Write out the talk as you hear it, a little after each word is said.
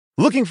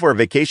Looking for a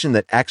vacation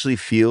that actually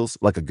feels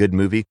like a good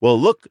movie? Well,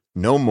 look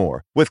no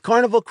more. With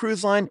Carnival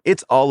Cruise Line,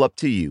 it's all up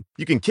to you.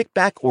 You can kick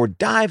back or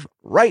dive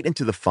right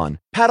into the fun.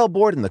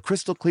 Paddleboard in the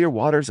crystal clear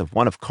waters of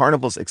one of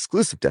Carnival's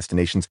exclusive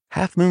destinations,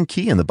 Half Moon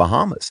Cay in the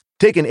Bahamas.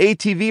 Take an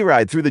ATV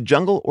ride through the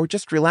jungle or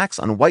just relax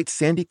on white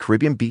sandy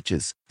Caribbean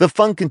beaches. The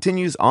fun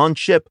continues on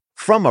ship,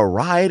 from a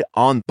ride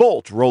on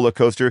Bolt roller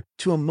coaster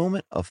to a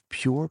moment of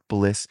pure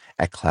bliss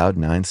at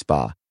Cloud9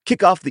 Spa.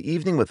 Kick off the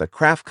evening with a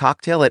craft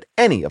cocktail at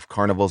any of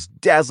Carnival's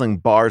dazzling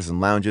bars and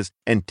lounges,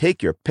 and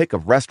take your pick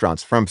of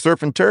restaurants from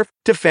surf and turf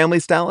to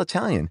family-style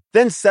Italian.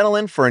 Then settle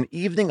in for an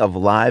evening of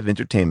live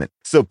entertainment.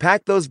 So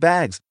pack those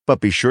bags,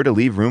 but be sure to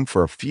leave room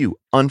for a few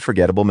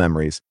unforgettable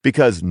memories,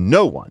 because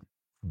no one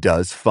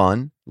does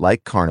fun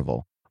like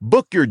Carnival.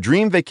 Book your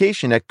dream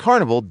vacation at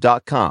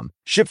Carnival.com.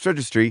 Ships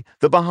registry,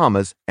 the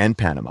Bahamas, and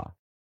Panama.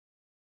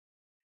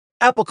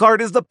 Apple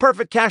Card is the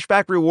perfect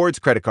cashback rewards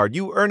credit card.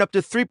 You earn up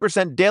to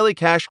 3% daily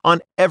cash on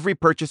every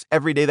purchase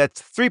every day.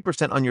 That's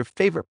 3% on your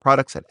favorite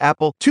products at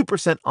Apple,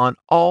 2% on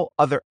all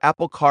other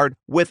Apple Card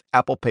with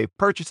Apple Pay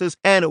purchases,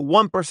 and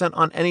 1%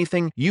 on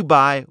anything you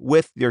buy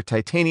with your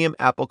titanium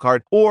Apple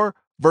Card or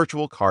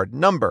virtual card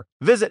number.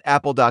 Visit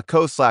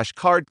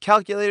apple.co/card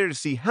calculator to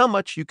see how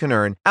much you can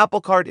earn.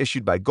 Apple Card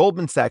issued by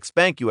Goldman Sachs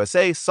Bank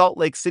USA, Salt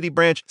Lake City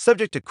branch,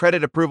 subject to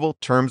credit approval.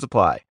 Terms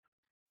apply.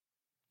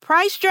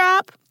 Price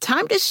drop?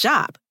 Time to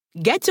shop.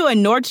 Get to a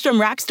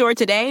Nordstrom Rack store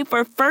today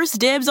for first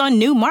dibs on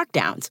new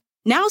markdowns.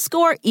 Now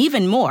score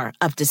even more,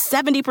 up to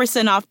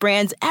 70% off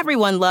brands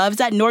everyone loves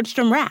at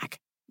Nordstrom Rack.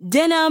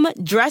 Denim,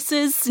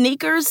 dresses,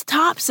 sneakers,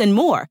 tops, and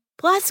more.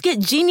 Plus, get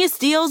genius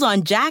deals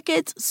on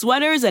jackets,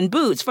 sweaters, and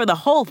boots for the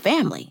whole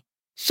family.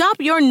 Shop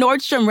your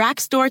Nordstrom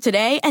Rack store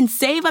today and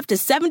save up to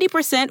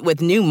 70%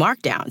 with new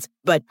markdowns.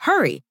 But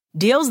hurry,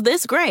 deals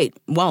this great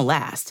won't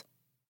last.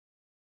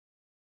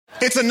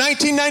 It's a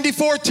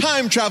 1994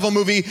 time travel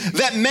movie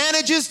that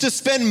manages to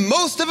spend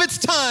most of its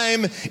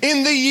time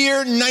in the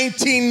year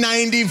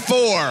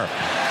 1994.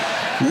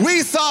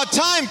 We saw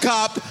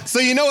Timecop, so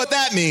you know what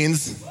that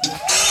means.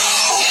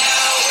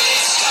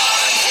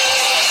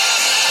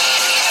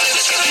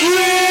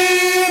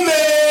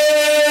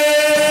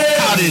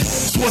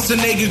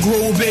 Schwarzenegger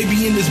grow a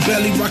baby in his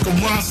belly, rock a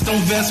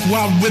rhinestone vest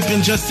while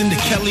ripping Justin to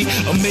Kelly,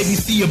 or maybe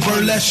see a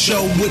burlesque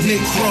show with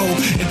Nick Crow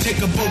and take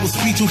a boat with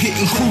speed to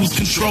hitting cruise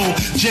control.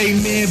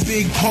 J-Man,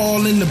 Big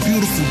Paul in the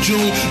beautiful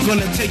June,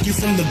 gonna take you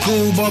from the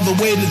goob all the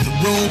way to the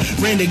room.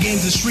 Ran the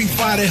games of Street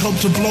Fighter,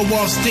 helped to blow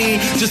off steam,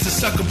 just a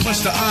sucker punch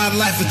the odd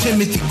life of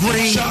Timothy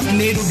Green.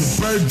 Sharknado, the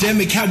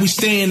birdemic, how we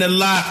staying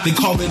alive. They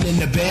call it in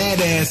the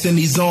badass and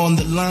he's on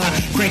the line,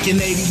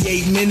 cranking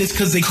 88 minutes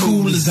cause they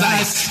cool as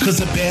ice,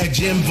 cause a bad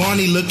Jim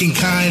Barney looking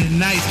kind of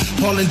nice.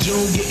 Paul and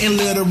June getting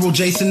literal,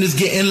 Jason is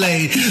getting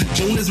laid.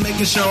 June is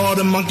making sure all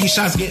the monkey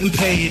shots getting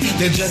paid.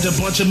 They judge a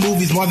bunch of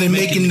movies while they're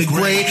making the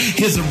grade.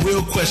 Here's a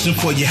real question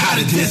for you, how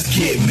did this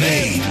get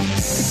made?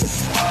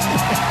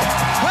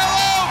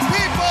 Hello,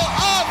 people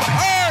of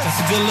Earth! That's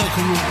a good look,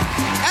 Karoo.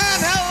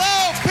 And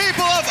hello,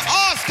 people of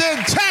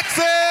Austin,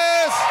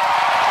 Texas!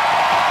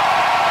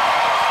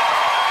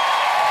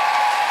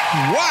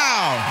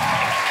 Wow!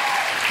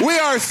 We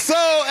are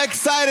so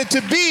excited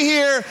to be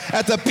here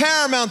at the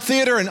Paramount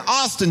Theater in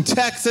Austin,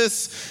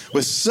 Texas,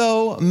 with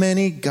so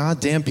many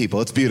goddamn people.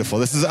 It's beautiful.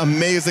 This is an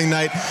amazing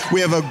night. We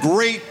have a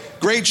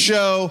great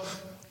show.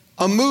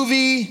 A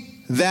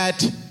movie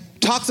that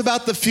talks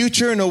about the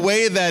future in a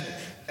way that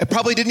I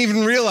probably didn't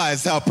even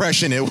realize how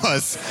prescient it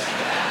was.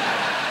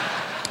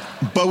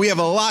 But we have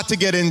a lot to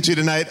get into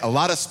tonight, a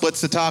lot of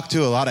splits to talk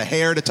to, a lot of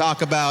hair to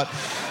talk about.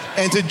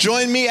 And to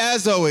join me,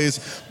 as always,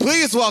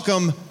 please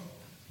welcome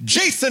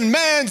Jason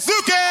Mantzoukas!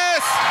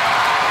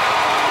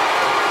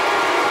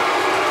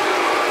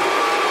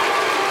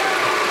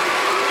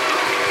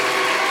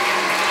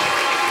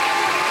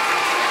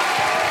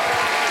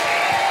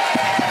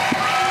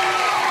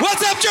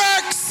 What's up,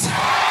 jerks?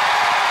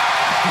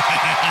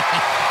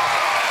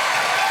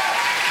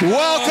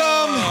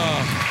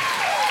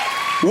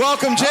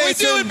 Welcome,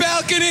 Jason. How we doing,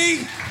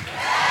 balcony?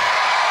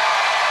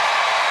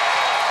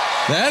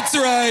 That's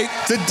right.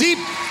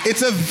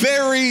 It's a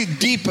very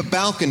deep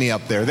balcony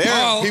up there.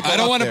 I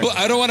don't want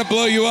to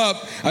blow you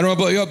up.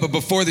 But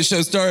before the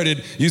show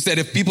started, you said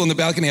if people in the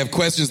balcony have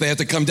questions, they have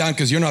to come down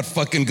because you're not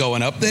fucking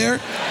going up there.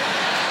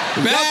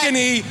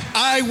 Balcony,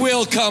 I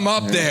will come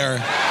up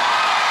there.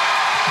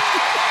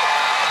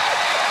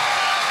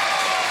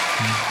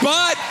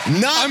 But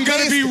I'm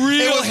going to be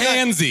real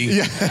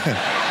handsy.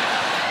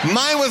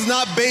 Mine was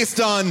not based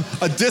on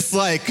a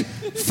dislike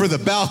for the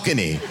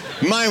balcony.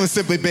 Mine was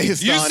simply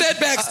based on... You said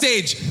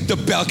backstage, the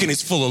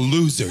balcony's full of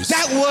losers.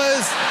 That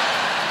was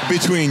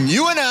between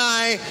you and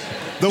I,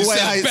 the way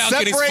I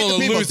separate the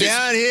people losers.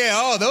 Down here.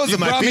 Oh, those are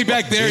my people. You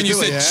brought me back there and you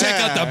said, check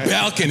out the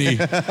balcony.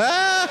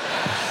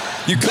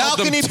 You called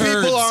balcony them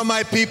turds. People are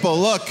my people.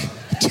 Look.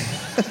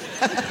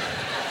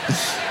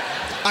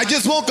 I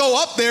just won't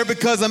go up there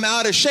because I'm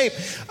out of shape.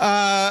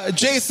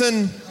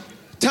 Jason,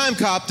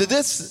 Timecop, is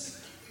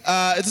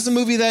this a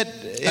movie that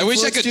I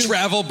wish I could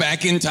travel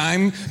back in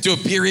time to a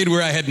period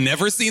where I had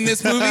never seen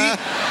this movie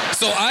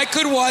so I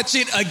could watch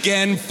it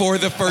again for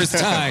the first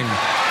time.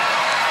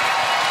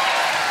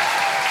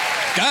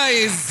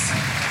 Guys,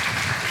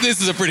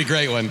 this is a pretty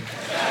great one.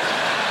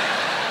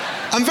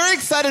 I'm very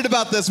excited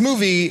about this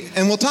movie,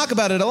 and we'll talk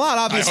about it a lot,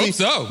 obviously. I hope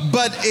so.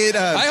 But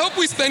I hope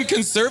we spend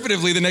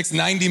conservatively the next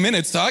 90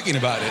 minutes talking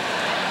about it.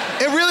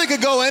 It really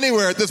could go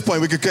anywhere at this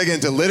point. We could get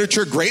into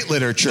literature, great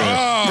literature.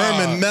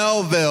 Herman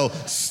Melville,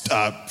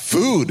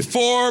 food.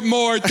 4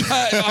 more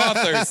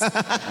authors.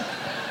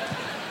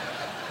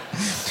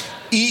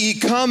 E.E.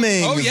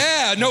 Cummings. Oh,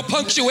 yeah. No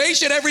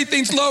punctuation.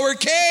 Everything's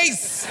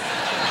lowercase.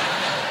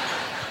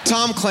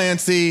 Tom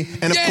Clancy,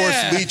 and of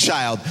course, Lee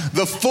Child.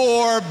 The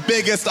 4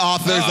 biggest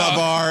authors of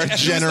our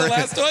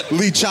generation.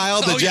 Lee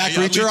Child, the Jack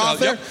Reacher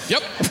author?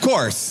 Yep. Of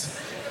course.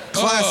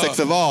 Classics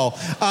of all.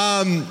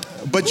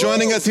 But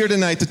joining us here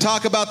tonight to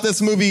talk about this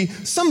movie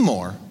some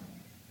more,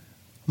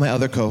 my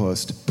other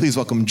co-host. Please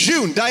welcome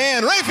June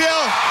Diane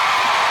Raphael.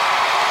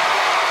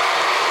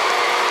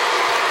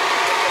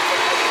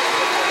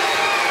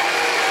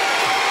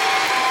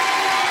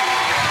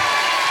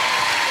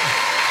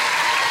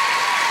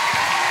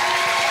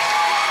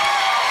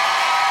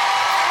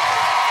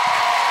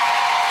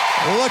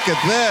 Look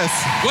at this.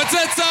 What's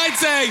that sign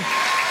say?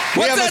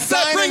 We have a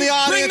sign in the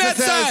audience. Bring that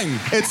sign.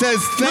 It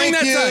says,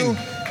 thank you,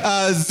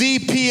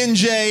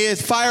 ZP&J.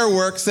 It's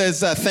fireworks.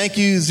 Says, thank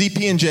you,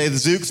 ZP&J, the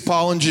Zooks,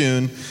 Paul and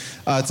June.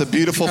 It's a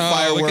beautiful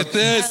firework. Look at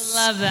this.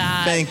 I love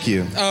that. Thank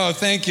you. Oh,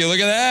 thank you. Look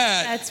at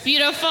that. That's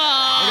beautiful. Look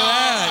at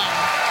that.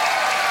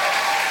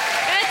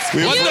 That's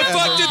What beautiful. the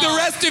fuck did the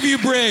rest of you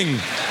bring?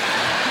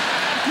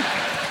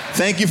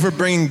 Thank you for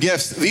bringing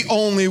gifts. The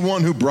only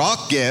one who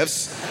brought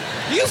gifts.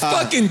 You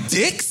fucking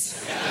dicks.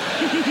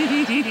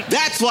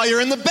 That's why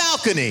you're in the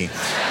balcony.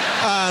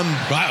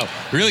 Wow,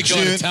 really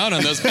going to town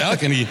on those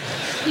balcony.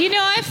 You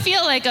know, I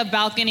feel like a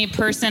balcony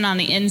person on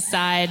the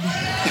inside.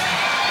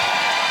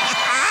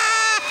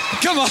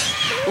 Come on,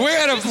 we're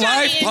at a Just on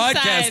live the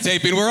podcast inside.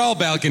 taping. We're all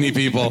balcony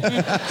people.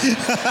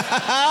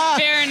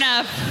 Fair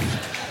enough.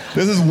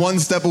 This is one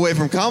step away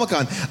from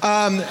Comic-Con.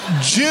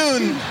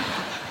 June,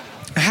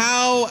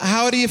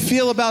 how do you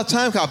feel about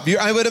Timecop?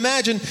 I would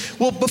imagine,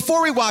 well,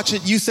 before we watch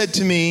it, you said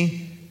to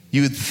me,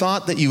 you had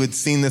thought that you had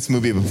seen this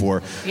movie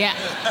before. Yeah.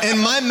 And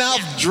my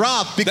mouth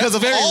dropped because That's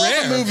of very all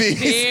rare. the movies.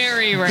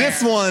 Very rare.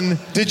 This one,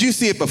 did you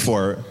see it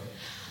before?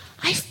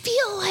 I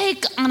feel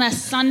like on a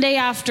Sunday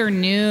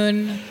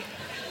afternoon,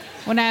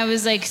 when I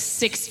was like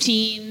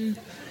 16,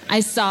 I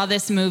saw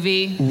this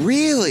movie.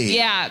 Really?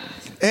 Yeah.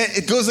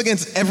 It goes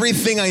against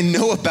everything I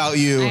know about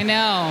you I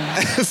know.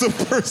 as a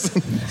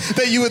person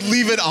that you would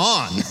leave it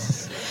on.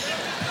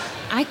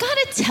 I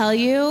gotta tell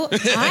you,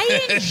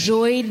 I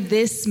enjoyed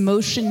this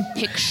motion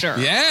picture.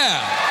 Yeah.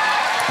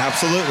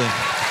 Absolutely.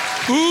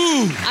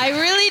 Ooh. I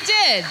really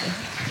did.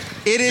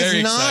 It is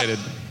Very not. excited.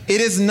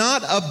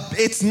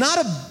 It's not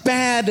a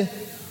bad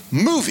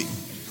movie.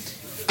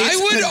 I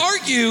would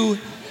argue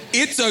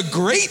it's a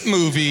great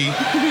movie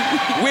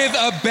with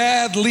a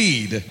bad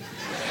lead.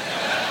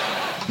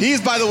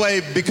 He's, by the way,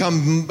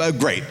 become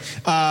great.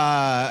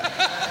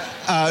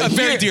 A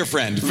very dear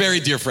friend. Very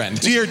dear friend.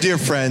 Dear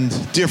friend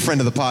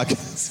of the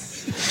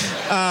podcast.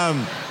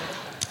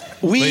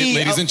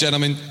 Ladies and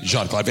gentlemen,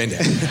 Jean-Claude Van Damme.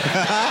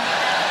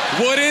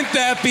 Wouldn't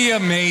that be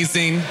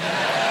amazing?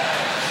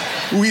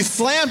 We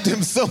slammed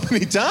him so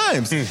many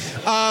times.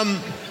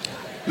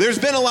 There's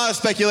been a lot of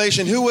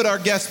speculation. Who would our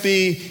guest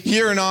be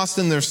here in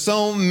Austin? There's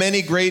so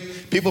many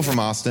great people from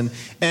Austin.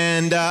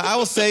 And I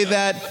will say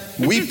that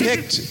we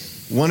picked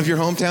one of your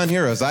hometown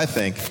heroes, I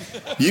think.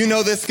 You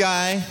know this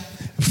guy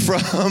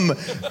from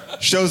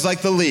shows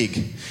like The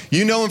League.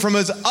 You know him from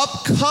his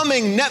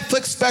upcoming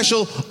Netflix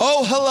special,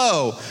 Oh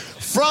Hello,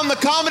 from the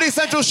Comedy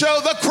Central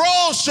show, The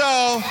Kroll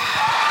Show.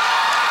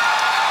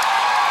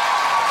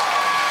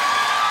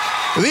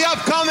 The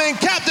upcoming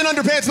Captain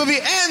Underpants movie,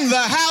 In the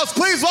House.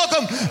 Please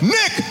welcome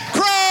Nick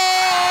Kroll!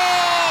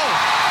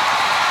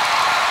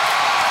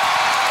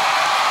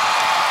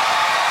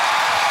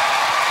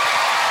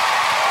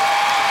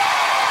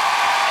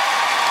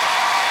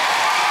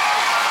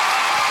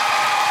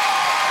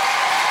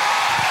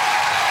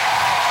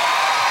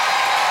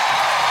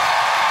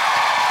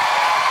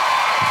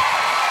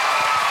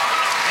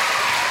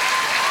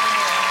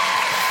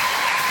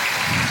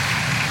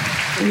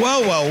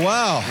 Well.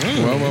 Well.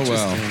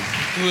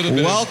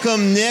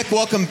 Welcome, Nick.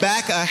 Welcome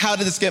back. How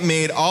did this get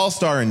made?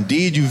 All-star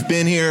indeed. You've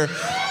been here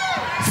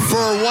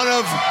for one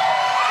of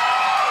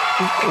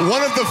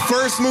the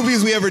first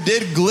movies we ever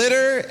did,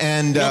 Glitter,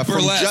 and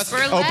Burlesque.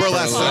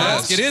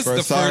 Burlesque. It is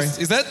the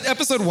first. Is that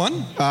episode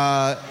 1?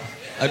 I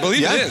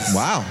believe it is.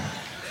 Wow.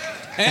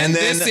 And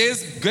then, this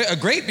is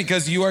great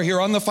because you are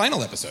here on the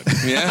final episode.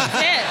 Yeah.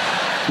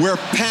 That's it. We're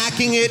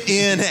packing it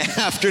in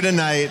after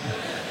tonight.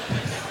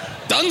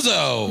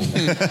 Dunzo.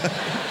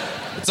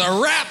 It's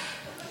a wrap.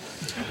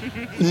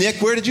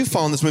 Nick, where did you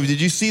fall in this movie? Did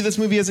you see this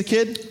movie as a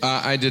kid?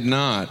 I did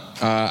not.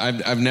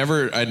 I'd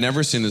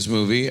never seen this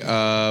movie,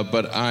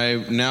 but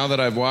now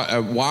that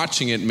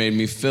watching it made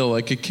me feel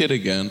like a kid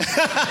again.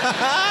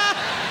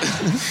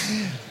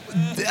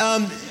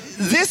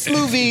 This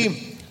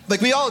movie,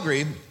 like we all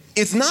agree,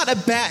 it's not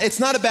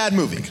a bad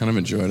movie. Kind of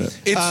enjoyed it.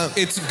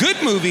 It's a good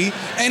movie,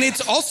 and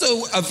it's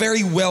also a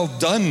very well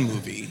done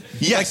movie.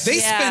 Yes. Like, they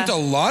spent a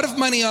lot of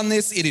money on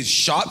this. It is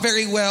shot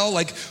very well.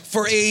 Like,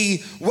 for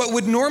what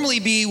would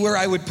normally be where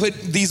I would put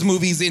these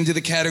movies into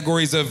the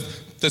categories of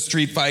the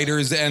Street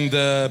Fighters and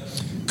the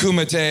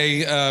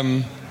Kumite,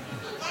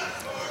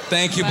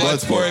 thank you,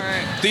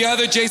 Bloodsport. The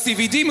other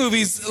JCVD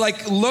movies,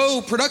 like,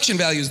 low production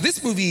values.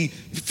 This movie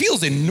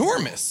feels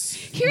enormous.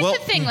 Here's the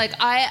thing, like,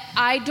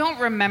 I don't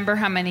remember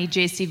how many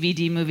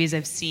JCVD movies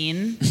I've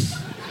seen.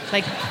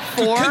 Like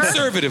 4?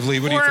 Conservatively,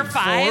 what do you think? 4 or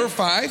 5? 4 or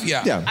 5?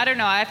 Yeah. I don't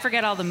know, I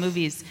forget all the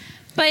movies.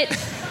 But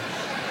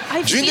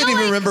I June feel didn't even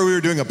like, remember we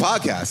were doing a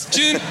podcast.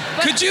 June,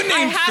 could you I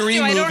name have 3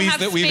 to. I don't movies have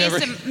that we've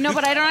space ever... No,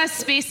 but I don't have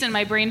space in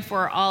my brain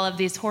for all of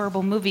these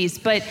horrible movies.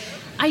 But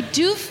I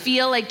do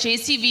feel like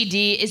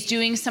JCVD is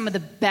doing some of the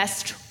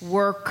best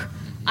work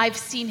I've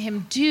seen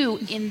him do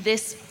in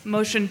this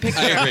motion picture.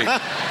 I agree.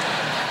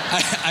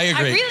 I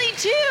agree. I really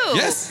do.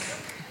 Yes.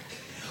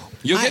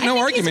 You'll get no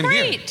argument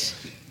here.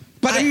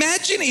 But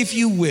imagine, if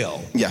you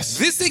will,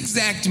 this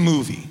exact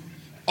movie,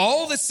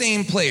 all the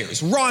same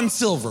players, Ron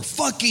Silver,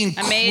 fucking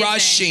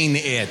crushing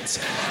it.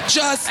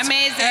 Just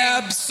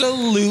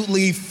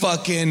absolutely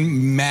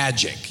fucking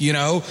magic, you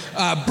know?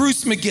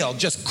 Bruce McGill,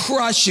 just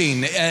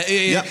crushing.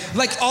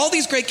 Like, all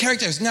these great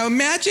characters. Now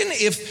imagine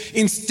if,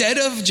 instead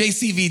of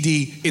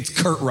JCVD, it's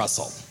Kurt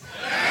Russell.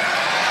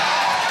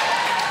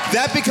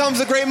 That becomes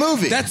a great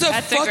movie. That's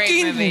a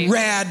fucking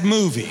rad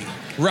movie,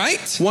 right?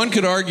 One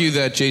could argue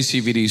that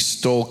JCVD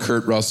stole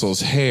Kurt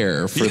Russell's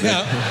hair for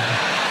the...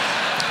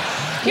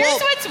 Here's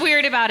what's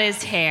weird about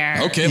his hair.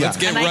 Okay, let's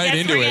get right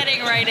into it.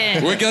 Getting right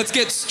in. Let's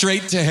get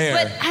straight to hair.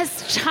 But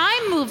as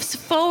time moves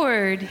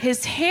forward,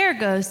 his hair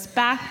goes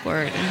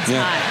backward in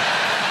time.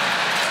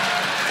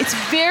 It's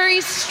very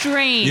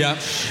strange. Yeah.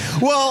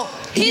 Well,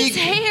 his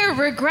hair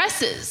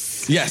regresses.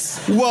 Yes.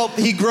 Well,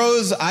 he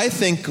grows, I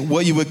think,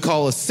 what you would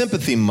call a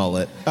sympathy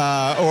mullet, or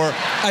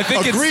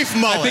a grief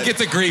mullet. I think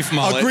it's a grief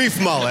mullet. A grief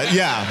mullet,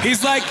 yeah.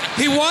 He's like,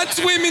 he wants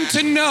women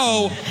to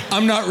know,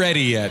 I'm not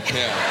ready yet.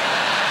 Yeah.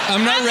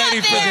 I'm not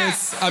ready for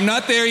this. I'm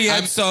not there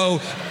yet.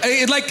 So,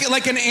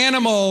 like an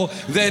animal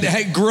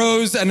that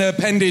grows an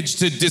appendage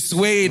to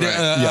dissuade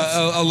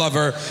a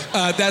lover.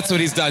 That's what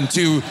he's done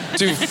to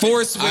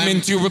force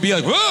women to be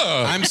like,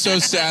 whoa. I'm so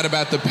sad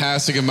about the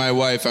passing of my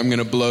wife. I'm going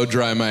to blow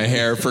dry my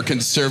hair for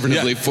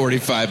conservatively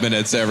 45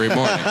 minutes every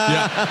morning.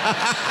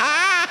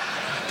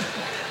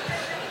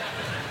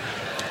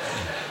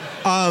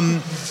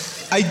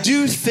 I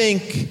do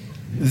think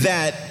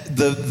that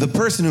the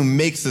person who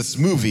makes this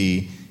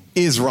movie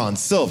is Ron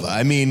Silva.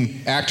 I mean,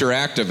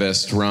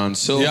 activist Ron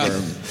Silver.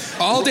 Yeah.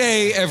 All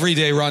day, every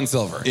day, Ron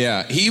Silver.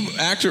 Yeah,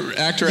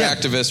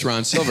 activist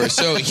Ron Silver.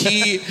 So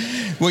he's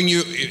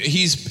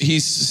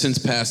since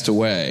passed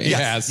away.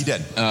 Yes, he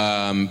did.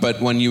 But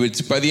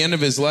by the end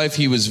of his life,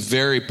 he was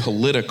very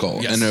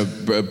political and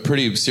a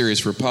pretty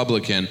serious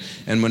Republican.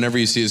 And whenever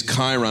you see his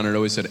chyron, it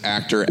always said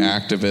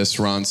activist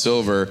Ron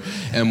Silver.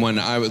 And when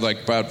I was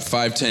about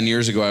 5-10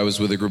 years ago, I was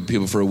with a group of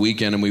people for a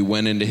weekend, and we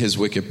went into his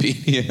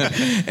Wikipedia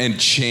and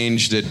changed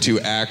it to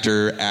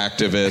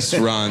activist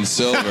Ron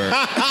Silver.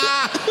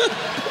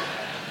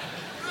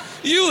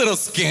 You little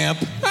scamp.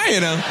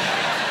 You know.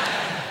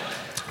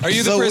 Are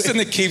you the person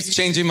that keeps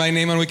changing my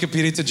name on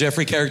Wikipedia to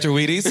Jeffrey Character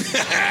Wheaties?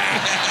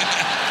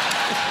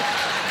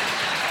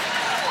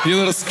 You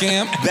little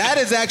scamp. That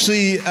is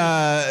actually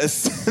that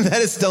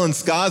is Stellan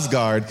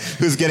Skarsgård,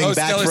 who's getting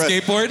back for us.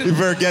 Skateboard?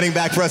 For getting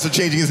back for us for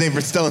changing his name for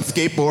Stellan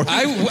Skateboard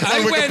on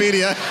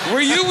Wikipedia. Were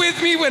you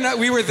with me when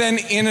we were then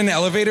in an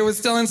elevator with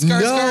Stellan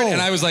Skarsgård? No.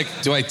 And I was like,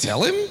 do I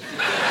tell him?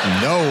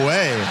 No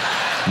way.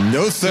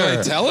 No, sir. Do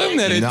I tell him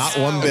that it's... Not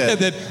one bit.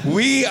 That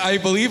we, I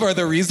believe, are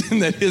the reason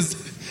that his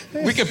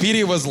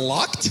Wikipedia was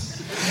locked?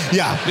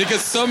 Yeah.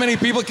 Because so many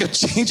people kept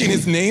changing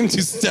his name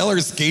to Stellar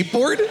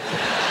Skateboard?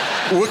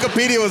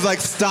 Wikipedia was like,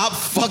 stop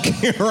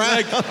fucking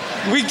around. Like,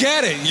 we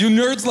get it. You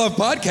nerds love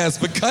podcasts,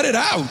 but cut it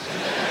out.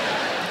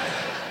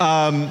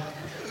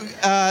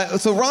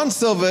 So Ron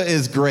Silva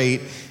is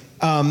great.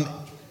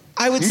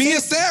 I would Mia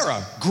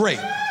Sara, great.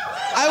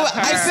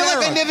 I feel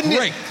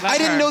like I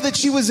didn't know that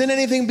she was in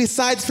anything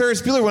besides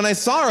Ferris Bueller. When I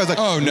saw her, I was like,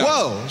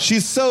 whoa,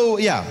 she's so,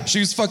 She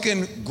was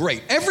fucking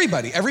great.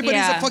 Everybody's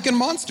a fucking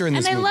monster in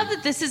this movie. And I love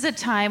that this is a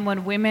time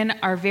when women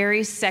are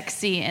very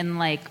sexy in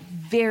like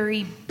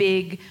very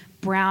big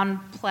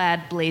brown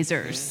plaid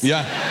blazers.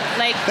 Yeah.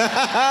 Like,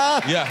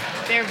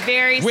 they're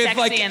very with sexy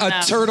like in a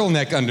them.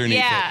 turtleneck underneath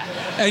it.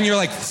 And you're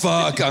like,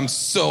 fuck, I'm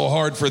so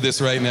hard for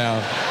this right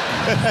now.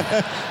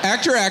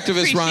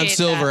 Activist Ron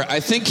Silver, I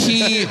think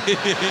he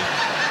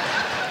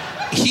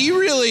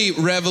really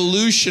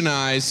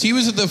revolutionized. He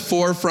was at the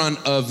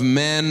forefront of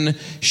men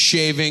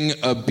shaving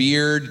a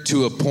beard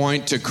to a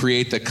point to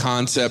create the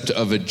concept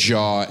of a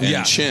jaw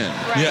and chin.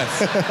 Right.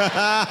 Yes.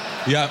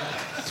 Yeah.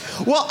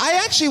 Well,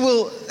 I actually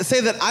will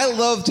say that I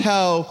loved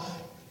how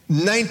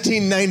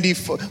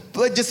 1994,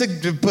 just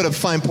to put a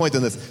fine point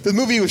on this, the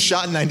movie was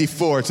shot in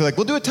 94, so like,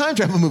 we'll do a time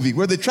travel movie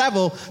where they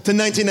travel to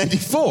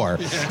 1994.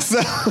 Yeah.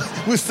 So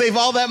we save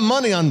all that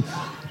money on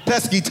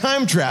pesky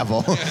time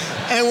travel.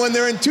 And when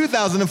they're in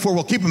 2004,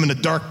 we'll keep them in a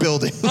dark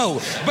building. Oh,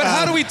 but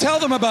how do we tell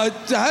them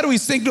how do we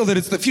signal that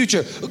it's the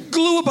future?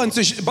 Glue a bunch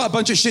of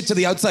shit to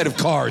the outside of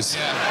cars.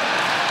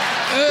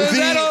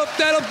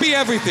 That'll be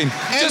everything.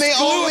 And Just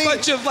glue a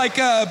bunch of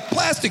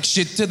plastic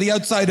shit to the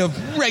outside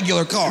of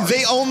regular cars.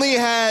 They only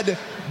had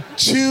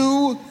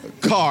 2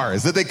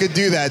 cars that they could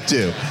do that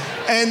to.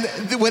 And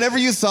whenever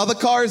you saw the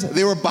cars,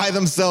 they were by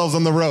themselves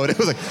on the road. It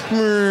was like,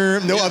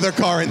 no other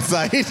car in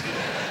sight.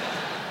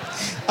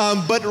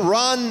 But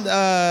Ron...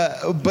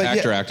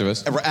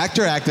 Actor-activist.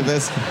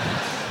 Actor-activist.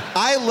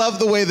 I love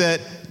the way that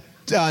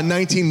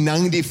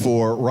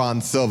 1994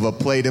 Ron Silva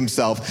played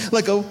himself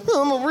like I'm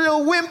a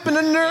real wimp and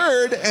a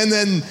nerd. And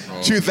then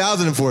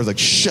 2004 is like,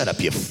 shut up,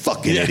 you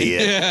fucking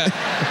idiot. Yeah.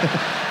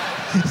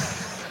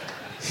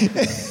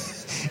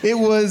 It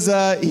was,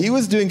 he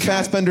was doing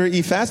Fassbender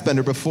E.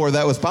 Fassbender before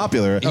that was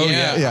popular. Oh,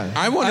 yeah.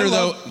 I wonder,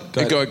 though...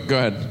 Go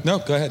ahead. No,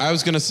 go ahead. I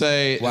was going to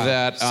say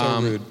that... so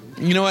rude.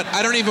 You know what?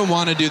 I don't even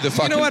want to do the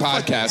fucking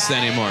podcast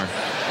anymore.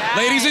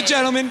 Ladies and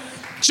gentlemen,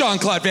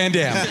 Jean-Claude Van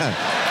Damme.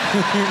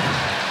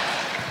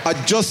 I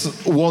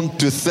just want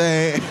to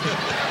say...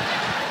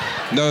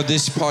 No,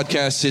 this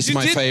podcast is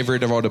my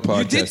favorite of all the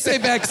podcasts.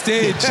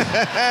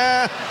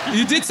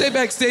 You did say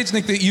backstage,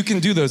 Nick, that you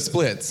can do those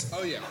splits.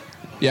 Oh, yeah.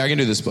 Yeah, I can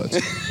do the splits.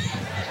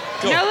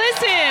 No,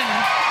 listen.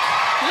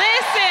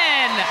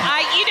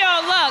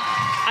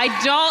 I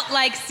don't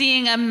like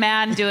seeing a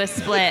man do a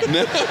split.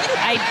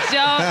 I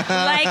don't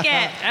like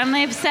it. And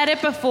I've said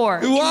it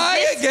before.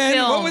 Why again?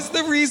 Film, what was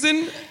the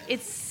reason?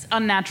 It's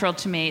unnatural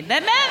to me.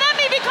 That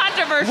may be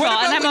controversial, What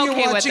about and I'm when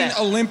okay you're with watching it.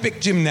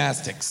 Olympic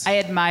gymnastics? I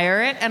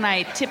admire it, and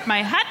I tip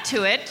my hat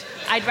to it.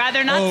 I'd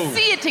rather not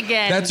see it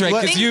again. That's right,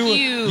 because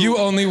you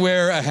only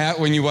wear a hat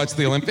when you watch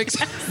the Olympics.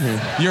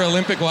 Your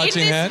Olympic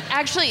watching hat.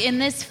 Actually, in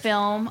this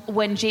film,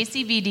 when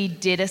JCVD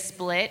did a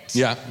split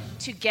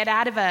to get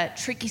out of a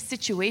tricky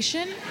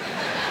situation,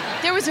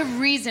 there was a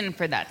reason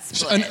for that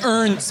split. An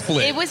earned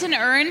split. It was an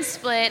earned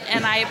split,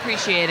 and I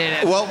appreciated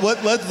it. Well,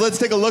 let's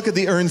take a look at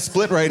the earned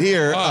split right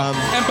here.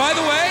 And by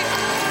the way,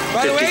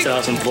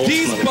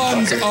 these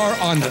buns are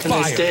on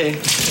fire. Nice day.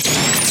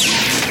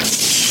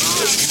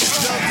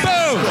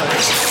 Boom!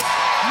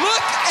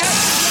 Look at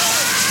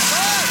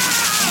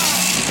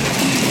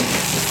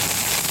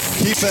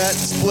Keep that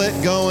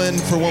split going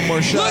for one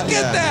more shot. Look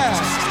at that!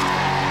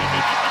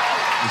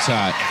 It's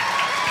hot.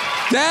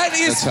 That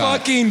is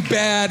fucking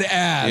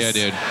badass. Yeah,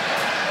 dude.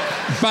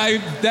 By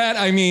that,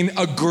 I mean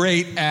a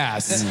great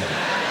ass.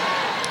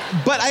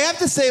 But I have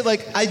to say,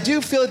 I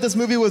do feel like this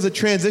movie was a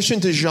transition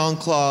to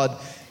Jean-Claude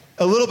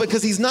a little bit,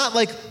 because he's not,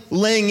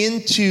 laying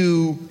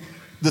into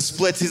the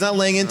splits. He's not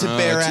laying into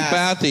bare it's ass.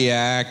 about the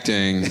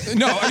acting.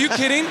 No, are you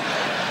kidding?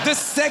 The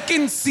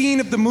second scene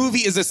of the movie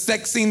is a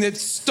sex scene that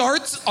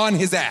starts on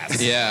his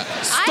ass. Yeah.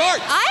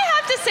 Starts. I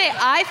have to say,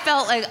 I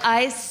felt like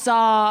I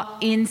saw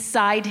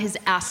inside his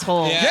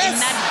asshole in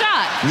that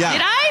shot. Yeah.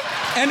 Did I?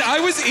 And I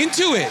was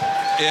into it.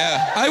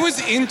 Yeah. I was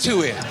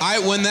into it.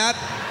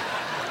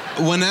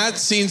 When that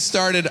scene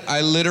started,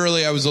 I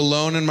was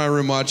alone in my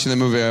room watching the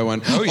movie. I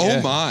went,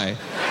 oh my.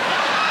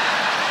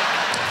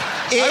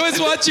 I was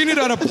watching it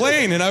on a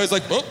plane, and I was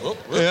like, oh.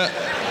 Yeah.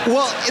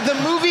 Well, the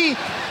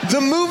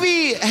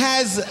movie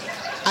has,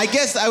 I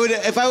guess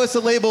if I was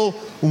to label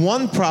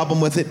one problem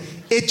with it,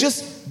 it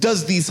just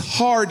does these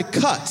hard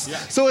cuts. Yeah.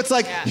 So it's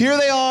here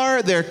they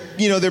are, they're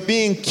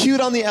being cute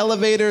on the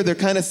elevator, they're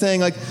kind of saying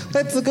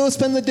let's go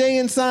spend the day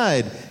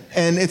inside.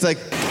 And it's we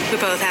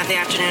both have the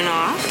afternoon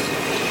off.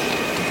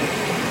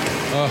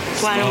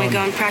 Why don't we go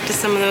and practice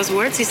some of those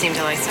words you seem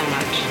to like so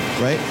much?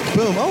 Right?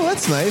 Boom. Oh,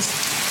 that's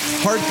nice.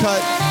 Hard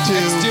cut to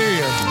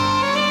exterior.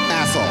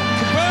 Asshole.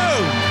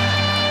 Boom!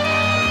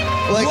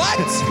 What?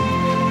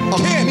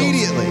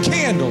 Immediately.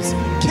 Candles.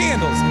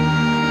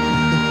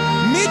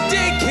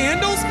 Midday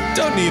candles?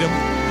 Don't need them.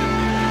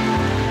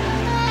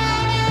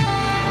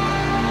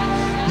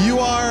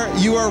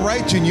 You are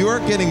right, June. You are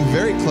getting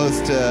very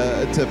close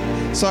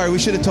to sorry, we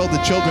should have told the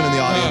children in the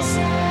audience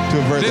to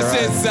avert their eyes.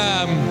 This is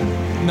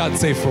not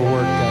safe for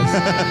work,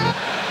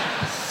 guys.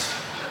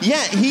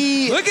 Yeah,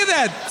 Look at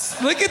that.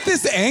 Look at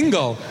this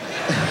angle.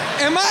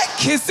 Am I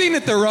kissing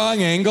at the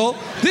wrong angle?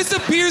 This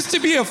appears to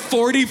be a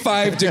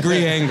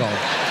 45-degree angle.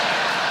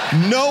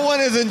 No one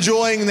is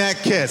enjoying that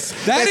kiss.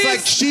 It's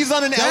like she's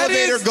on an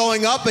elevator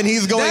going up and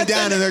he's going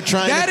down and they're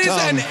trying to come. That is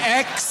an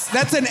X.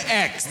 That's an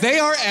X. They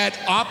are at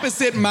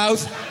opposite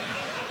mouths.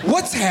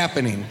 What's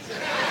happening?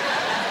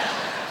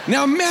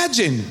 Now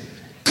imagine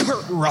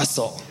Kurt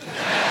Russell.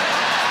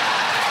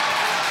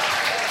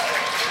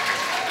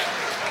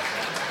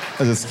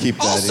 I'll just keep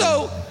that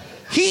Also,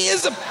 he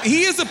is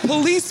a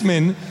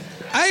policeman.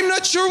 I'm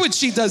not sure what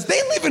she does.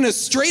 They live in a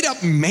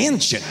straight-up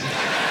mansion.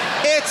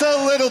 It's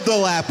a little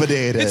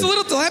dilapidated. It's a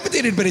little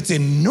dilapidated, but it's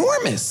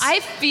enormous. I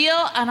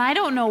feel, and I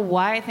don't know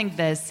why I think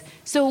this,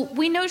 so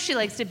we know she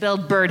likes to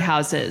build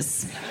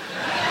birdhouses.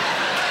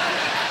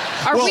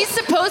 Are we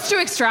supposed to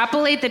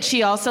extrapolate that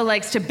she also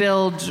likes to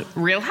build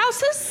real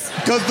houses?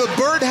 Because the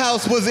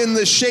birdhouse was in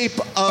the shape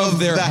of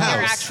their the house.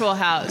 Their house. actual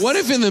house. What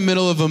if in the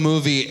middle of a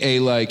movie a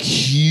like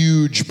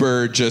huge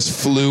bird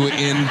just flew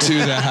into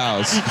the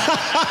house?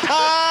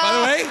 By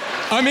the way,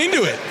 I'm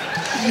into it.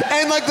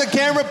 And like the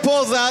camera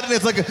pulls out and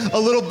it's like a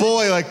little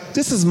boy like,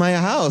 this is my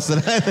house.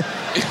 And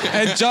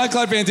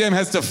Jean-Claude Van Damme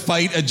has to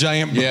fight a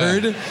giant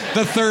bird.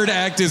 The third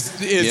act is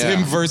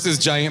him versus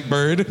giant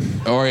bird.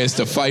 Or he has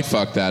to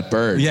fuck that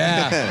bird. Yeah.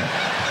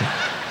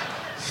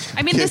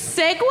 I mean, the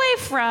segue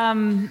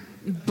from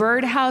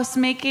birdhouse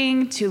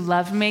making to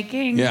love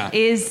making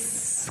is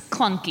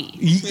clunky.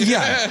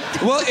 Yeah.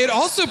 Well, it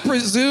also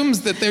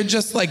presumes that they're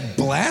just like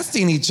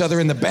blasting each other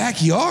in the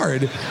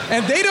backyard,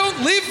 and they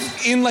don't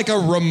live in like a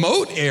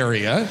remote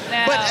area.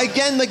 No. But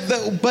again,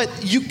 but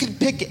you could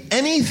pick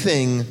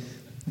anything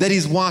that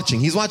he's watching.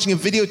 He's watching a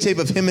videotape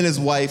of him and his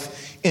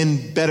wife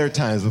in better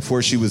times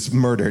before she was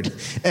murdered.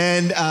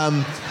 And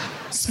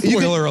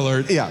Spoiler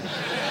alert. Yeah.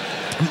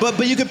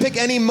 But you could pick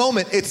any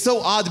moment. It's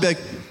so odd to be like,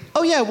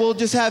 oh yeah, we'll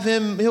just have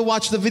him, he'll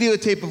watch the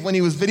videotape of when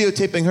he was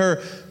videotaping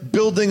her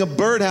building a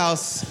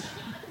birdhouse.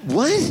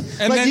 What?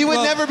 And like then, you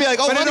would never be like,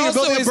 oh, but what it are you also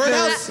building a is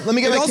birdhouse? Let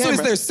me get it my also camera.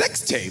 is their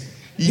sex tape.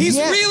 He's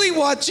really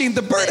watching,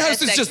 the birdhouse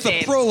is sex just the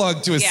tape.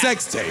 prologue to a Yeah.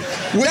 sex tape.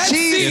 Which That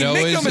scene, It make no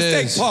always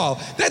mistake, is. Paul,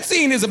 that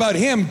scene is about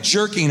him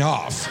jerking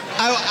off.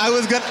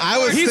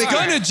 He's He's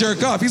gonna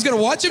jerk off. He's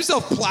gonna watch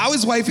himself plow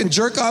his wife and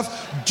jerk off,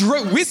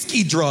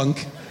 whiskey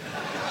drunk.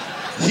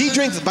 He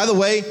drinks, by the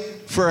way,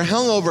 for a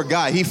hungover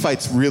guy, he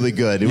fights really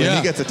good when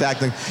he gets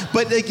attacked.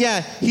 But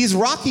he's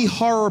Rocky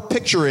Horror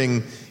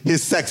picturing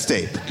his sex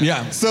tape.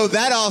 Yeah. So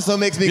that also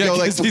makes me go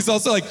like... He's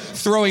also like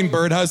throwing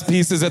birdhouse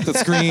pieces at the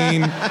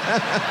screen.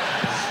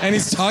 And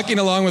he's talking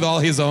along with all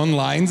his own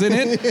lines in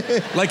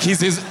it. Like he's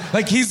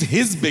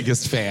his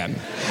biggest fan.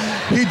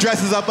 He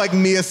dresses up like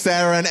Mia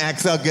Sara and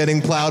acts out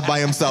getting plowed by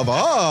himself.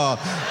 Oh,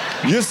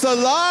 you're so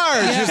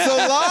large. You're so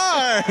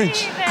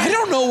large. I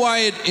don't know why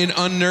it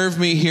unnerved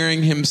me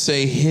hearing him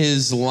say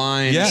his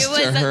lines It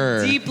was to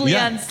her. deeply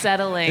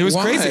unsettling. It was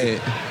Why?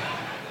 crazy.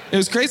 It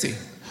was crazy.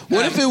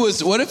 What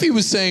if he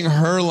was saying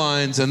her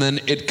lines and then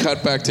it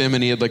cut back to him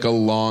and he had like a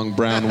long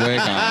brown wig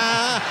on?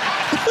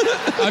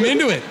 I'm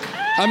into it.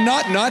 I'm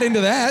not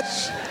into that.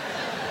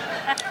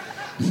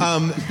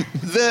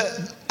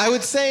 I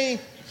would say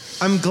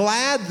I'm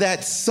glad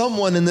that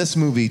someone in this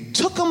movie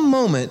took a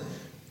moment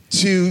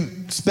to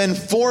spend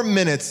 4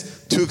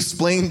 minutes to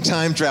explain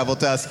time travel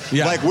to us.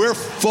 Yeah. Like we're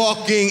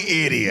fucking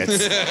idiots.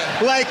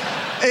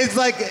 It's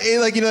like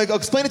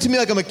explain it to me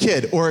like I'm a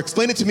kid, or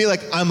explain it to me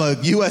like I'm a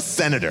U.S.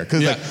 senator.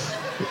 Because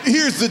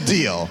here's the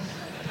deal.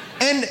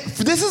 And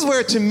this is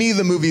where, to me,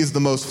 the movie is the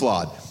most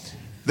flawed.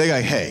 They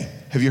go, hey,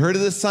 have you heard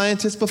of this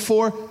scientist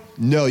before?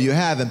 No, you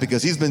haven't,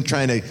 because he's been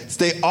trying to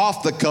stay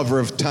off the cover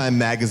of Time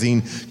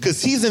magazine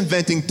because he's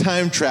inventing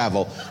time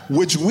travel,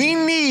 which we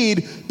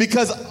need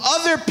because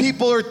other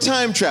people are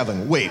time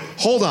traveling. Wait,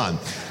 hold on.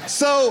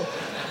 So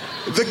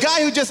the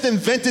guy who just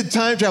invented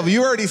time travel,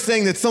 you're already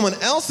saying that someone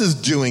else is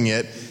doing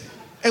it,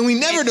 and we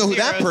never know who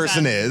that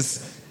person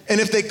is.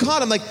 And if they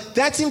caught him, like,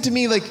 that seemed to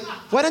me like,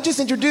 why not just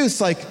introduce,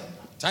 like,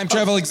 Time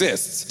travel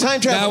exists. Time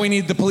travel. Now we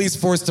need the police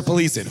force to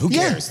police it. Who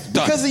cares?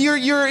 Done. Because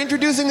you're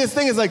introducing this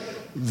thing as like,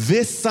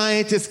 this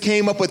scientist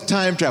came up with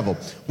time travel,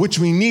 which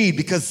we need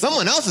because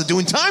someone else is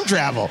doing time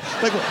travel.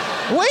 Like,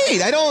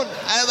 wait,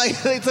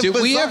 Did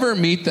we ever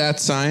meet that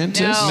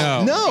scientist?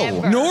 No.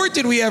 No. Nor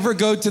did we ever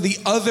go to the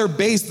other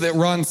base that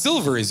Ron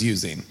Silver is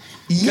using.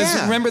 Because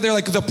Yeah. remember, they're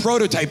like, the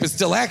prototype is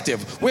still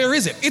active. Where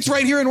is it? It's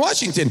right here in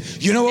Washington.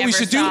 You know what we Never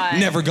should do? saw it.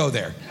 Never go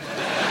there.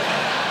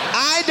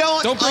 I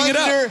don't bring it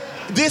up.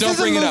 This Don't is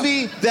a bring it up.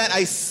 movie that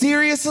I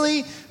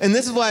seriously, and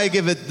this is why I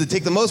give it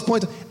take the most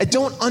points. I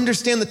don't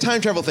understand the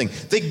time travel thing.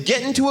 They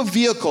get into a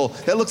vehicle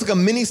that looks like a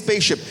mini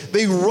spaceship.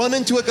 They run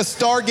into like a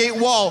Stargate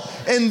wall,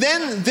 and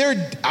then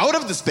they're out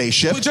of the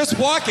spaceship. We're just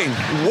walking.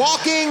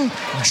 Walking,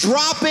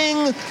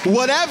 dropping,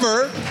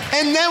 whatever,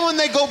 and then when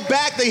they go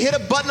back, they hit a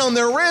button on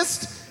their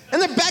wrist,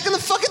 and they're back in the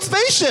fucking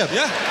spaceship.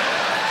 Yeah.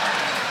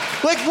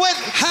 Like what?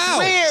 How?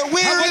 Where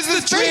What's is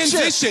the the spaceship?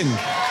 transition?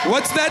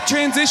 What's that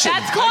transition?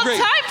 That's called I agree.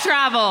 time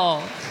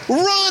travel.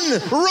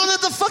 Run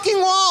at the fucking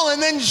wall,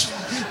 and then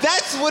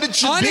that's what it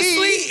should Honestly,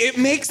 be. it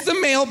makes the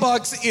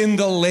mailbox in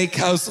the lake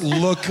house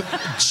look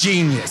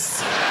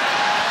genius.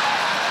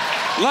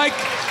 Like,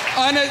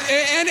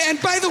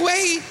 and by the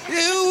way,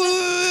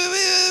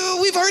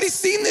 we've already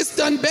seen this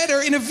done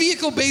better in a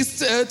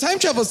vehicle-based time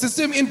travel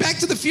system in Back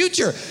to the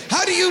Future.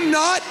 How do you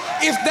not,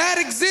 if that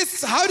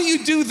exists, how do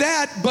you do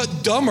that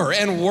but dumber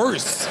and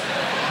worse?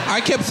 I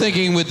kept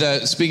thinking with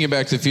that, speaking of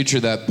Back to the Future,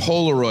 that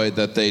Polaroid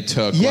that they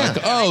took. Yeah. Like,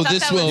 I thought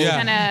this that was will,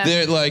 kinda-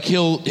 they're like,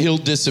 he'll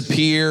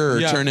disappear or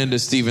Yeah. turn into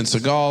Steven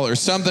Seagal or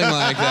something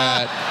like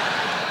that.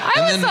 I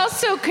And was then-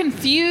 also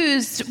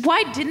confused.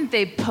 Why didn't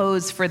they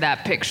pose for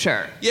that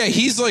picture? Yeah,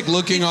 he's like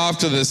looking off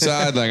to the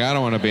side like, I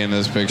don't want to be in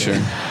this picture.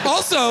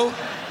 Also,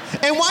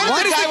 And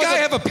why does the guy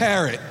have a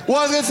parrot? Well,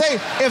 I was gonna say,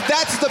 if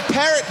that's the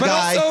parrot but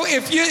guy. But also,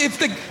 if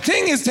the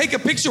thing is take a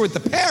picture with the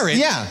parrot,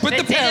 put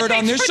the parrot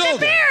on their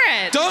shoulder.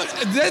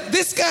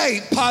 This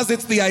guy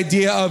posits the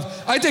idea of,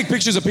 I take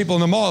pictures of people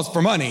in the malls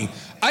for money.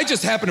 I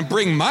just happen to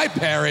bring my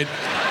parrot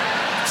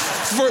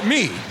for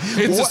me.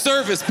 It's a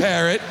service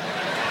parrot.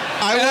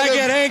 I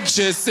get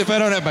anxious if I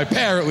don't have my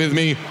parrot with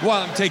me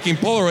while I'm taking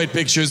Polaroid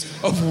pictures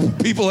of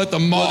people at the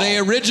mall. Well, they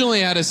originally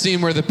had a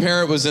scene where the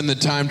parrot was in the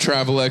time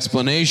travel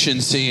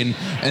explanation scene,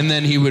 and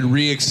then he would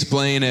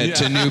re-explain it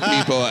to new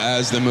people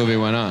as the movie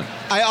went on.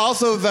 I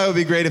also thought it would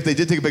be great if they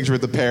did take a picture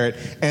with the parrot,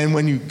 and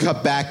when you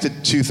cut back to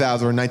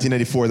 2000 or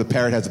 1994, the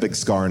parrot has a big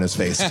scar on his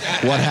face.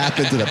 What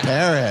happened to the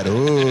parrot?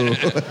 Ooh.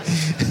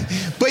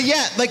 But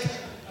yeah, like,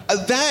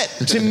 that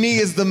to me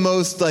is the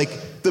most,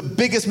 like, the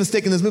biggest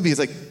mistake in this movie is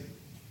like,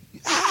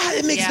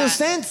 it makes no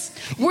sense.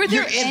 Were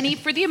there any,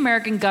 for the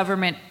American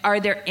government, are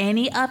there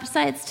any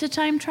upsides to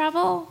time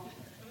travel?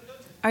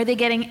 Are they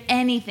getting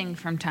anything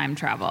from time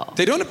travel?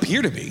 They don't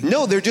appear to be.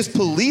 No, they're just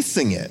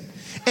policing it.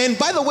 And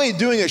by the way,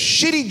 doing a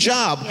shitty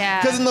job.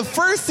 Because in the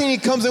first scene, he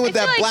comes in with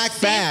that black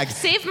bag.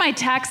 Save my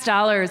tax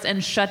dollars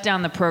and shut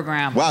down the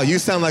program. Wow, you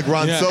sound like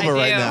Ron Silver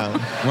right now.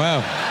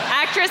 Wow.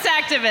 Actress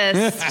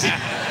activist.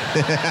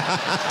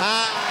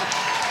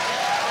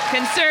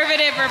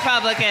 Conservative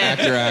Republican.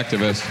 Actor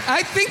activist.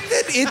 I think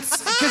that it's,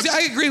 because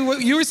I agree with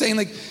what you were saying,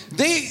 like,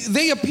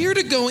 they appear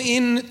to go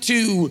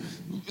into,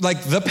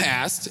 like, the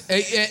past,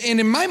 and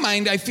in my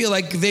mind, I feel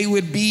like they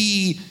would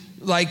be,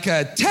 like,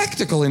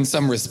 tactical in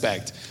some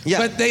respect. Yeah.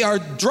 But they are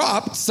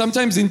dropped,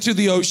 sometimes into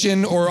the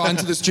ocean or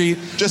onto the street,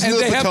 and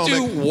they have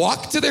to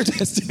walk to their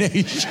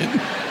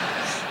destination.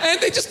 And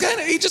he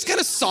just kind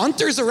of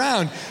saunters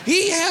around.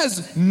 He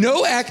has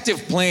no active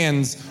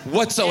plans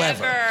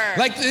whatsoever.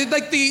 A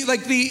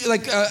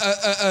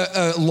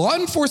law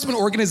enforcement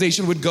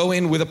organization would go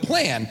in with a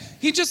plan.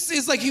 He just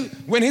is like,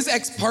 when his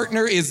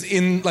ex-partner is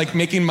in, like,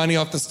 making money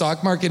off the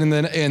stock market and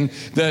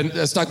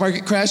the stock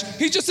market crash,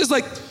 he just is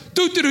like,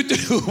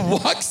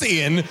 walks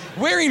in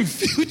wearing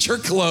future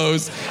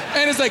clothes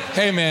and is like,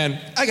 hey man,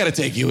 I gotta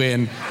take you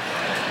in.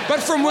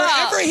 But from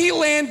wherever he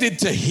landed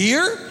to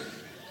here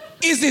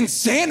is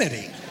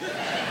insanity.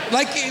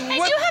 Like,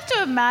 I do have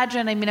to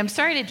imagine, I mean, I'm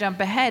sorry to jump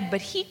ahead, but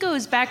he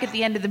goes back at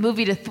the end of the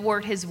movie to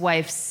thwart his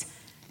wife's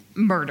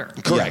murder.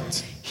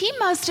 Correct. He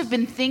must have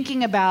been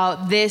thinking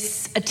about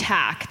this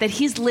attack that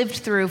he's lived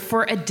through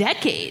for a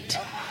decade.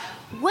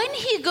 When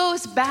he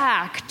goes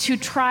back to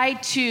try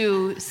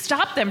to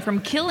stop them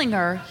from killing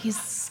her,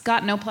 he's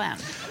got no plan.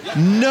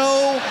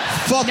 No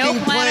fucking No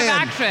plan of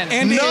action.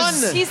 And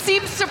none. He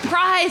seems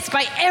surprised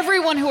by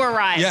everyone who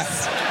arrives.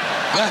 Yes.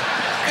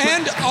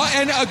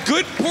 And a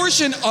good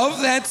portion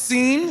of that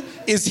scene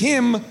is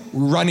him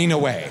running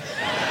away.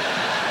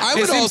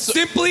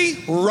 Simply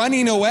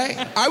running away.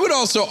 I would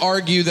also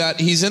argue that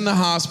he's in the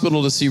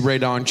hospital to see Ray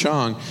Dong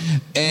Chong. No,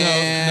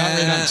 not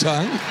Ray Dong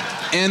Chong.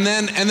 And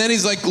then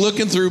he's like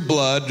looking through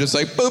blood, just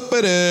like and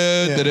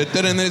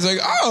then he's like,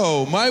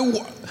 oh, my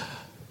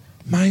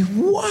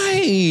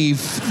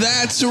wife.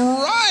 That's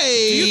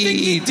right. Do you think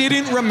he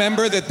didn't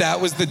remember that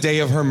was the day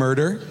of her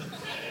murder?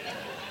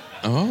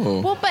 Oh.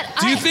 Well, but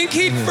do you think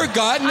he'd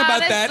forgotten about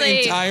that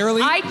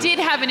entirely? I did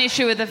have an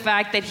issue with the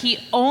fact that he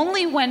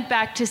only went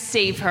back to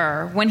save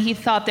her when he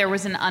thought there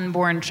was an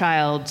unborn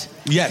child.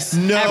 Yes.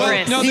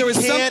 No, there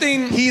was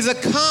something. He's a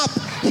cop.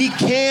 He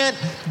can't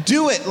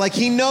do it. Like,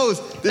 he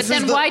knows. But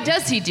then why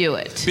does he do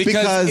it?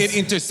 Because it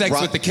intersects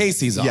with the case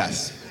he's on.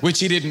 Yes. Which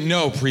he didn't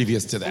know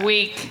previous to that.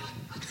 Weak.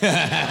 No,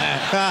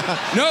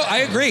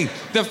 I agree.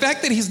 The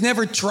fact that he's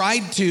never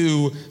tried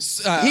to...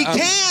 he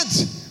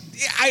can't!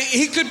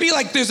 He could be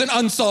like, there's an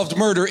unsolved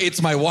murder,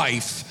 it's my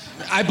wife.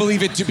 I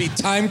believe it to be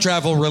time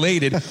travel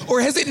related.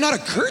 Or has it not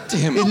occurred to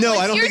him? No,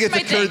 I don't think it's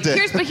occurred to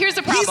him. But here's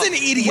the problem. He's an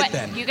idiot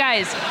then. You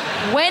guys,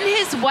 when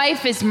his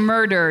wife is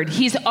murdered,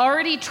 he's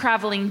already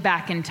traveling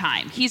back in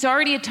time. He's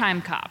already a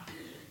time cop.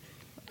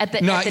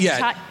 Not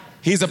yet.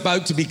 He's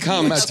about to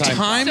become a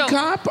time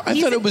cop. I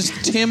thought it was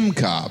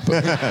Timecop.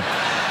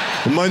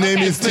 My name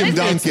is Tim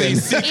Duncan.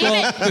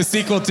 The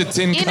sequel to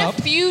Tin In Cup.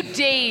 a few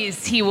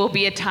days, he will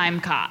be a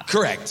time cop.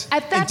 Correct.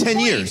 At that In 10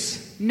 point,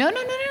 years. No.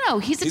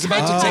 He's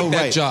about to take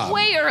that job.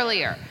 Way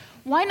earlier.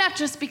 Why not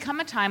just become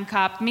a time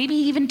cop, maybe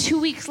even 2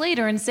 weeks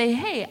later, and say,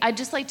 hey, I'd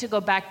just like to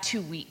go back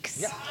 2 weeks.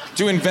 Yeah.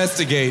 To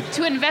investigate.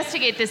 To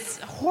investigate this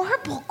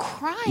horrible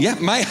crime. Yeah,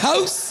 my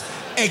house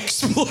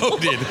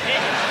exploded.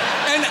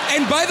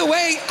 And by the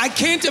way, I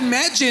can't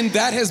imagine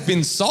that has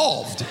been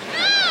solved.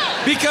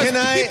 Because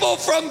people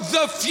from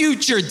the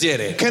future did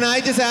it. Can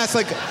I just ask,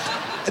 like,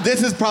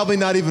 this is probably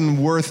not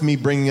even worth me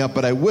bringing up,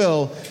 but I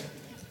will.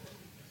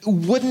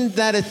 Wouldn't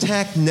that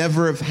attack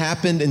never have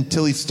happened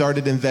until he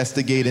started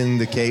investigating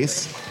the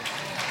case?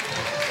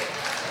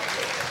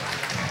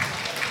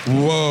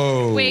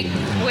 Whoa. Wait.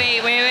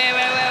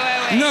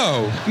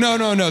 No.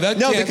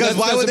 Because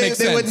why would they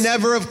would sense.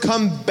 never have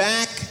come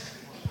back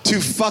to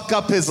fuck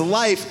up his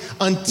life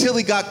until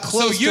he got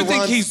close to So you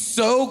think he's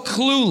so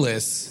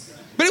clueless,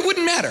 but it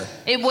wouldn't matter.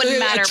 It wouldn't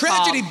matter, A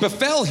tragedy Paul.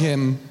 befell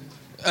him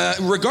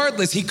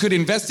regardless, he could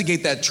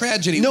investigate that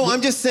tragedy. No,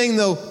 I'm just saying,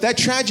 though, that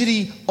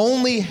tragedy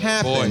only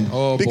happened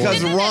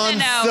because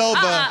Ron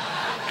Silva...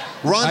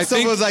 Ron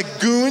Silva was like,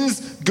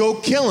 goons, go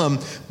kill him.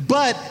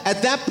 But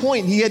at that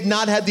point, he had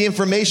not had the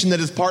information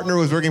that his partner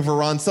was working for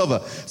Ron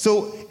Silva.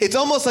 So it's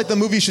almost like the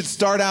movie should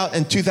start out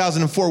in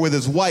 2004 with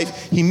his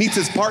wife. He meets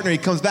his partner, he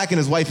comes back, and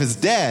his wife is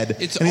dead.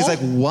 And he's like,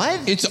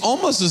 what? It's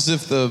almost as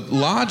if the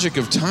logic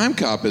of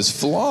Timecop is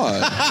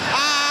flawed.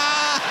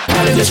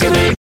 How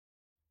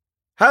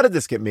Did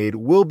This Get Made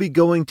will be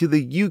going to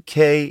the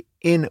UK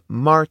in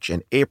March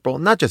and April.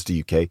 Not just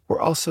the UK, we're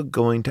also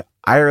going to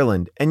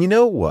Ireland. And you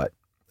know what?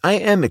 I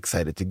am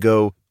excited to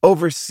go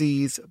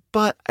overseas,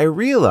 but I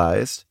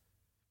realized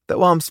that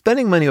while I'm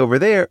spending money over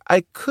there,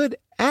 I could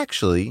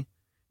actually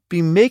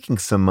be making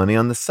some money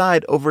on the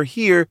side over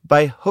here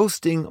by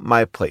hosting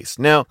my place.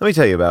 Now, let me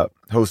tell you about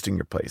hosting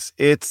your place.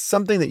 It's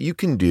something that you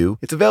can do.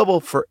 It's available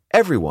for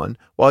everyone.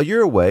 While you're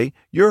away,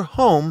 your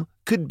home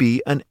could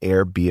be an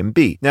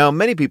Airbnb. Now,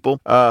 many people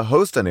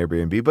host on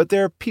Airbnb, but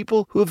there are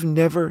people who have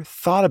never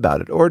thought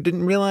about it or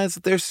didn't realize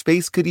that their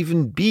space could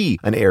even be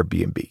an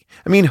Airbnb.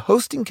 I mean,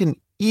 hosting can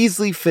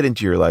easily fit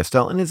into your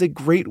lifestyle and is a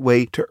great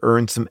way to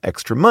earn some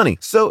extra money.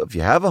 So if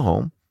you have a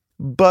home,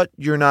 but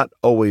you're not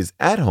always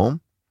at home,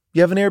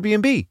 you have an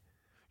Airbnb.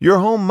 Your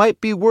home might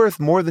be worth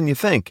more than you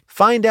think.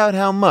 Find out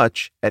how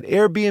much at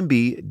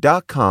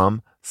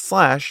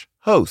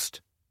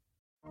airbnb.com/host.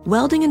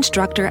 Welding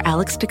instructor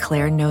Alex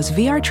DeClaire knows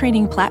VR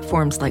training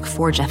platforms like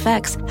Forge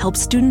FX help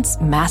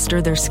students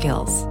master their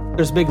skills.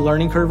 There's a big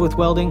learning curve with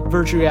welding.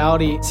 Virtual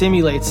reality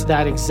simulates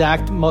that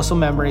exact muscle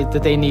memory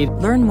that they need.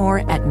 Learn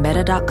more at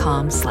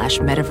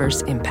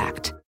meta.com/metaverse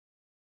impact.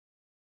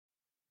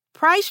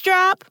 Price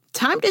drop?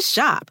 Time to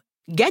shop.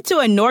 Get to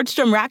a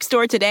Nordstrom Rack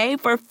store today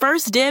for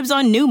first dibs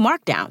on new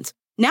markdowns.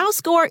 Now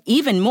score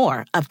even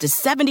more, up to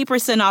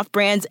 70% off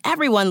brands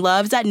everyone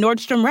loves at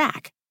Nordstrom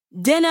Rack.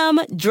 Denim,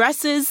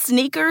 dresses,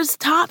 sneakers,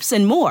 tops,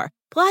 and more.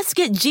 Plus,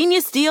 get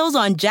genius deals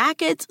on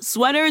jackets,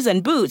 sweaters,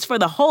 and boots for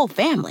the whole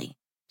family.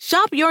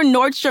 Shop your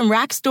Nordstrom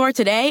Rack store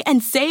today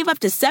and save up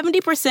to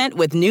 70%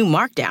 with new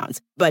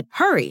markdowns. But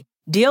hurry,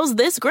 deals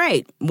this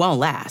great won't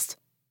last.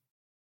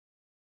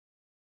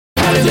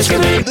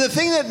 The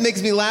thing that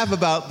makes me laugh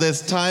about this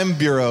Time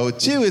Bureau,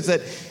 too, is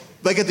that,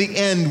 like at the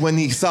end, when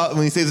he saves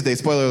the day,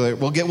 spoiler alert,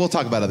 we'll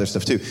talk about other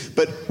stuff, too.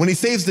 But when he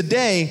saves the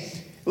day,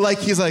 like,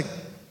 he's like,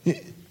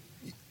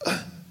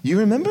 you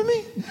remember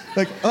me?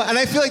 Like, and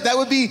I feel like that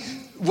would be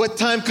what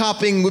time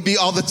copying would be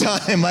all the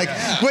time. Like,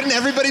 wouldn't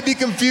everybody be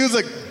confused?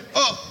 Like,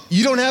 oh,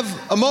 you don't have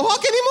a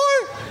mohawk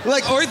anymore?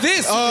 Like, or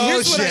this.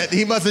 Oh, shit.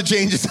 He must have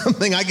changed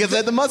something. I guess I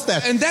had the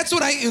mustache. And that's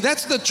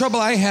the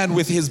trouble I had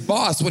with his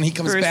boss when he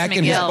comes Bruce back McGill.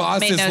 and his boss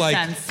Made is no like,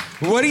 sense.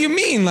 what do you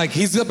mean? Like,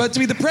 he's about to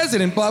be the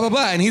president, blah, blah,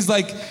 blah. And he's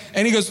like,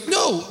 and he goes,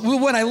 no, well,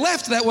 when I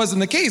left, that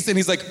wasn't the case. And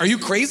he's like, are you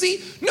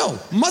crazy? No,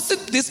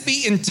 mustn't this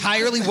be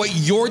entirely what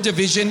your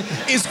division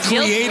is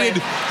created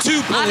to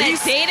police? On a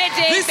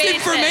day-to-day this basis.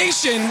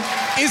 information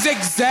is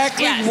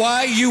exactly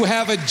why you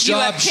have a job, You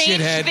have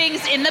changed shithead.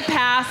 things in the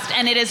past,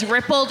 and it has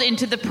rippled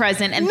into the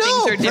present, and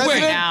things are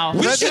different now.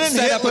 We should President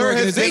set up an Hitler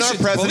has been our organization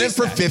to president police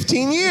for that.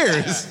 15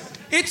 years.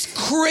 It's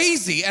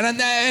crazy. And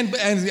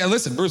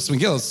listen, Bruce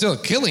McGill is still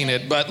killing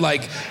it, but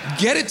like,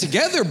 get it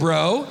together,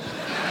 bro.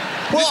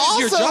 Well,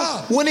 This is your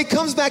also, job. when it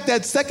comes back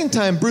that second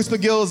time, Bruce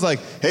McGill is like,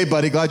 hey,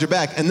 buddy, glad you're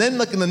back. And then,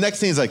 look, in the next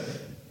scene, he's like,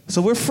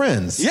 so we're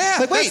friends. Yeah,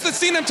 like, that's the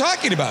scene I'm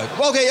talking about.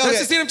 Okay. That's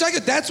the scene I'm talking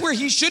about. That's where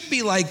he should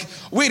be like,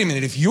 wait a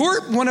minute, if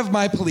you're one of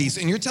my police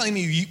and you're telling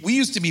me we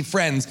used to be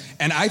friends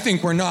and I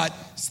think we're not,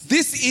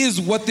 this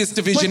is what this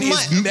division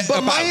is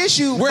about. My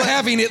issue... We're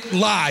having it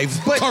live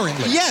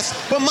currently. Yes,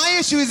 but my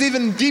issue is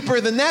even deeper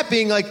than that,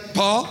 being like...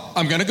 Paul,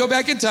 I'm going to go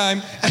back in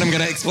time and I'm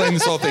going to explain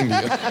this whole thing to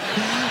you.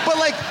 But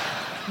like,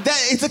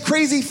 it's a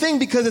crazy thing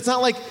because it's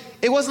not like...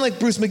 It wasn't like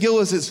Bruce McGill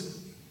was his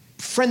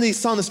friend that he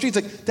saw on the streets.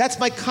 Like, that's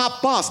my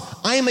cop boss.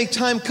 I am a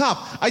time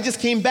cop. I just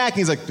came back and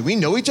he's like, do we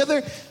know each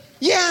other?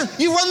 Yeah,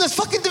 you run this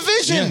fucking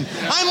division.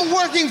 Yeah. I'm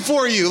working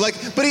for you. Like,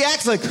 but he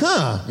acts like,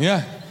 huh?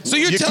 Yeah. So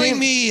you're telling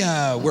me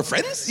we're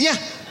friends? Yeah.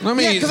 I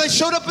mean, because I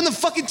showed up in the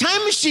fucking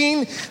time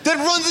machine that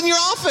runs in your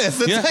office.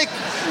 It's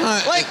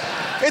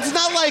it's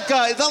not like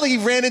he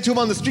ran into him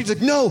on the streets.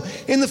 Like, no,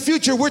 in the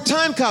future we're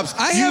time cops.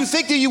 You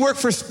think that you work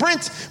for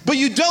Sprint, but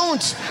you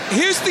don't.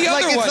 Here's the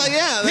other one.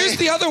 Here's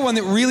the other one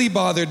that really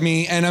bothered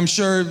me, and I'm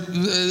sure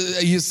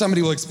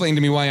somebody will explain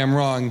to me why I'm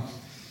wrong.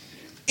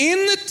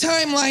 In the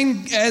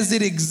timeline as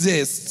it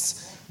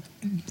exists,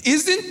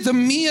 isn't the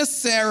Mia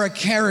Sara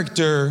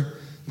character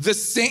the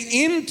same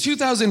in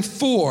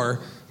 2004?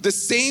 The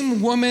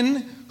same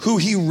woman who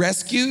he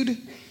rescued,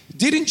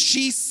 didn't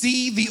she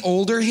see the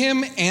older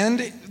him and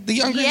the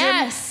younger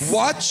him?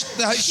 Watch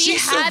that. She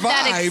had survived.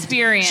 That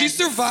experience. She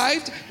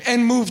survived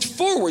and moved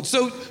forward.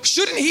 So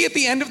shouldn't he at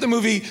the end of the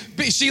movie,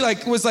 she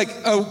was like,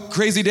 oh,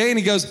 crazy day? And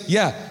he goes,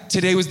 yeah,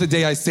 today was the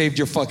day I saved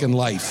your fucking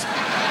life.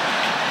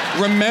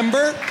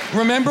 Remember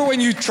when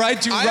you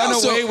tried to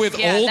run away with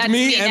old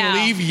me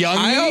and leave young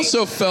me? I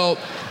also felt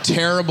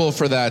terrible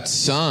for that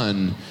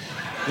son.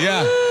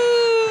 Yeah.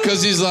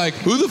 Because he's like,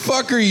 who the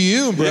fuck are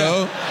you,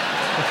 bro?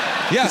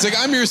 Yeah. It's like,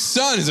 I'm your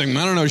son. He's like,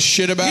 I don't know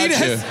shit about you.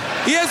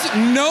 He has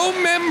no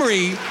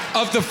memory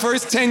of the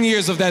first 10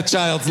 years of that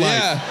child's life.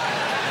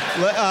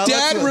 Yeah.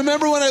 Dad,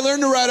 remember when I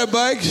learned to ride a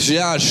bike?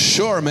 Yeah,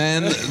 sure,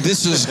 man.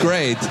 This is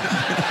great.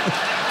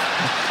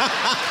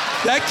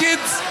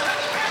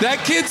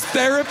 That kid's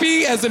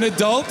therapy as an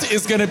adult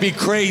is gonna be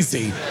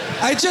crazy.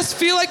 I just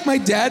feel like my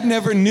dad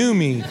never knew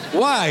me.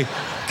 Why?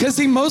 Because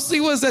he mostly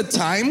was a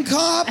time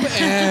cop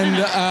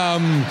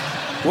and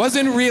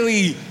wasn't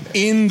really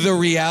in the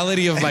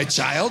reality of my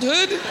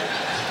childhood.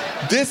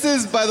 This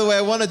is, by the way,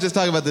 I want to just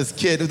talk about this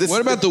kid.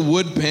 What about the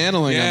wood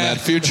paneling on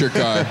that future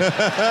car?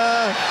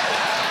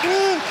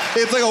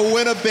 It's like a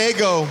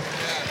Winnebago.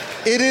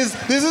 This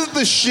is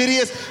the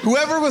shittiest.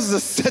 Whoever was the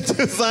set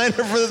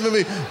designer for this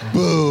movie,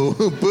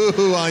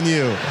 boo on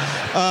you.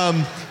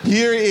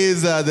 Here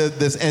is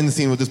this end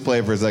scene. We'll just play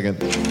it for a second.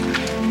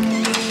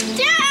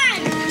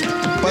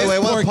 By the way, I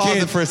want to pause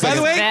it for a second. By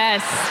the way,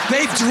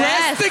 they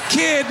dress the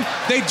kid.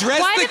 They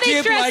dress Why the do they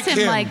kid dress like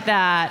him like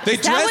that? They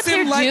Is that dress what him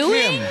they're like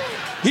doing? him.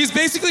 He's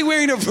basically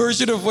wearing a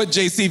version of what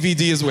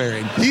JCVD is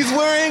wearing. He's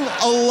wearing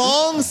a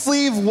long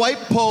sleeve white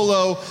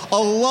polo, a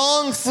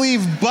long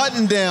sleeve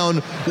button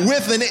down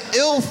with an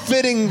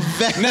ill-fitting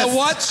vest. Now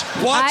watch.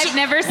 I've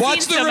never seen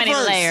watch the so many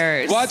reverse.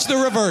 layers. Watch the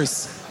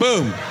reverse.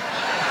 Boom.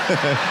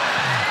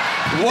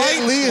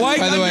 White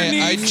By the way,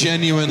 underneath, I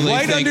genuinely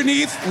white think...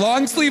 underneath,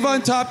 long sleeve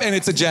on top, and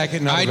it's a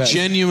jacket, not a I vest.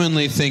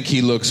 genuinely think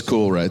he looks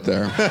cool right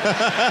there.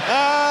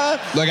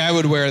 Like, I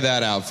would wear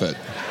that outfit.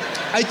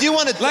 I do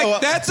want to...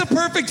 that's a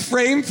perfect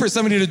frame for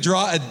somebody to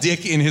draw a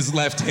dick in his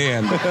left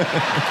hand.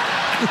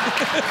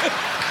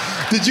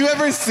 Did you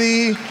ever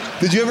see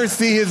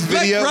his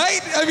video? Right?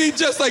 I mean,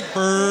 just like,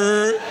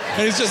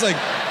 and it's just like...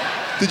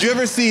 Did you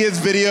ever see his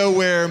video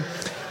where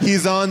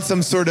he's on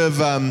some sort of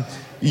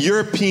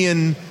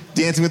European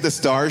Dancing with the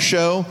Stars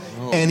show,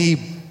 and he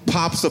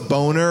pops a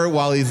boner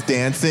while he's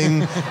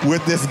dancing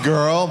with this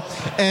girl,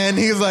 and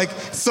he's like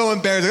so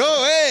embarrassed, like,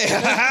 oh hey,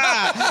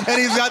 and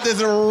he's got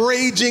this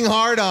raging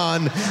hard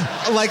on,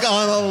 like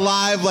on a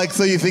live, like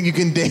so you think you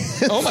can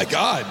dance. Oh my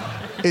God,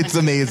 it's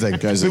amazing.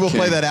 Guys, we will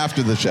play that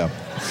after the show.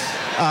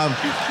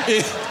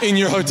 In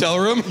your hotel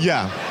room?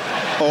 Yeah,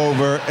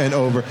 over and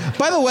over.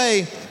 By the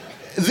way,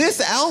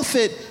 this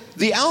outfit,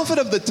 the outfit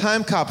of the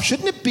Time Cop,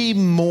 shouldn't it be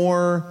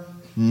more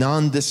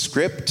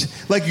nondescript?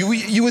 Like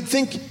you would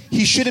think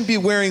he shouldn't be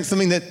wearing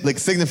something that like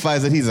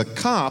signifies that he's a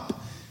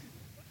cop.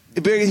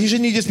 He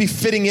shouldn't just be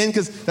fitting in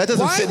because that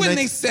doesn't fit. Why when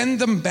they send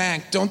them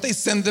back, don't they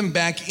send them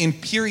back in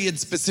period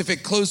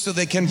specific clothes so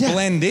they can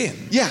blend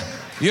in? Yeah.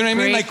 You know what I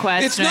mean? Great Like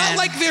question. It's not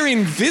like they're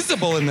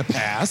invisible in the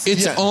past.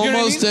 It's almost you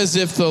know what I mean? as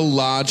if the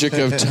logic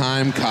of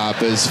Time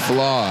Cop is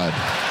flawed.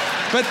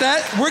 But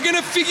we're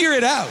gonna figure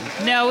it out.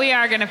 No, we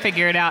are gonna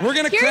figure it out. We're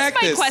gonna crack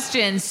this. Here's my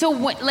question. So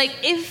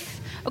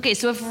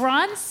if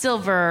Ron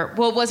Silver,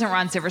 well, it wasn't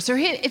Ron Silver. So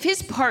if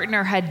his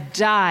partner had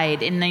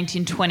died in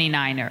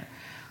 1929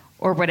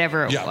 or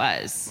whatever it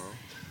was,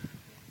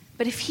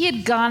 but if he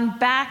had gone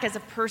back as a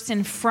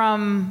person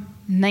from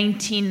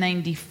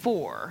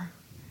 1994,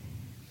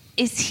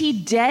 is he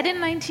dead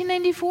in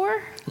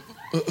 1994?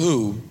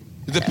 Who?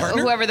 The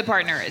partner? Whoever the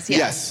partner is,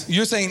 Yes.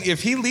 You're saying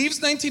if he leaves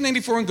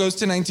 1994 and goes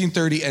to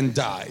 1930 and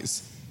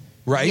dies,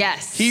 right?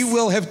 Yes. He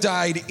will have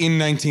died in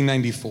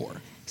 1994.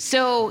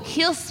 So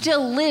he'll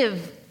still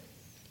live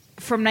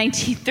from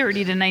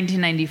 1930 to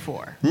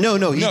 1994. No,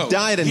 he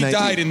died in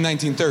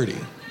 1930.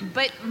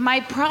 But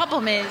my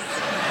problem is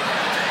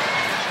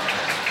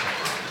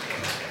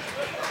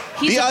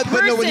he's a person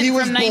but no, when he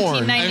was from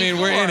born. 1994. I mean,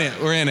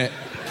 we're in it.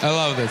 I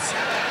love this.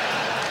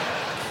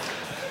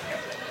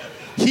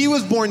 He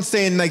was born,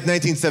 say, in like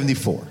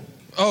 1974.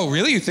 Oh,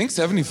 really? You think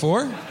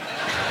 74?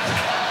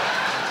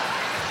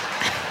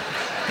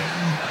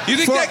 You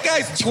think that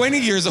guy's 20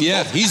 years old?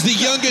 Yeah, he's the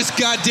youngest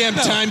goddamn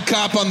Time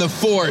Cop on the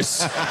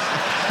force.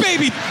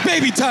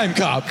 Baby Time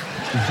Cop.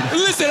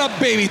 Listen up,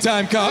 baby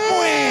Time Cop.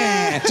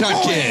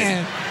 Time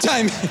Kid.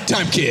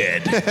 Time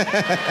Kid.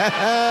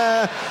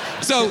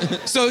 So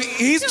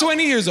he's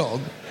 20 years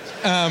old.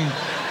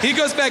 He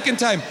goes back in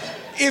time.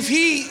 If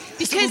he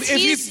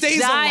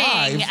stays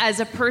dying alive, as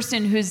a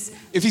person who's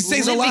if he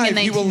stays living alive, in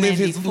he will live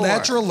his 1994.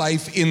 natural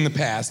life in the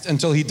past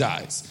until he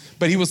dies.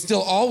 But he will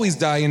still always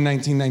die in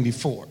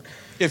 1994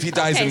 if he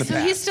dies in the so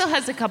past. he still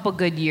has a couple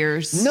good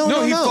years.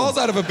 No, he falls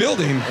out of a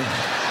building.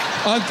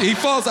 He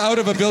falls out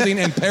of a building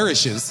and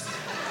perishes.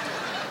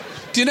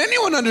 Did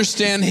anyone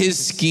understand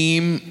his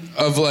scheme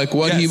of like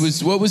what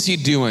what was he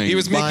doing? He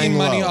was making Buying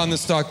money low. on the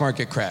stock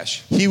market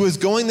crash. He was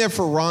going there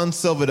for Ron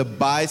Silva to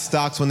buy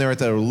stocks when they were at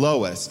their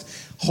lowest,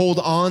 hold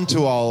on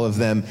to all of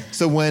them,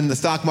 so when the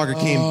stock market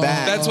came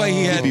back... That's why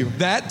he had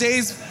that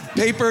day's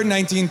paper,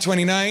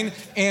 1929,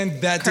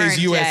 and that Current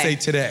day's USA day.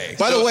 Today.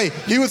 By the way,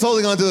 he was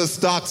holding on to the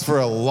stocks for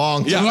a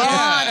long time.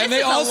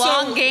 This is a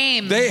long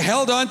game. They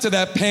held on to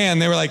that pan.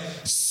 They were like,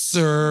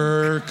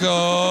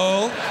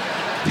 circle,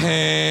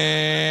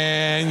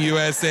 pan,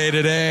 USA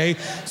Today,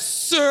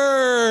 circle.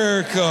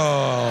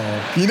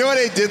 You know what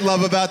I did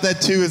love about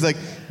that too is like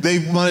they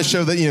want to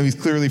show that, he's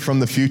clearly from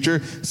the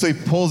future. So he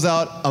pulls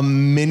out a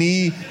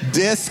mini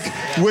disc,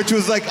 which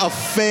was like a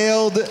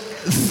failed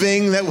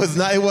thing that was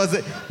not, it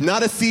wasn't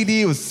not a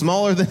CD, it was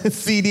smaller than a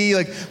CD.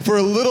 Like for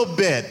a little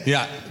bit,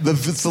 the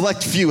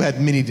select few had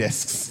mini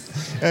discs.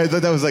 And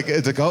that was like,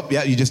 it's like, oh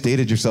yeah, you just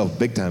dated yourself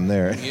big time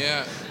there.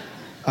 Yeah.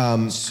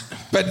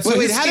 But so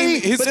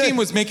his scheme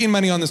was making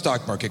money on the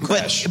stock market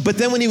crash. But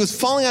then when he was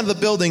falling out of the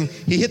building,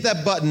 he hit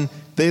that button.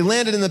 They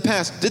landed in the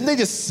past. Didn't they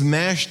just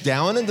smash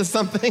down into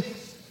something?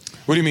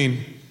 What do you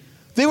mean?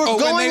 They were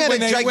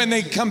going when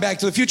they come back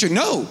to the future.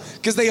 No,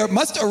 because they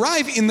must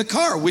arrive in the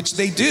car, which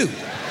they do.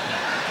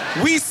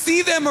 We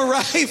see them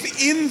arrive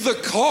in the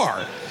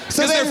car.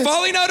 Because they're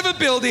falling out of a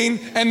building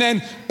and then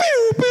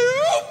boo,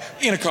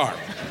 boo, in a car.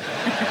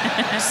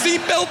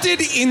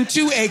 Seatbelted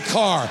into a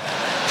car.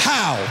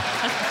 How?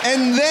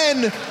 And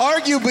then,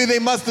 arguably, they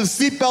must have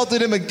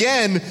seatbelted him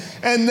again,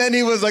 and then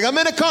he was like, I'm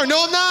in a car.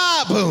 No, I'm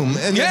not. Boom.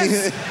 And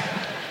yes.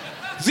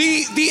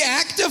 The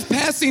act of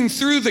passing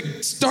through the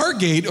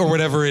Stargate, or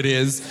whatever it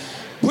is,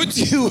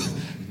 puts you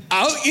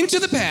out into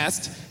the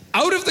past,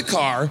 out of the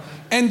car,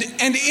 and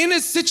in a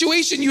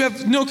situation you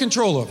have no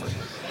control over.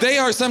 They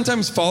are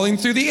sometimes falling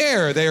through the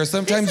air. They are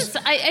sometimes...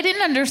 I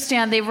didn't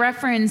understand. They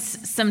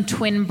reference some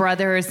twin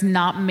brothers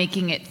not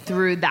making it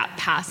through that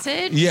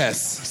passage.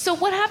 Yes. So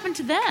what happened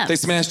to them? They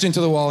smashed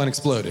into the wall and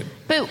exploded.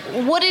 But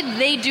what did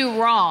they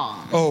do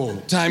wrong? Oh,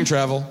 time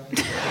travel.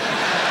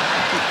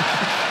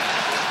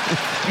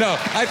 No,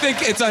 I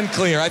think it's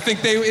unclear. I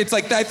think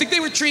they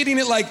were treating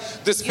it like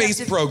the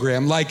space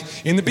program. Like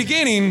in the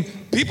beginning,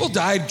 people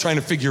died trying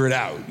to figure it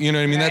out. You know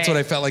what I mean? Right. That's what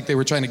I felt like they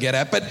were trying to get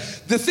at. But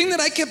the thing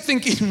that I kept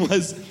thinking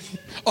was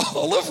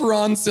all of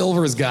Ron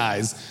Silver's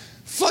guys,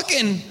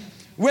 fucking,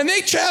 when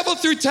they travel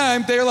through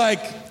time, they're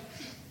like,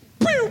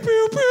 pew,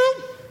 pew,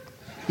 pew.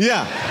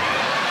 Yeah.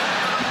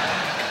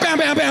 Bam,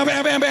 bam, bam,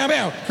 bam, bam, bam,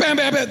 bam, bam,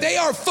 bam, bam. They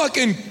are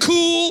fucking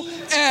cool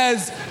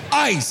as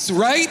ice,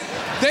 right?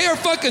 They are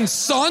fucking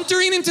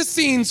sauntering into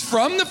scenes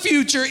from the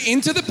future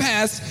into the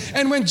past,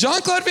 and when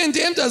Jean-Claude Van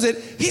Damme does it,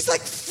 he's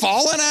like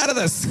falling out of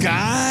the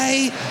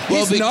sky.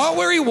 He's not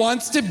where he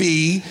wants to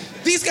be.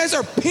 These guys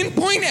are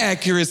pinpoint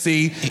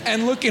accuracy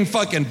and looking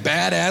fucking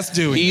badass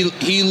doing it.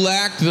 He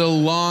lacked the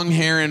long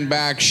hair and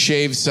back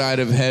shaved side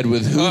of head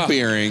with hoop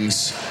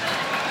earrings.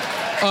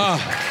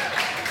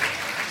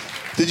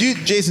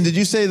 Jason, did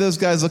you say those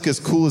guys look as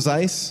cool as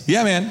ice?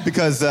 Yeah, man.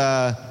 Because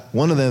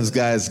one of those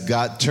guys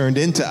got turned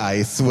into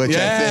ice, which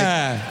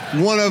I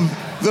think one of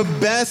the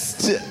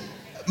best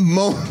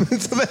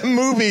moments of that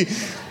movie.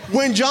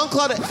 When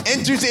Jean-Claude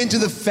enters into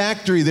the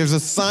factory, there's a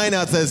sign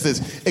out that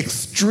says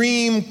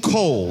extreme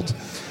cold.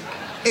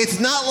 It's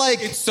not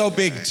like... It's so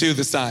big, too,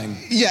 the sign.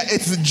 Yeah,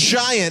 it's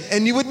giant,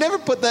 and you would never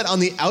put that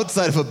on the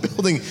outside of a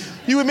building.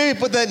 You would maybe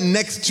put that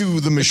next to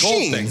the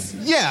machines.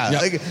 Yeah,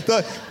 yep.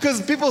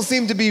 Because people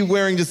seem to be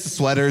wearing just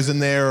sweaters in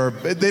there, or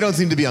they don't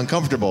seem to be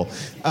uncomfortable.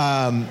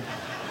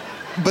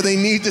 But they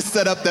need to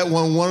set up that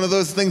when one of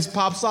those things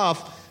pops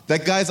off,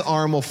 that guy's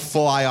arm will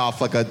fly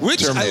off like a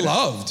Terminator. I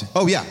loved.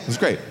 Oh, yeah, it was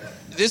great.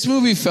 This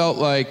movie felt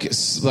like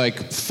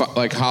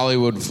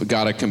Hollywood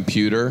got a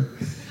computer.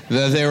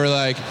 That they were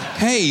like,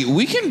 hey,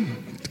 we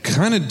can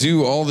kind of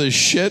do all this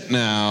shit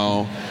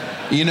now.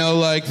 You know,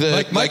 like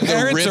my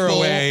parents are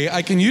away.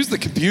 I can use the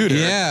computer.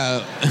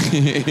 Yeah.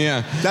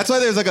 Yeah. That's why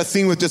there's like a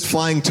scene with just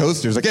flying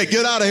toasters. Like, hey,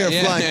 get out of here,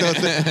 flying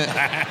toasters.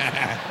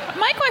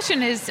 My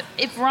question is,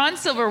 if Ron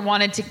Silver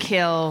wanted to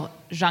kill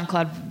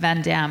Jean-Claude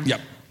Van Damme,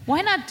 why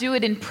not do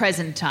it in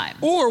present time?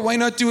 Or why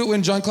not do it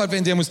when Jean-Claude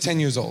Van Damme was 10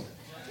 years old?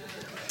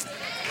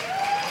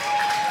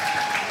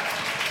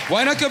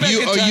 Why not go back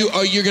in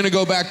time? You're going to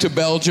go back to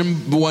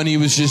Belgium when he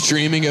was just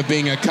dreaming of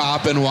being a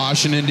cop in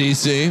Washington,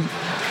 D.C.?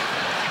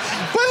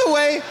 By the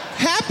way,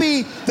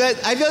 happy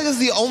that I feel like this is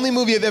the only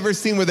movie I've ever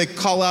seen where they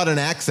call out an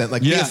accent.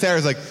 Like, Mia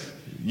Sarah's like,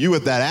 you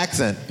with that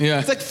accent. Yeah.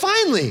 It's like,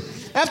 finally,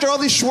 after all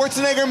these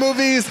Schwarzenegger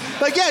movies,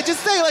 like, yeah, just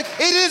say, like,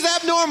 it is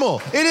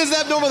abnormal. It is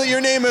abnormal that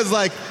your name is,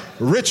 like,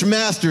 Rich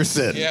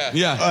Masterson. Yeah.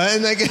 Yeah.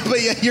 And like,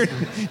 but yeah,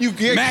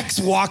 you're Max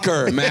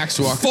Walker. Max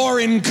Walker.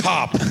 Foreign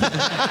cop.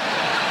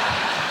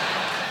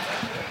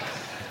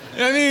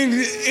 I mean,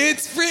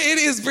 it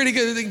is pretty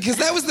good, because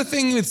that was the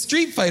thing with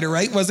Street Fighter,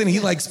 right? Wasn't he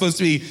like supposed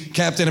to be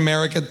Captain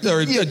America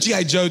or a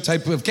G.I. Joe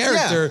type of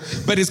character,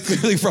 but is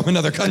clearly from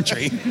another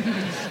country?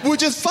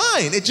 Which is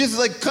fine. It's just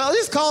like,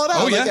 just call it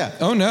out. Oh, yeah.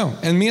 Oh, no.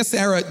 And Mia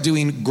Sarah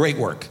doing great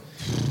work.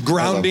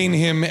 Grounding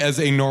him as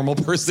a normal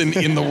person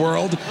in the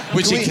world,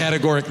 which he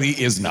categorically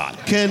is not.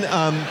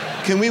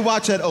 Can we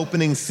watch that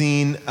opening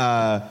scene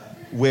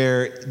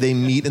where they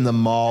meet in the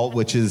mall,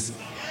 which is...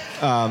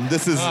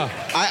 this is.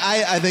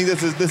 I think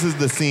this is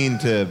the scene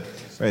to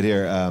right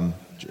here.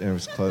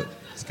 Let's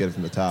get it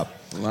from the top.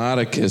 A lot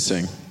of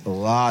kissing. A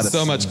lot of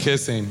so much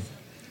kissing.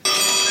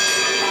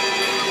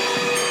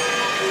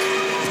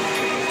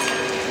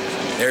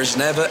 There's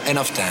never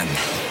enough time.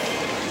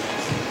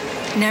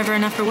 Never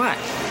enough for what?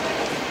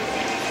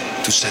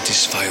 To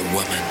satisfy a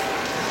woman.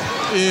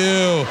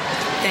 Ew.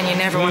 Then you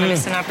never want to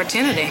miss an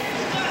opportunity.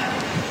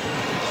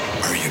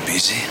 Are you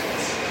busy?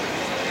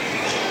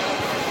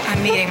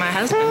 Meeting my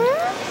husband.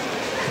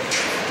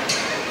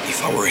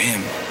 If I were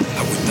him,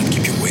 I would not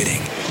keep you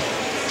waiting.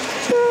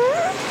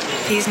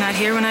 He's not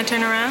here when I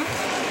turn around.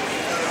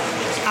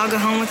 I'll go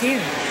home with you.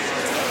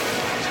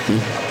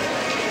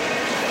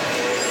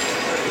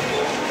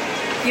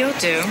 You'll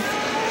do.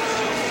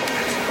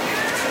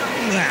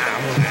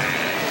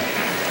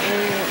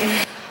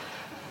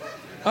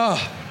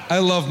 Oh, I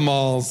love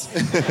malls.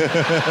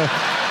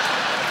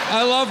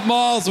 I love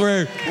malls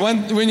where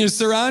when you're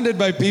surrounded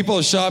by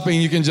people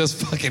shopping, you can just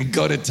fucking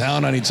go to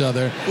town on each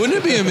other. Wouldn't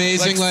it be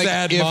amazing, like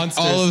sad if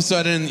monsters. all of a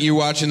sudden you're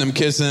watching them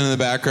kissing in the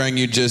background,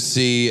 you just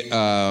see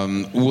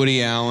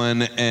Woody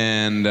Allen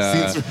and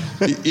Bette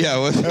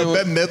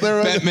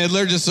Midler? Bette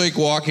Midler just like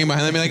walking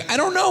behind them, like, I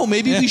don't know,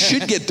 maybe we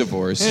should get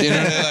divorced. You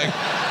know, like.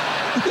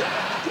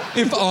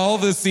 If all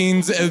the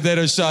scenes that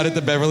are shot at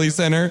the Beverly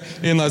Center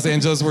in Los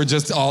Angeles were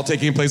just all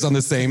taking place on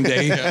the same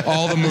day,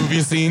 all the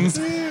movie scenes.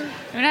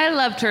 I mean, I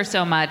loved her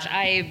so much.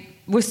 I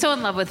was so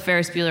in love with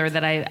Ferris Bueller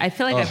that I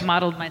feel like I've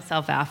modeled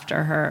myself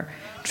after her,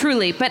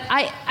 truly. But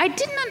I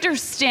didn't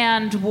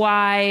understand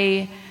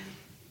why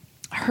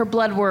her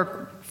blood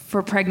work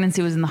for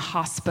pregnancy was in the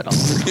hospital.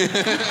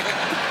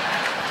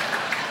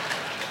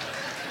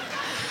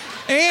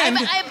 And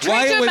I'm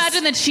trying to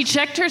imagine that she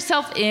checked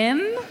herself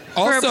in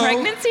for a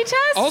pregnancy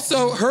test?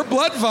 Also, her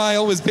blood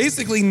vial was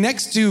basically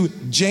next to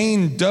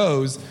Jane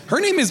Doe's. Her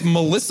name is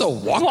Melissa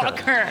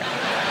Walker.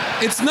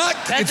 It's not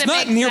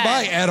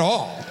nearby at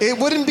all. It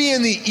wouldn't be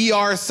in the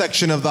ER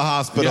section of the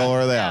hospital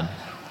or there.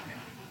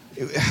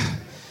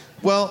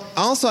 Well,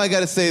 also I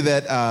got to say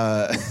that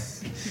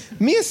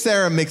Mia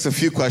Sara makes a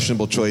few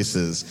questionable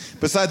choices.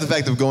 Besides the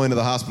fact of going to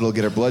the hospital to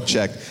get her blood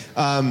checked,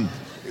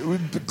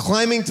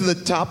 climbing to the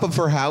top of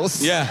her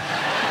house. Yeah.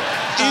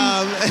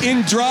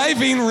 In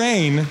driving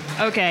rain.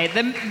 Okay,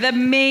 the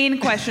main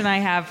question I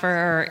have for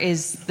her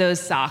is those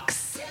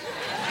socks.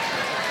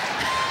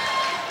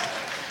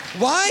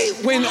 Why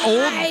when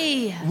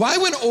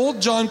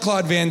old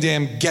Jean-Claude Van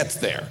Damme gets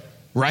there,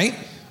 right?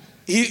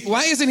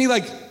 Why isn't he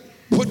like,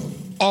 put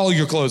all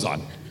your clothes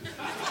on?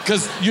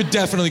 Because you're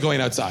definitely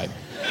going outside.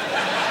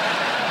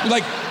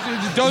 Like,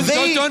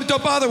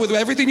 don't bother with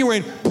everything you're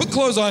wearing. Put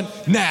clothes on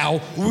now.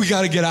 We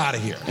got to get out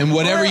of here. And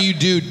whatever you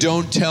do,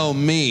 don't tell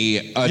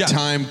me, a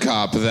time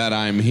cop, that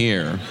I'm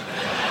here.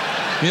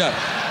 Yeah.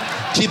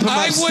 Keep him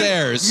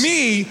upstairs.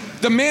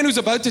 The man who's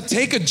about to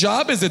take a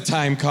job as a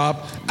time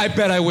cop, I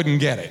bet I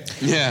wouldn't get it.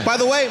 Yeah. By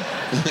the way,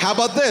 how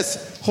about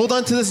this? Hold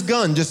on to this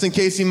gun just in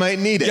case you might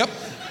need it. Yep.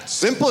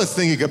 Simplest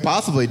thing you could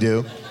possibly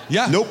do.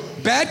 Yeah. Nope.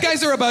 Bad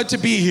guys are about to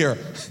be here.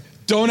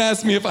 Don't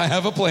ask me if I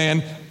have a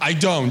plan. I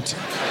don't.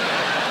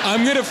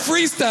 I'm going to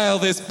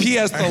freestyle this.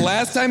 P.S. The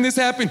last time this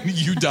happened,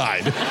 you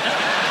died.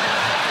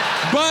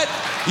 But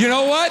you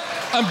know what?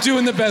 I'm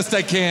doing the best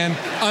I can.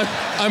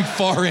 I'm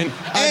foreign.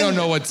 I don't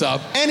know what's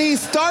up. And he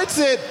starts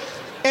it,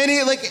 and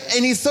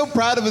he's so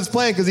proud of his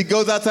plan because he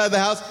goes outside the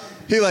house.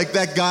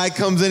 That guy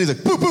comes in. He's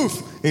like, poof, poof.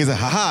 And he's like,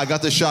 haha, I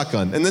got the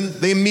shotgun. And then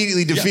they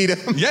immediately defeat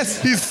him.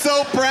 Yes. He's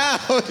so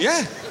proud.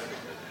 Yeah.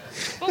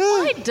 But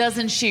why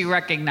doesn't she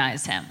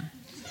recognize him?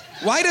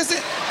 Why does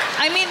it?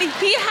 I mean,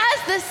 he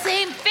has the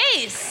same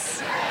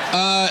face.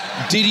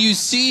 Did you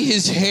see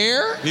his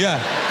hair?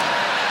 Yeah.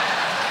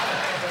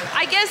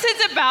 I guess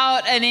it's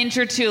about an inch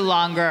or two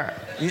longer.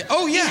 Yeah.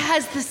 Oh, yeah. He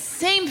has the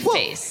same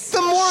face.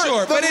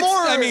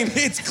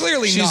 It's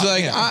clearly She's not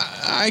like, him.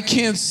 I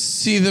can't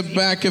see the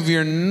back of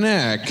your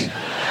neck.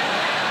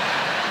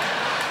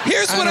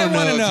 Here's what I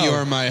want to know. If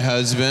you're my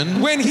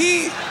husband. When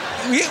she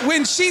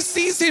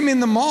sees him in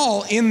the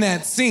mall in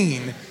that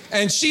scene,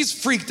 and she's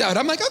freaked out.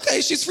 I'm like,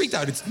 okay, she's freaked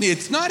out.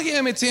 It's not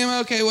him, it's him,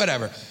 okay,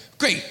 whatever.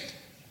 Great.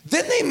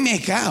 Then they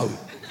make out.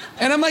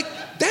 And I'm like,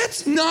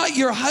 that's not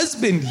your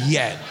husband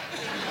yet.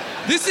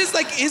 This is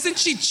like, isn't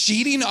she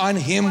cheating on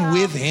him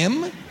with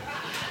him? I'm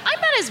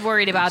not as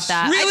worried about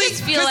that. Really? I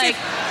just feel like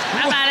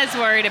I'm not as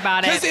worried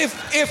about it. Because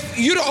if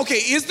you don't, okay,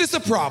 is this a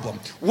problem?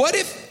 What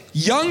if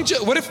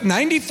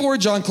 94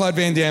 Jean-Claude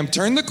Van Damme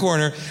turned the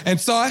corner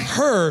and saw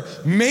her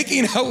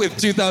making out with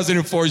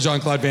 2004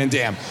 Jean-Claude Van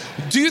Damme?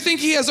 Do you think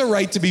he has a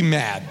right to be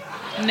mad?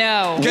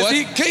 No.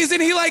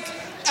 Isn't he like,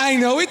 I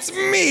know it's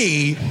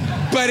me,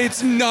 but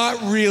it's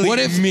not really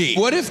me.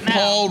 What if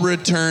Paul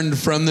returned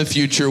from the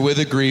future with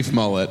a grief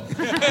mullet?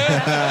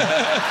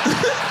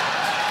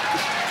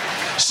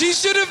 She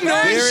should have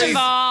known. First of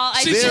all,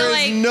 I feel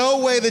like there's no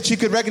way that she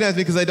could recognize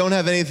me because I don't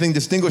have anything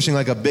distinguishing,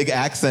 like a big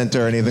accent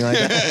or anything like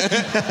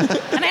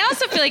that. And I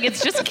also feel like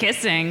it's just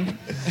kissing.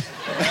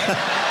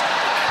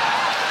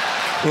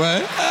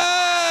 What?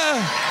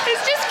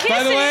 It's just kissing.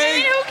 By the way, I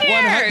mean, who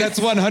cares? That's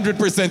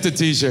 100% a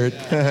t-shirt.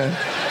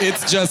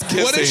 It's just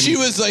kissing. What if she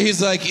was like,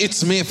 he's like,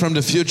 it's me from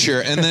the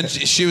future, and then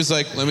she was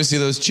like, let me see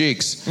those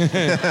cheeks. Here's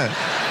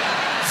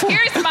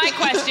my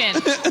question.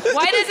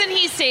 Why doesn't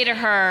he say to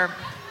her,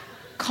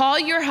 call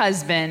your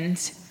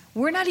husband,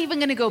 we're not even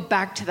going to go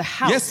back to the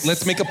house. Yes,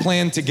 let's make a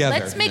plan together.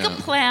 Let's make a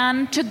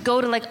plan to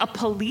go to like a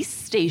police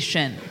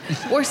station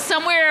or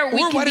somewhere we can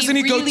be really safe. Or why doesn't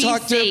he go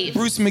talk to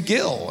Bruce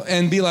McGill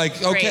and be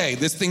like, okay,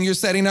 this thing you're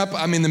setting up,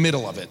 I'm in the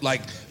middle of it.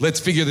 Like, let's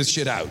figure this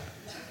shit out.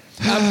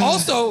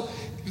 Also,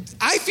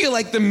 I feel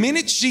like the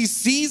minute she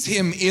sees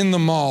him in the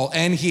mall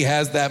and he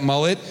has that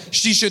mullet,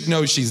 she should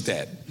know she's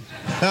dead.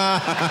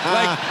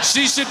 Like,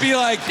 she should be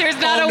like, there's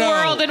not a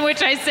world in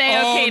which I say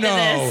okay to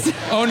this.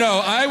 Oh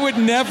no, I would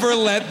never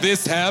let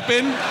this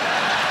happen.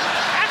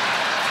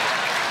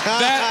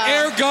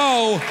 That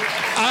ergo,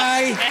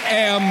 I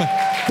am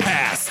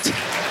past.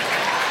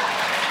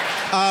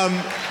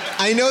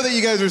 I know that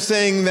you guys were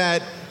saying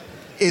that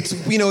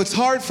it's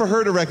hard for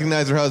her to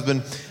recognize her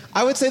husband.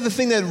 I would say the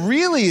thing that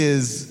really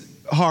is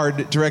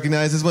hard to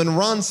recognize is when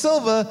Ron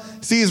Silva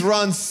sees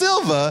Ron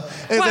Silva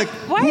and it's like,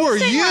 who are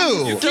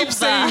you?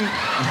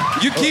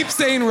 You keep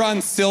saying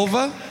Ron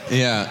Silva?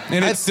 Yeah.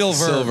 And it's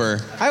Silver.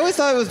 I always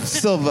thought it was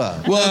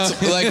Silva. Well,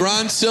 it's like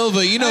Ron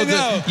Silva. You know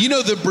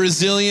the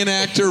Brazilian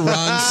actor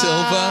Ron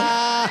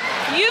Silva?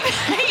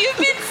 You've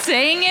been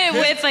saying it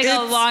with like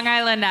a Long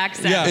Island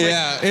accent.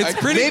 Yeah. It's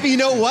pretty. Maybe you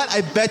know what? I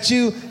bet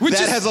you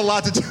has a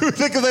lot to do with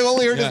it because I've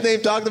only heard his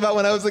name talked about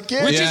when I was a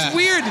kid. Which is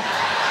weird.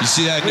 You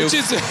see that new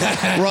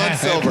Ron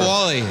Silva?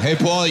 Hey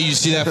Paulie, you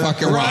see that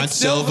fucking Ron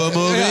Silva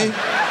movie? Yeah.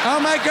 Oh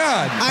my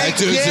God! I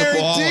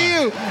guarantee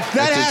you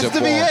that has to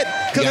be it.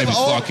 You gotta be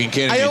fucking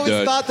kidding me, I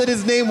always thought that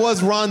his name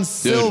was Ron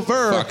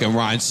Silver. Fucking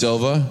Ron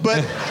Silva.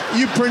 But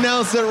you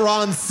pronounce it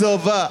Ron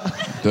Silva.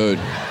 Dude.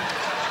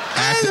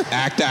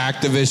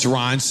 Activist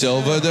Ron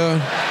Silva,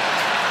 dude.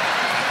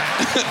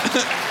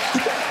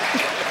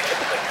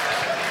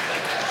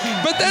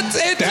 But that's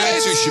it.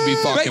 That's who should be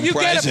fucking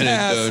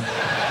president, dude.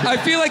 I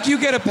feel like you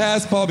get a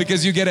pass, Paul,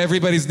 because you get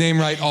everybody's name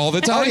right all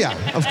the time. Oh, yeah,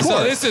 of course.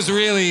 So this is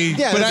really...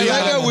 Yeah, but I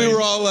thought we were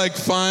all like,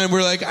 fine.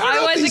 We're like,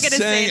 I wasn't going to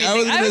say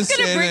anything. I was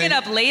going to bring it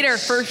up later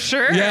for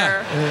sure.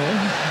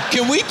 Yeah.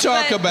 Can we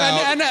talk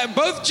about... And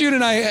both June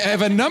and I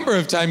have a number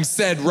of times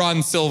said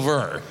Ron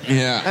Silver.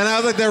 Yeah. And I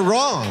was like, they're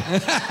wrong.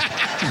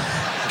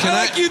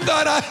 You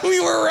thought we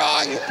were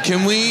wrong.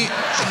 Can we...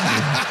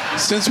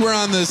 Since we're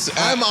on this...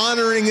 I'm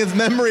honoring his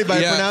memory by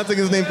pronouncing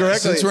his name correctly.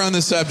 Since we're on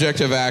the subject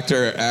of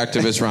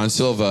activist Ron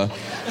Silva,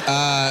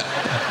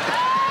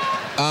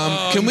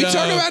 can we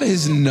talk about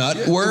his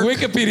nut work?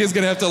 Wikipedia's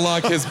going to have to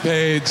lock his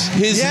page.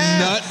 His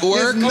nut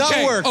work? His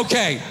nut work.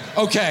 Okay.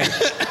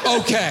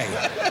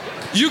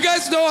 You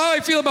guys know how I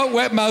feel about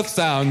wet mouth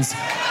sounds.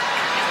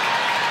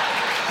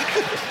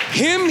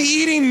 Him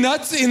eating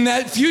nuts in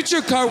that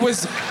future car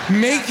was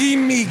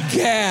making me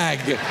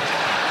gag.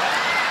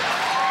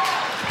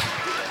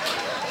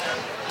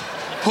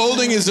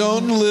 Holding his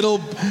own little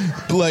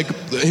fucking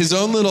his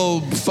own little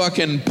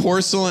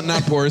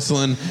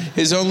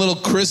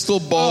crystal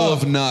bowl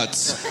of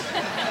nuts.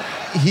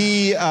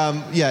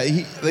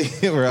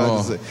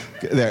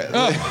 There.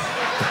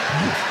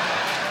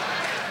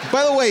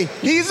 By the way,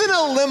 he's in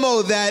a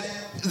limo that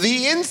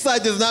the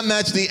inside does not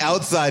match the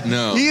outside.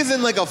 No. He's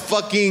in like a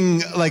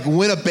fucking like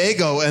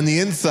Winnebago on the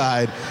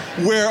inside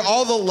where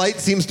all the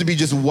light seems to be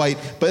just white.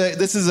 But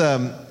this is,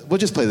 we'll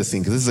just play the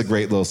scene because this is a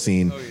great little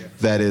scene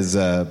that is,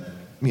 here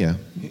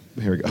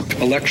we go.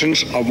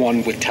 Elections are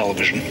won with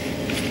television.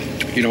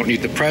 You don't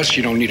need the press,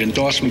 you don't need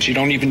endorsements, you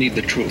don't even need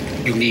the truth.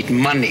 You need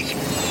money.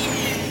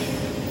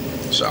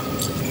 So,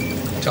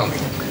 tell me,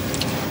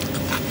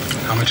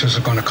 how much is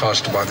it going to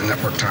cost to buy the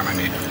network time I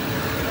need?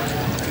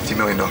 $50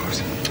 million.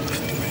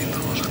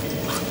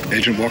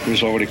 Agent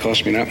Walker's already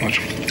cost me that much.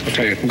 I'll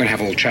tell you, we're going to have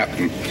a little chat.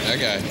 That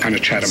guy. Kind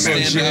of chat a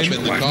man.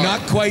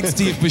 Not quite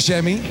Steve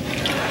Buscemi.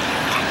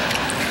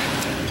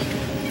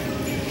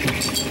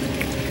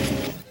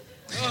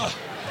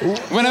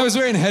 When I was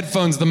wearing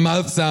headphones, the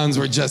mouth sounds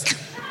were just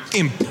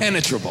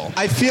impenetrable.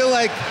 I feel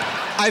like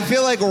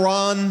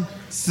Ron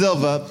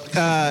Silva.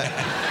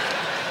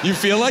 You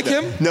feel like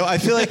him? No, I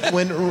feel like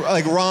when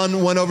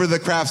Ron went over to the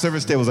craft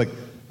service table, was like,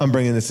 I'm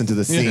bringing this into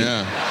the scene.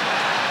 Yeah.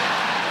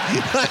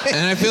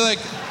 And I feel like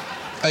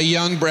a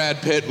young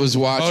Brad Pitt was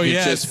watching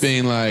it just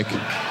being like,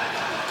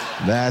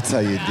 that's how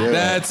you do it.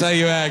 That's how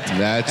you act.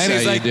 That's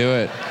how you do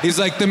it. He's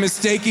like, the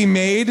mistake he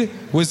made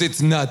was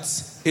it's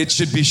nuts. It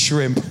should be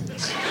shrimp.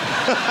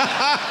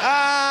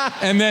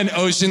 And then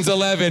Ocean's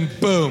 11,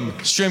 boom,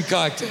 shrimp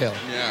cocktail.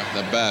 Yeah,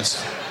 the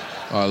best.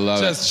 Oh, I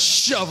love Just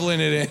shoveling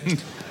it in.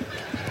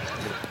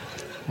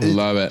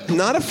 Love it.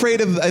 Not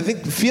afraid of,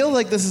 feel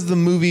like this is the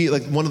movie,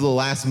 like one of the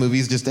last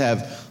movies just to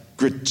have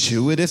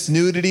gratuitous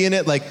nudity in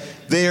it. Like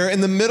they're in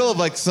the middle of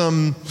like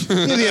some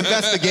the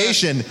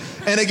investigation.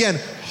 And again,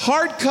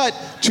 hard cut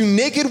to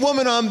naked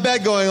woman on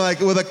bed going like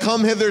with a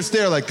come hither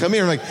stare, like come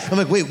here. I'm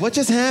like, wait, what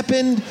just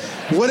happened?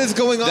 What is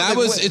going on?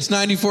 It's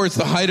 94. It's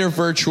the height of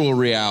virtual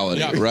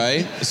reality,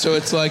 right? So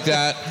it's like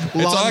that.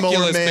 It's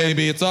Oculus,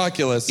 baby. It's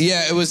Oculus.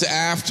 Yeah, it was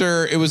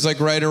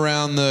like right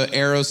around the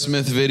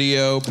Aerosmith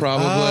video,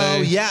 probably.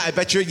 Oh, yeah, I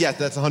bet you're,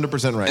 that's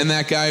 100% right. And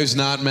that guy who's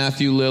not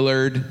Matthew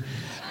Lillard.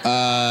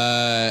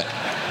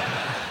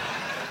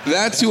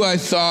 That's who I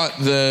thought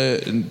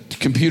the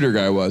computer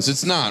guy was.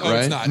 It's not,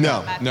 right? It's not.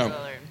 No.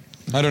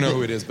 I don't know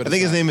who it is, but I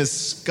think his name is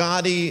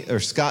Scott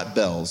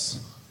Bells.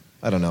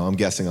 I don't know. I'm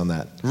guessing on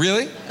that.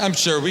 Really? I'm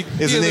sure we.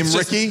 Is his name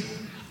Ricky?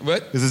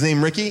 What? Is his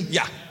name Ricky?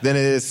 Yeah. Then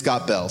it is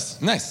Scott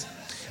Bells. Nice.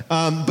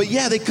 But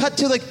yeah, they cut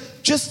to like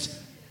just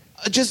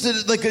just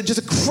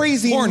a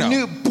crazy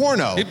new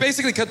porno. It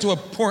basically cut to a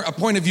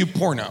point of view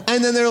porno.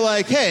 And then they're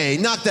like, hey,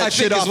 knock that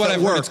shit off is what at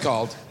I've work. heard it's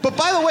called. But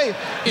by the way,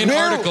 in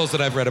articles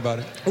that I've read about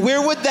it,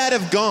 where would that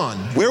have gone?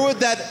 Where would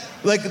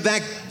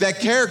that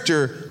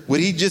character, would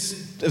he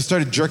just have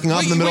started jerking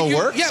off in the middle of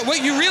work? Yeah,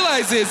 what you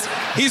realize is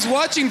he's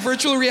watching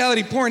virtual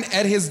reality porn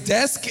at his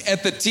desk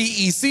at the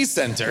TEC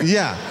Center.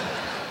 Yeah.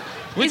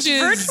 Is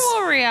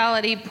virtual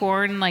reality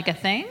porn like a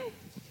thing?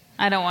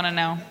 I don't want to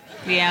know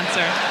the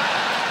answer.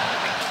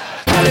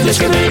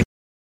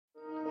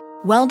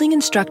 Welding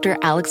instructor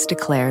Alex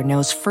DeClaire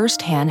knows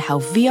firsthand how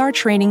VR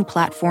training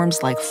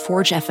platforms like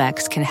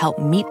ForgeFX can help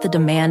meet the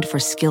demand for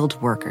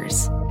skilled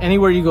workers.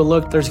 Anywhere you go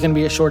look, there's going to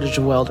be a shortage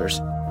of welders.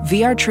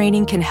 VR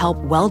training can help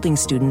welding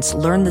students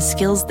learn the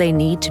skills they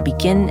need to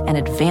begin and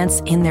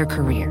advance in their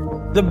career.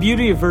 The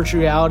beauty of virtual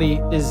reality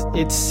is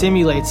it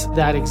simulates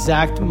that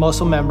exact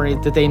muscle memory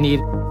that they need.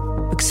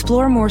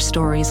 Explore more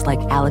stories like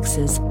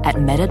Alex's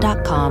at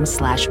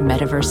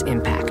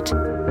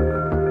meta.com/metaverseimpact.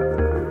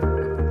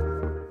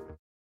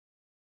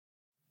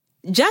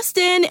 Just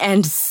in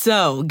and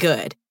so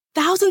good.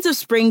 Thousands of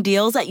spring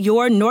deals at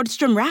your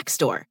Nordstrom Rack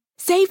store.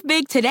 Save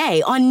big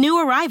today on new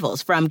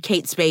arrivals from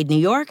Kate Spade New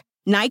York,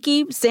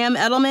 Nike, Sam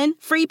Edelman,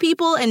 Free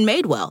People, and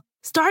Madewell,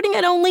 starting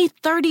at only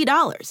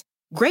 $30.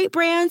 Great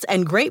brands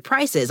and great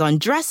prices on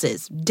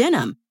dresses,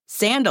 denim,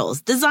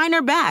 sandals,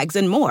 designer bags,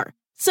 and more.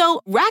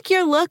 So rack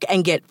your look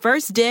and get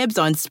first dibs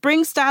on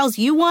spring styles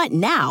you want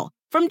now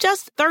from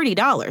just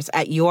 $30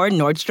 at your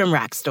Nordstrom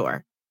Rack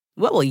store.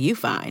 What will you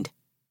find?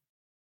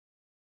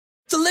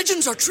 The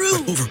legends are true.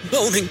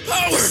 Overwhelming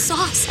power. The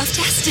sauce of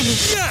destiny.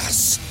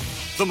 Yes!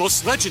 The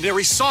most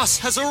legendary sauce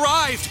has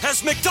arrived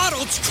as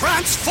McDonald's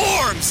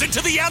transforms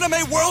into the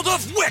anime world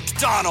of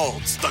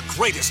WickDonald's. The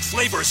greatest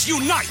flavors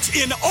unite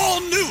in all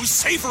new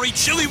savory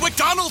chili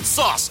McDonald's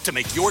sauce to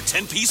make your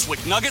 10-piece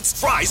Wick Nuggets,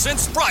 fries, and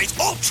Sprite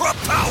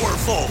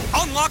ultra-powerful.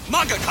 Unlock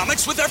manga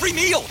comics with every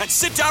meal and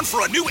sit down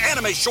for a new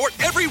anime short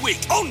every week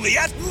only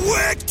at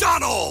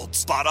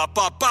WickDonald's.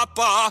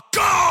 Ba-da-ba-ba-ba,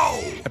 go!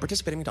 At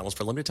participating McDonald's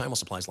for a limited time while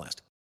supplies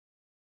last.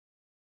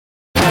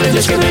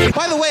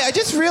 By the way, I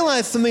just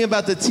realized something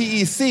about the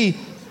TEC.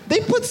 They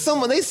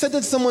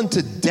sentenced someone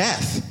to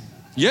death.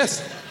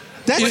 Yes.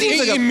 That seems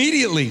like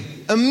immediately.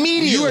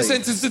 Immediately. You are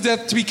sentenced to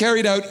death to be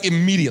carried out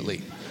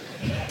immediately.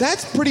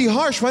 That's pretty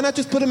harsh. Why not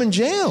just put him in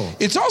jail?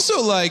 It's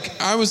also like,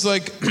 I was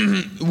like,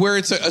 where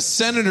it's a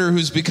senator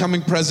who's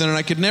becoming president,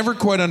 I could never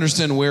quite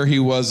understand where he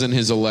was in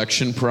his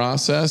election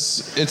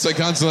process. It's like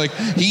constantly like,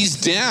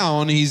 he's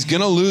down, he's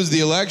gonna lose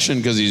the election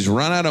because he's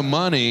run out of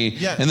money.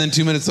 Yeah. And then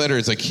 2 minutes later,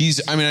 it's like,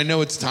 I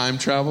know it's time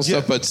travel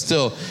stuff, but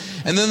still.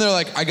 And then they're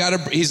like,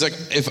 he's like,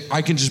 if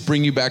I can just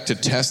bring you back to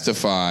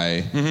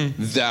testify,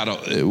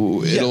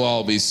 it'll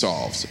all be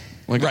solved.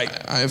 Like, right.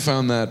 I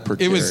found that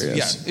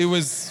precarious. It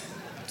was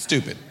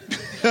stupid.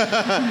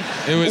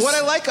 It was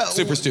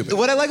super stupid.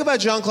 What I like about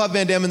Jean-Claude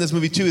Van Damme in this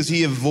movie too is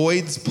he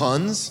avoids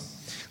puns.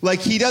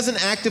 Like, he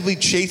doesn't actively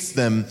chase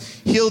them.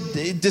 He'll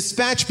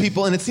dispatch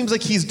people, and it seems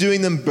like he's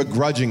doing them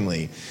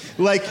begrudgingly.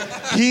 Like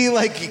he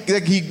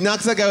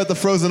knocks that guy with the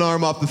frozen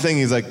arm off the thing.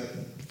 He's like,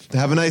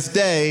 "Have a nice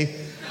day,"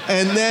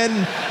 and then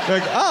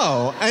like,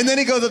 "Oh," and then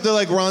he goes up to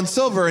like Ron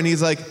Silver, and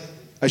he's like,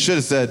 "I should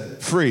have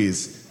said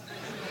freeze."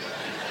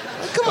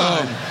 Come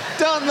on,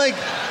 don't like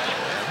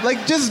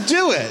just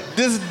do it.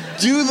 Just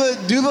do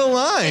the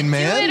line,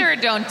 man. Do it or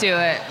don't do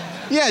it.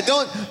 Yeah,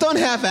 don't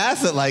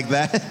half-ass it like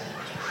that.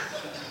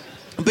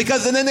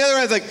 Because and then the other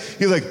guy's like,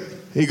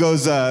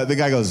 the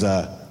guy goes,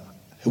 "Why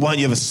don't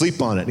you have a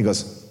sleep on it?" And he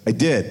goes, "I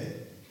did."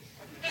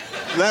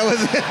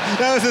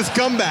 That was his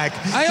comeback.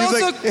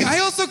 I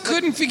also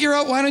couldn't figure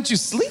out why don't you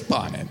sleep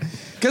on it?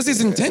 Because his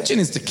intention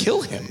is to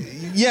kill him.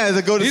 Yeah,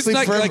 to go to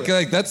sleep forever.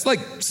 Like that's like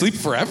sleep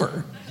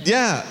forever.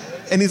 Yeah,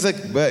 and he's like,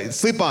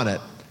 "Sleep on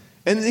it,"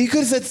 and he could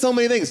have said so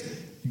many things.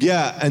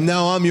 Yeah, and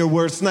now I'm your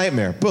worst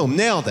nightmare. Boom,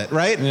 nailed it,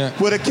 right? Yeah.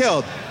 Would have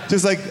killed.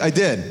 Just like I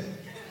did.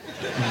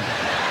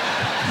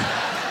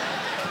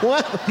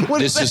 What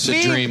this is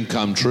a dream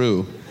come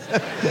true.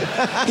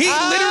 He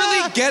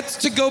literally gets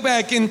to go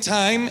back in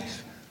time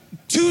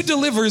to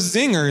deliver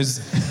zingers,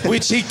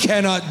 which he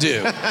cannot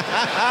do.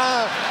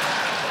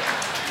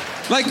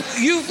 Like,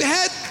 you've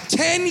had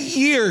 10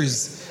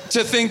 years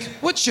to think,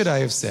 what should I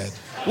have said?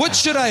 What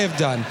should I have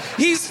done?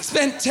 He's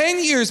spent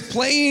 10 years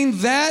playing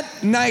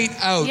that night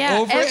out over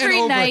and over.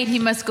 Every night he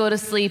must go to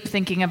sleep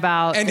thinking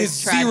about and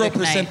his is 0%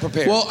 night.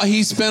 prepared. Well,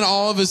 he spent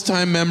all of his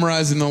time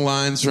memorizing the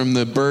lines from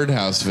the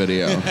Birdhouse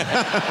video.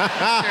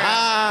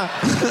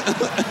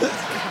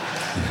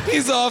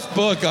 He's off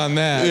book on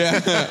that.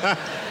 Yeah.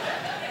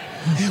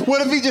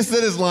 What if he just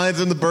said his lines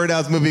from the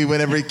Birdhouse movie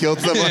whenever he killed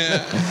someone?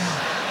 Yeah.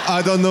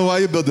 I don't know why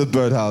you built a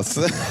birdhouse.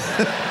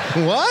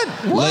 What?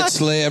 Let's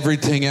lay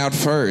everything out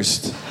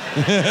first.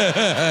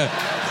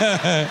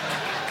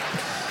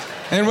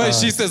 And when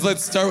she says,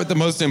 let's start with the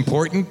most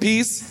important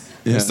piece,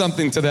 or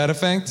something to that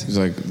effect. He's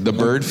like, the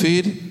bird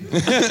feed?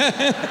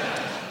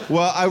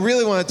 Well, I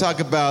really want to talk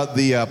about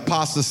the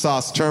pasta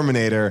sauce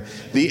Terminator,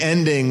 the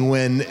ending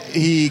when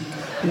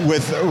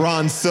with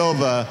Ron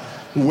Silva,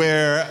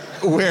 where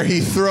where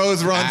he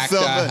throws Ron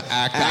Silver.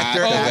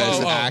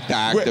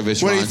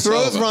 Activist Where he Ron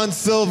throws Silver. Ron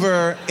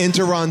Silver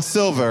into Ron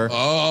Silver.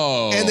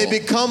 Oh. And they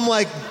become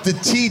like the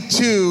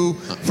T2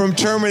 from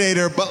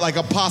Terminator, but like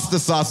a pasta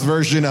sauce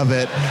version of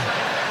it.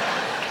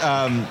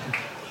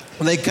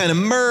 They kind of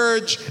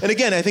merge. And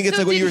again, I think it's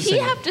like what you were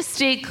saying. Did he have to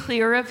stay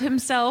clear of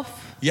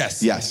himself?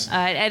 Yes. Yes.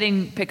 I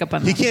didn't pick up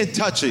on He that. can't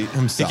touch it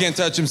himself. He can't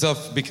touch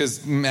himself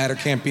because matter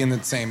can't be in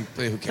the same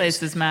place. Who cares?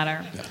 Places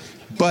matter. Yeah.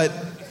 But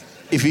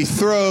if he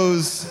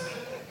throws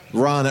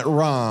Ron at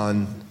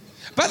Ron...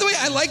 By the way,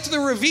 I liked the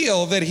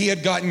reveal that he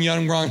had gotten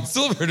young Ron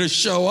Silver to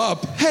show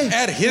up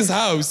at his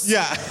house.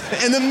 Yeah,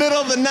 in the middle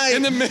of the night.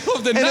 In the middle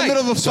of the night. In the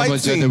middle of a fight Someone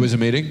said scene. there was a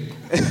meeting?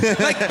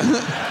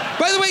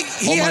 By the way,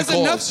 he my has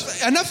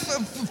goals. enough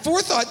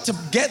forethought to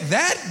get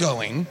that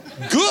going.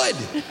 Good.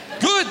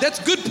 That's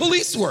good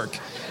police work.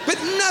 But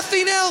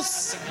nothing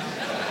else.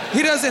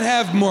 He doesn't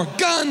have more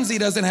guns. He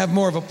doesn't have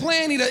more of a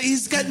plan.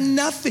 He's got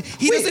nothing.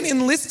 He doesn't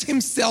enlist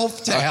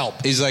himself to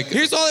help. He's like,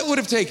 here's all it would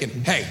have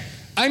taken. Hey,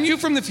 I'm you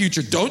from the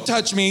future. Don't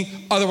touch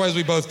me, otherwise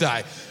we both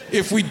die.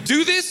 If we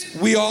do this,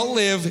 we all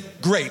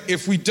live. Great.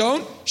 If we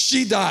don't,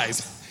 she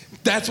dies.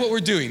 That's what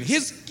we're doing.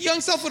 His young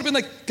self would have been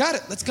like, got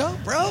it, let's go,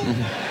 bro.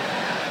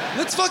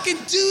 Let's fucking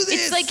do this.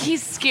 It's like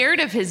he's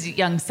scared of his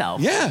young self.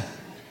 Yeah,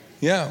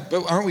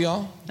 but aren't we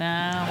all?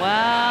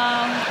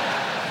 Well...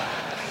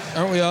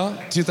 Aren't we all?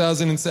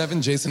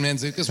 2007, Jason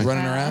Mantzoukas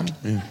running around.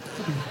 Yeah.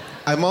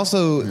 I'm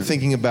also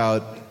thinking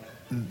about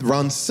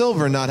Ron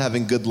Silver not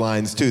having good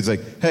lines, too. It's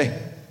like, hey,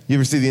 you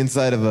ever see the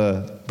inside of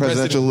a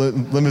presidential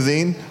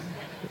limousine?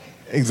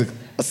 He's like,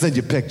 I'll send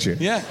you a picture.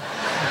 Yeah.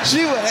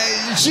 She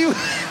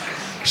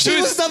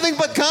was nothing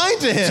but kind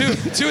to him.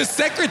 To his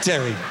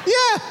secretary.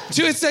 Yeah.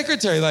 To his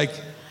secretary. Like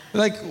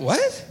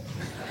what?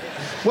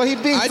 Well,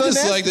 he'd be I so just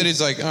nasty. like that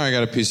he's like, oh, I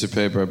got a piece of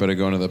paper. I better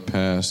go into the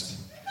past.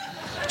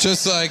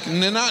 Just like,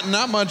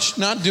 not much,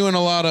 not doing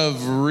a lot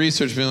of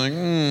research, being like,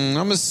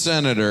 I'm a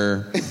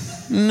senator.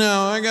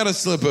 No, I got a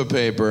slip of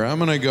paper. I'm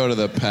going to go to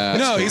the past.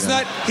 No, he's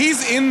not.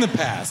 He's in the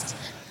past.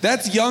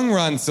 That's young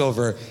Ron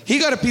Silver. He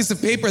got a piece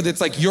of paper that's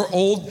like your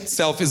old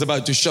self is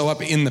about to show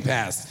up in the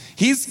past.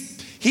 He's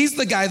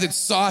the guy that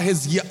saw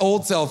his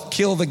old self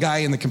kill the guy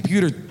in the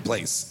computer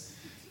place.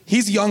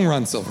 He's young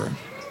Ron Silver.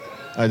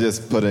 I'm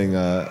just putting...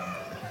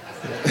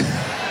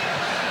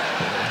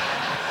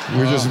 We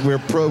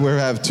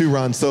have two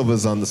Ron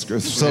Silvas on the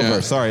script.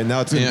 Silver, sorry.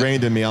 Now it's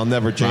ingrained in me. I'll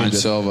never change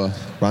it.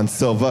 Ron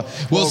Silva.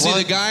 Well,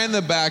 see, the guy in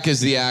the back is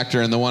the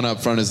actor, and the one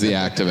up front is the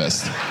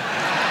activist.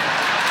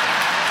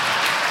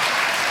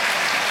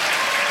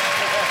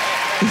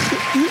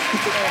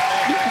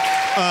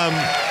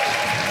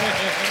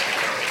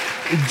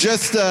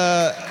 Just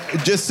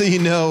so you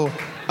know,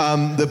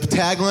 the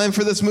tagline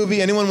for this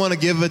movie. Anyone want to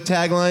give a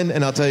tagline?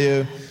 And I'll tell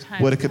you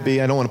what it could be.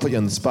 I don't want to put you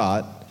on the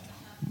spot.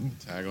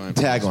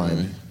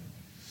 Tagline.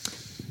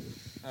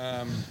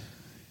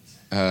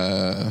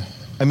 I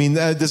mean,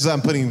 this is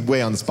I'm putting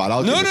way on the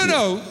spot.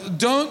 No.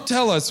 Don't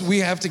tell us. We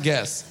have to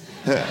guess.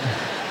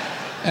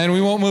 And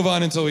we won't move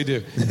on until we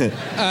do.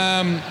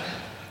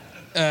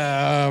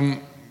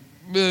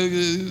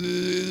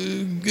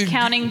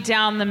 Counting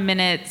down the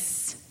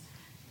minutes.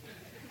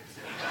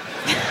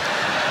 All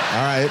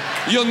right.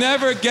 You'll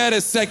never get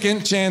a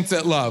second chance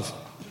at love.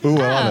 Ooh,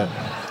 I love it.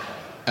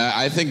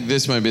 I think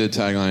this might be the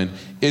tagline.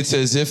 It's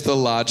as if the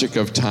logic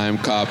of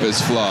Timecop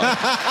is flawed.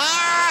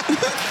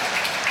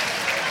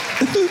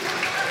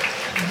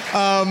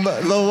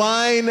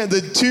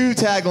 The two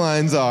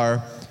taglines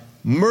are,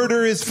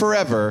 murder is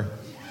forever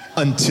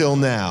until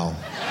now.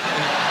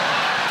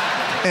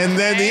 And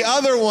then the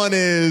other one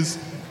is,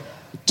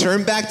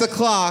 turn back the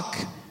clock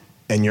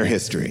and your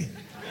history.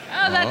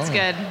 Oh, that's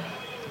good.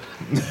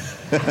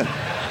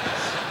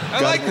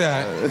 I like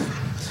that.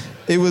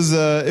 It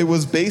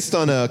was based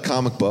on a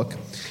comic book,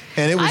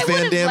 and it was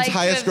Van Damme's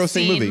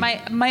highest-grossing movie.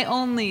 My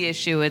only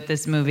issue with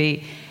this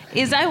movie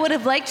is I would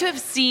have liked to have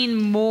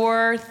seen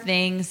more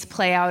things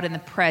play out in the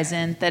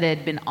present that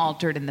had been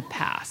altered in the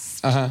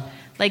past.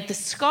 Like the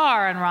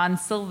scar on Ron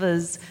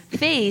Silva's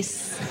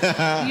face.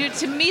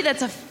 To me,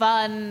 that's a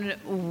fun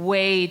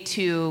way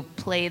to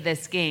play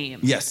this game.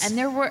 Yes. And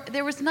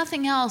there was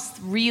nothing else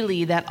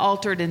really that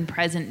altered in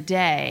present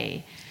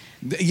day.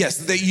 Yes,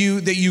 that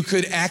you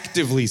could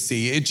actively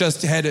see. It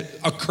just had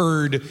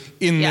occurred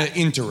in the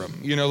interim.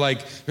 You know, like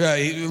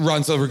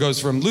Ron Silver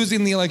goes from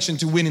losing the election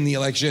to winning the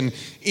election.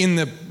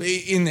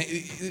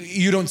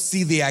 You don't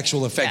see the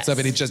actual effects of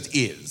it. It just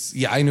is.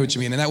 Yeah, I know what you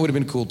mean, and that would have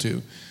been cool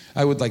too.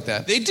 I would like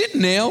that. They did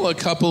nail a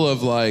couple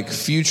of like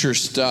future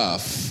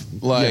stuff,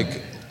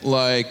 like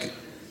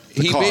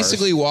he cars.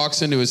 basically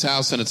walks into his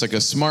house and it's like a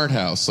smart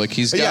house. Like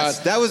he's got. Yes,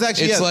 that was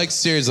actually. It's like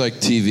series like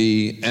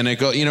TV, and it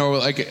go. You know,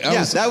 like.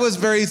 That was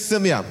very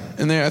similar.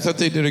 And I thought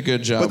they did a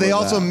good job. But they with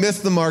also that.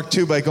 missed the mark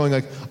too by going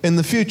like, in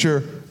the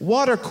future,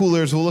 water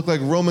coolers will look like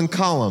Roman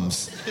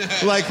columns.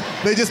 Like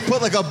they just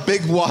put like a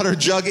big water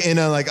jug in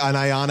an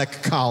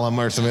ionic column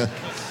or something.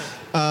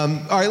 All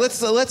right,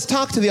 let's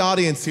talk to the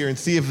audience here and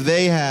see if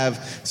they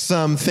have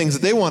some things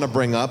that they want to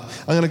bring up.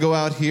 I'm going to go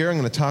out here. I'm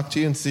going to talk to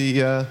you and see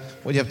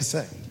what you have to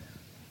say.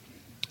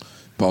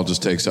 Paul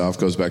just takes off,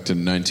 goes back to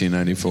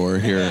 1994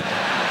 here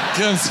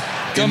comes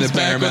in the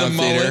back with a Paramount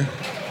Theater.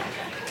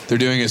 They're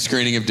doing a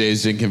screening of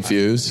Dazed and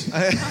Confused.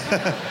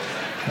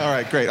 All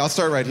right, great. I'll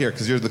start right here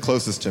because you're the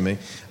closest to me.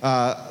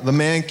 The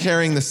man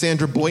carrying the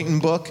Sandra Boynton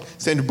book.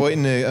 Sandra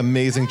Boynton, an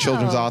amazing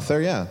children's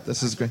author. Yeah,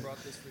 this is great.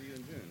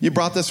 You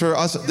brought this for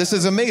us. This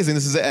is amazing.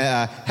 This is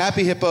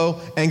Happy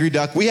Hippo, Angry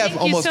Duck. We have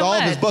almost all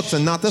of his books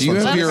and not this one.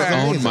 Do you have your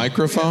own amazing.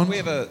 microphone? We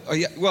have a. Oh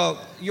yeah. Well,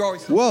 you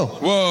always. Whoa.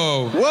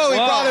 Whoa. Whoa, he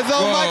brought his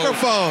own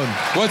microphone.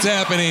 What's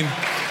happening?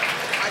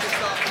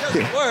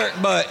 It doesn't work,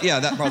 but yeah,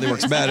 that probably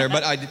works better.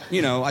 But I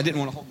didn't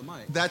want to hold the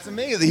mic. That's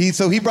amazing.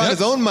 So he brought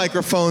his own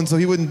microphone so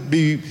he wouldn't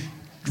be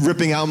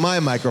ripping out my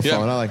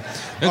microphone. I like.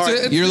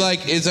 You're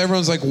like,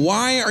 everyone's like,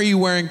 why are you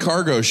wearing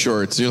cargo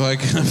shorts? You're like,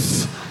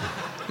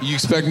 you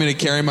expect me to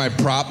carry my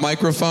prop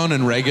microphone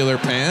in regular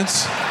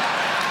pants?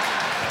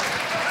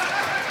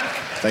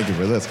 Thank you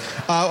for this.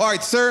 All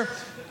right, sir.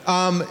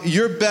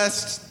 Your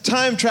best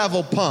time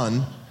travel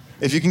pun,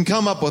 if you can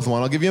come up with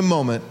one, I'll give you a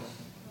moment.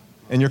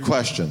 And your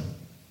question.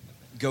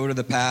 Go to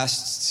the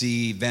past,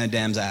 see Van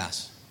Damme's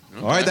ass.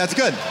 All right, that's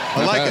good.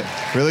 I like it.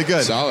 Really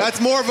good. Solid. That's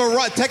more of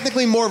a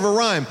technically more of a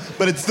rhyme,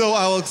 but it's still,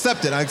 I'll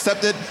accept it. I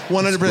accept it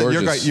 100%.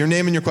 You're great. Your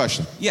name and your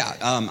question. Yeah,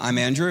 I'm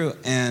Andrew,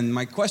 and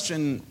my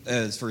question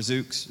is for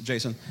Zooks,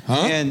 Jason.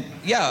 Huh? And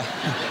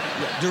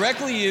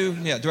directly.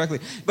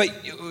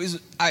 But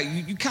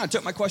you kind of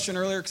took my question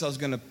earlier because I was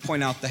going to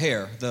point out the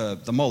hair,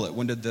 the mullet.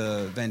 When did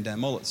the Van Damme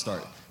mullet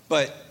start?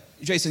 But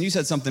Jason, you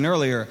said something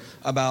earlier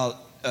about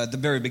at the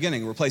very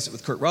beginning, replace it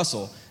with Kurt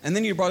Russell. And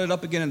then you brought it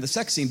up again in the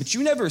sex scene, but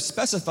you never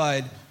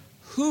specified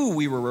who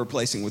we were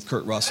replacing with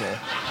Kurt Russell.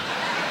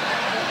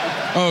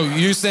 Oh,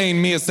 you're saying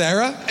Mia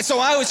Sarah? So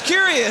I was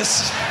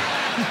curious.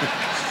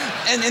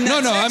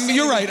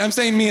 You're right. I'm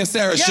saying Mia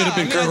Sarah should have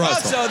been Kurt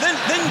Russell. So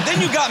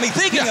then you got me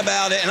thinking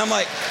about it, and I'm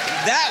like,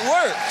 that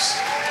works.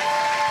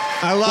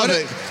 I love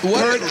it.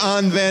 Kurt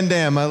on Van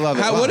Damme. I love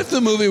it. What if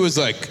the movie was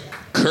like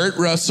Kurt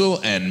Russell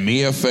and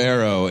Mia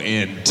Farrow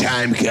in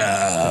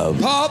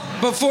Timecop? Paul,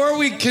 before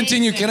we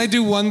continue, can I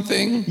do one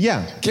thing?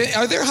 Yeah.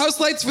 Are there house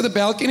lights for the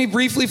balcony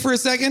briefly for a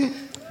second?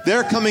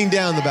 They're coming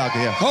down the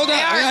balcony, yeah. Hold on.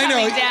 I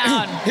know.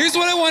 Down. Here's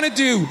what I want to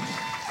do.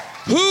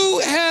 Who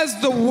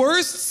has the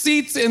worst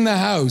seats in the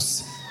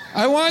house?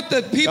 I want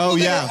the people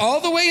that are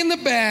all the way in the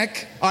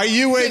back. Are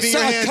you waving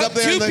your hands up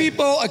there?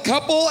 A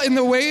couple in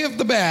the way of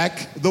the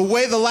back. The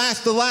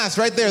last,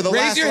 right there.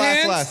 Raise your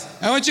hands.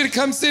 I want you to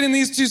come sit in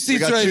these two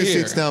seats right here. We got two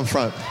seats down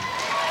front.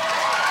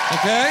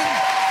 Okay?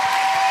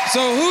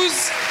 So who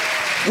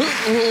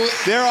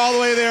they're all the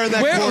way there in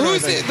that corner.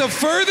 Who's the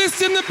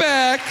furthest in the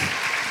back?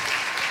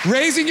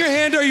 Raising your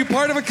hand. Are you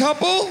part of a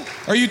couple?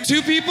 Are you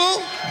two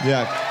people?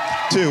 Yeah.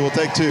 Two. We'll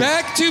take two.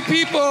 Back two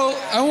people.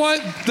 I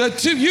want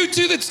you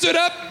two that stood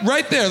up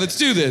right there. Let's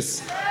do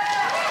this.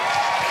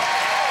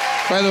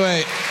 By the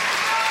way,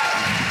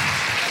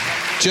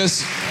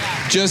 just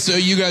so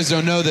you guys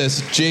don't know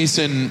this,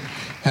 Jason,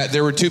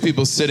 there were two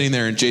people sitting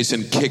there and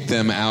Jason kicked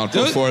them out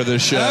before the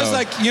show. And I was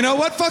like, you know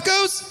what,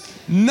 fuckos?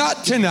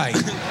 Not tonight.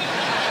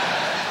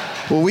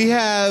 Well, we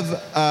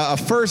have a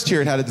first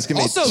here at How Did This Get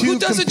Made? Also, who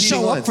doesn't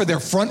show up for their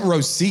front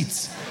row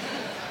seats?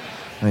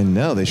 I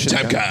know, they should.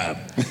 Timecop.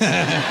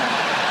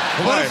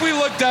 What if we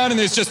look down and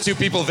there's just two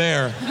people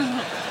there?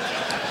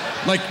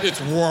 Like, it's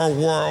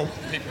whoa.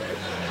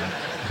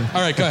 All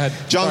right, go ahead.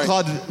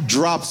 Jean-Claude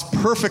drops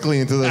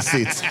perfectly into those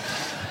seats.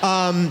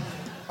 All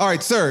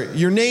right, sir,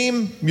 your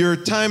name, your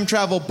time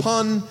travel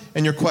pun,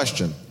 and your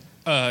question.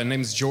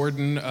 Name's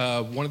Jordan.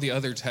 One of the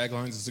other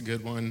taglines is a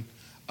good one.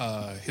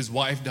 His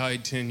wife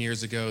died 10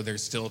 years ago.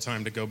 There's still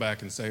time to go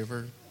back and save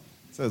her.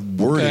 So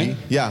wordy. Okay.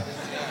 Yeah.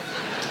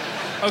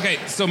 Okay,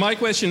 so my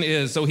question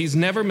is, so he's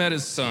never met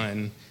his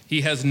son. He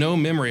has no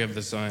memory of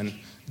the son.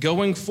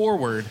 Going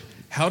forward,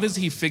 how does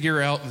he figure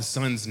out the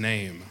son's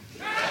name?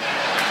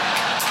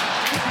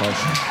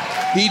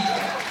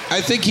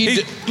 I think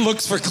he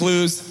looks for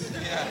clues.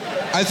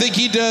 I think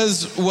he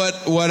does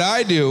what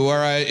I do,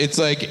 where it's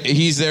like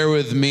he's there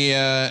with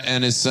Mia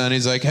and his son.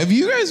 He's like, have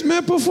you guys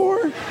met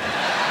before?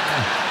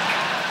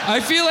 I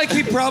feel like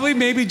he probably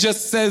maybe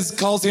just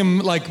calls him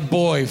like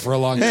boy for a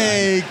long time.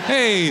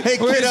 Hey,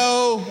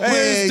 kiddo.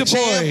 Where's the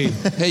boy?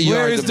 Hey,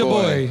 where is the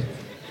boy?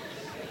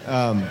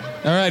 All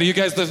right, are you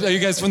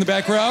guys from the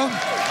back row? All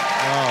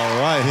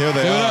right, here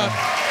they are.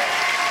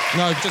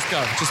 No, just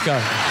go.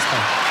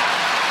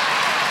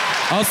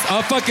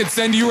 I'll fucking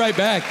send you right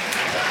back.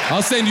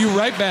 I'll send you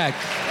right back.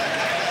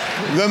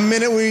 The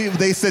minute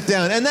they sit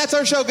down. And that's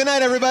our show. Good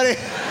night, everybody.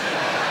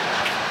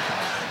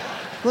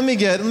 Let me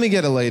get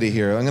a lady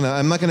here.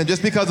 I'm not gonna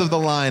just because of the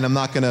line. I'm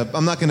not gonna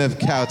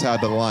kowtow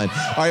to the line.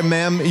 All right,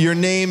 ma'am. Your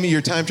name,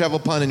 your time travel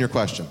pun, and your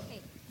question.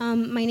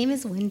 My name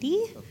is Wendy.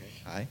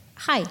 Okay.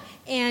 Hi.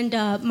 And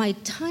my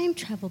time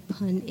travel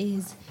pun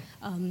is,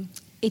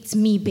 it's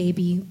me,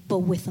 baby, but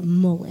with a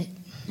mullet.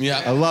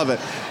 Yeah, I love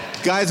it.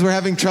 Guys, we're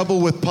having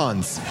trouble with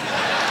puns.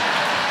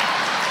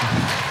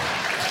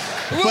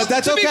 Well, but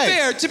that's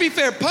okay. To be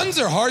fair, puns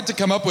are hard to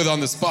come up with on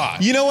the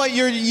spot. You know what?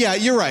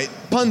 You're right.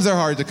 Puns are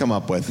hard to come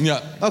up with.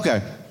 Yeah.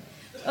 Okay.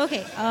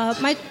 Okay,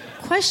 my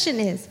question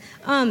is,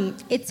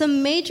 it's a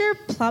major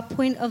plot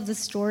point of the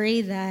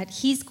story that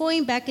he's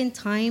going back in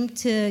time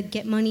to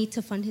get money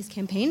to fund his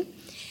campaign.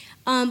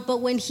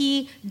 But when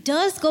he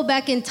does go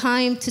back in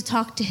time to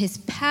talk to his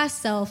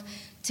past self,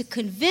 to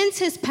convince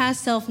his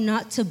past self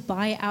not to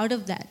buy out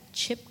of that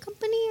chip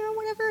company or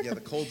whatever. Yeah,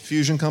 the Cold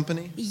Fusion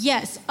Company?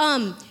 Yes.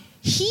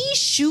 He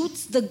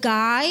shoots the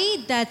guy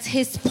that's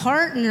his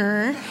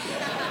partner.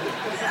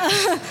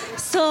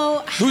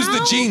 Who's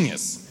the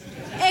genius?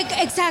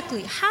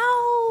 Exactly.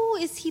 How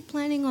is he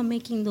planning on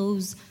making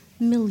those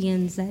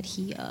millions that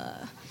he...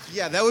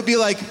 Yeah, that would be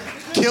like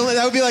killing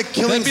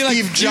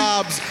Steve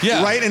Jobs,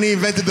 right? And he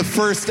invented the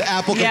first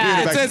Apple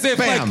computer. It's as if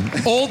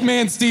like, old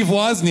man Steve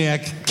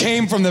Wozniak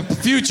came from the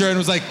future and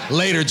was like,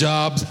 later,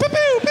 Jobs. Pew,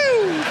 pew,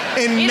 pew.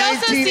 In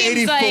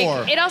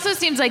 1984. It also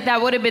seems like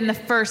that would have been the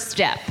first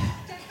step.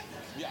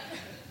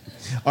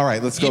 All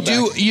right, let's go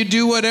back. You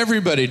do what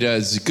everybody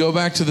does. Go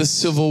back to the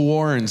Civil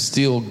War and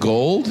steal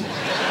gold.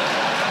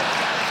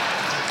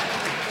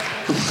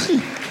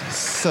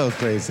 So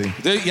crazy.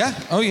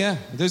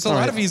 There's a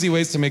lot of easy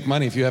ways to make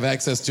money if you have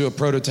access to a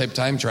prototype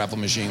time travel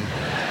machine.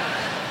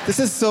 This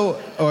is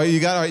so... Oh, all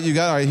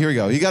right, here we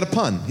go. He got a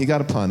pun.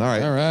 All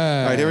right. All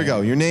right, here we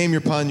go. Your name,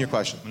 your pun, your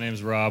question. My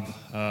name's Rob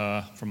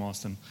from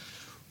Austin.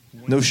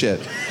 No shit.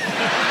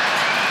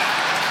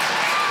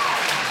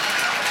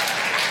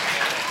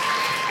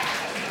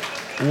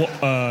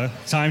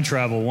 Time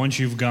travel. Once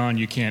you've gone,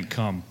 you can't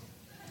come.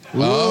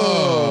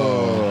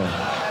 Whoa.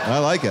 I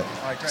like it.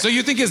 So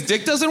you think his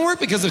dick doesn't work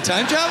because of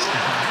time travel?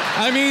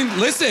 I mean,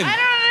 listen. I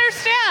don't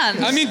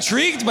understand. I'm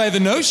intrigued by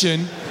the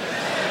notion.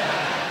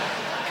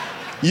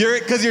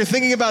 Because you're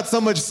thinking about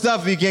so much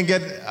stuff you can't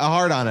get a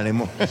hard on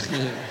anymore.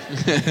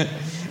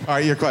 All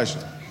right, your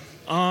question.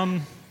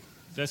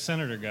 That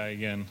senator guy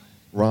again.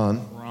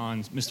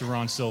 Mr.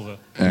 Ron Silva.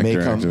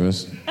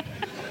 Activist.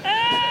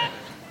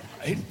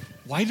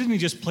 Why didn't he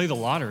just play the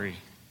lottery?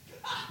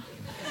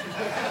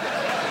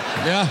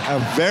 Yeah. A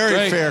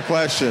very fair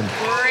question.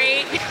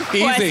 Great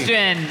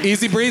question.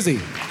 Easy breezy.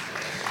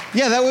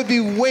 Yeah, that would be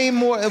way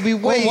more. It'd be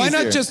way why easier.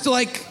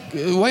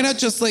 Why not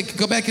just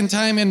go back in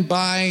time and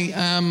buy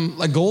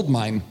a gold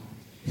mine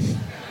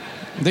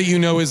that you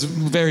know is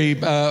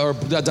or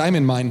a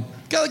diamond mine?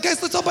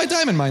 Guys, let's all buy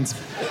diamond mines.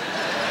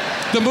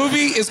 The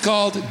movie is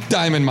called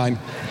Diamond Mine.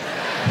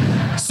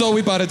 So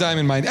we bought a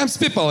diamond mine. I'm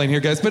spitballing here,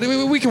 guys, but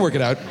we can work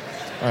it out.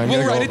 Right,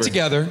 we'll write it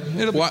together.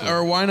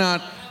 Why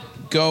not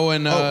go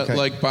and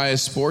buy a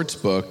sports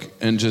book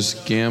and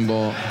just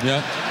gamble?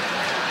 Yeah.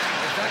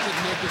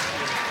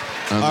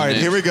 All right,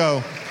 here we go.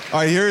 All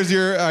right, here's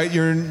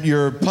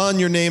your pun,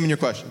 your name, and your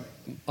question.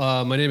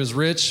 My name is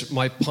Rich.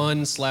 My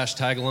pun /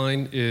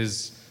 tagline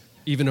is,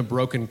 even a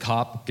broken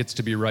cop gets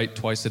to be right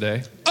twice a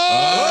day.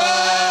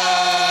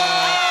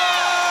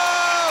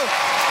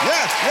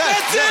 Yes,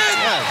 that's it.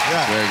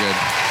 Yes. Very good.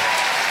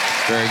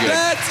 Very good.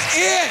 That's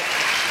it.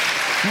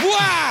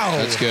 Wow.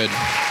 That's good.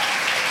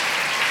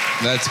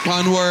 That's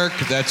pun work.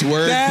 That's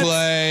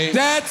wordplay.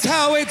 That's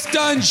how it's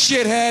done,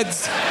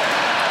 shitheads.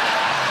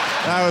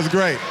 That was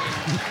great.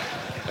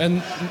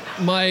 And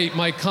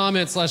my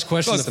comment /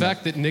 question, the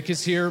fact that Nick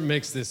is here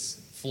makes this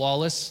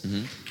flawless.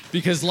 Mm-hmm.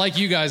 Because like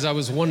you guys, I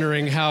was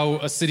wondering how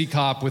a city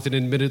cop with an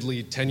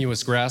admittedly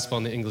tenuous grasp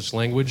on the English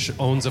language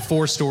owns a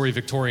 4-story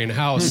Victorian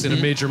house in a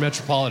major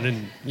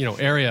metropolitan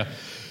area.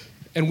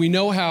 And we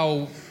know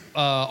how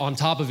on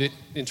top of it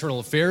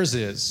internal affairs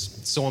is.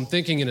 So I'm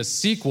thinking in a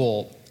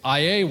sequel,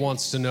 IA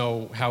wants to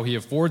know how he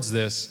affords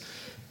this.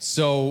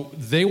 So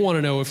they want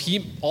to know if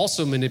he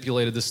also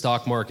manipulated the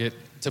stock market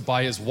to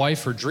buy his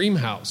wife her dream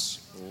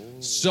house.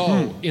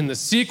 So in the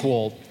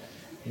sequel,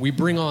 we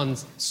bring on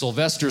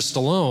Sylvester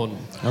Stallone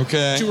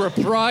to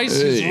reprise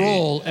his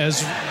role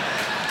as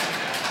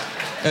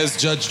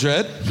Judge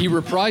Dredd. He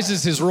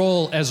reprises his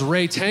role as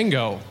Ray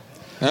Tango,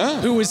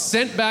 who was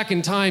sent back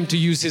in time to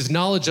use his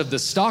knowledge of the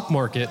stock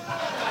market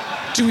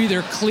to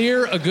either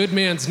clear a good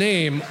man's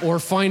name or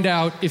find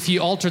out if he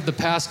altered the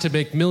past to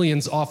make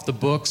millions off the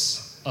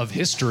books of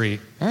history.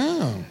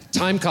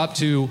 Timecop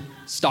 2,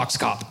 Stocks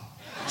Cop.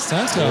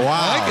 Sounds good. Wow.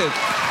 I like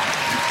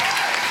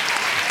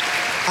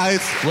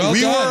it. Well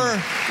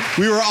done.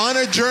 We were on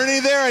a journey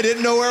there. I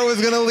didn't know where it was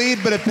going to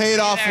lead, but it paid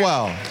off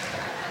well.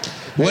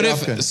 What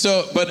if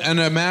and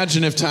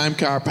imagine if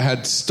Timecop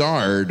had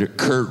starred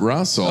Kurt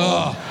Russell.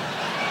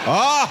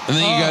 And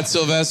then you got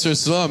Sylvester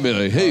Stallone be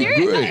like, hey,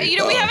 great.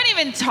 We haven't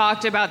even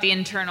talked about the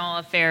internal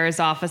affairs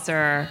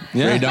officer.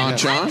 Ray Don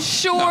Chong? I'm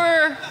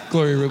sure.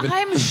 Gloria Rubin.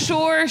 I'm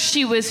sure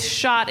she was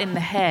shot in the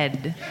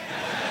head.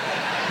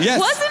 Yes.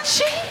 Wasn't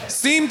she?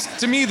 Seemed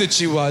to me that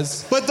she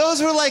was. But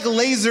those were like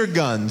laser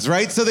guns,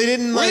 right? So they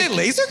didn't Were they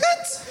laser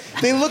guns?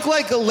 They look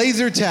like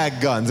laser tag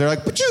guns. They're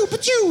like, pachoo,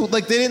 pachoo.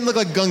 Like, they didn't look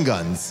like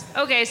guns.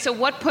 Okay, so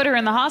what put her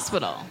in the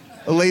hospital?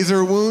 A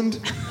laser wound?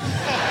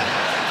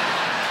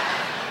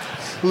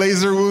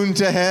 Laser wound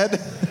to head?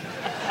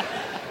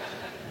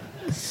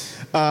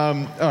 All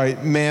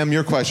right, ma'am,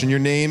 your question. Your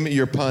name,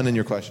 your pun, and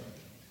your question.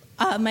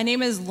 My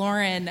name is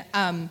Lauren.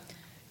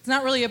 It's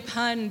not really a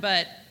pun,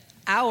 but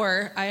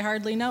I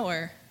hardly know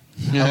her.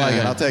 I like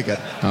it. I'll take it.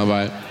 I'll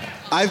buy it.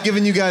 I've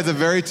given you guys a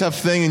very tough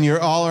thing, and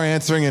you're all are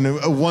answering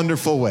in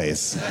wonderful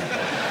ways.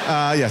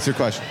 Yes, your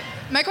question.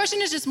 My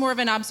question is just more of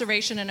an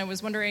observation, and I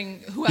was wondering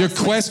who else. Your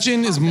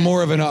question is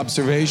more of an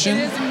observation?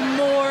 It is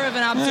more of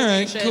an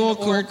observation.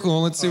 All right,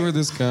 cool. Let's see where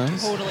this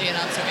goes. Totally an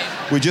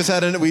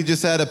observation. We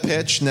just had a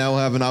pitch. Now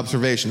we'll have an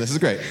observation. This is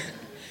great.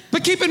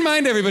 But keep in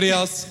mind, everybody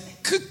else,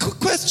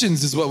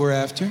 questions is what we're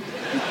after.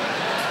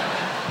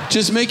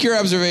 Just make your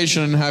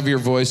observation and have your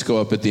voice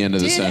go up at the end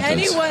of the sentence. Did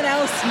anyone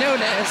else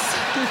notice?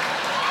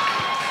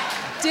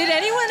 Did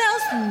anyone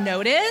else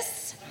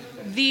notice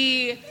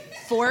the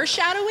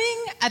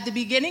foreshadowing at the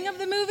beginning of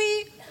the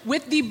movie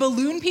with the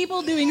balloon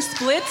people doing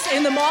splits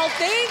in the mall?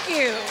 Thank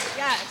you.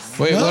 Yes.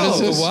 Wait, what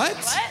is this? What?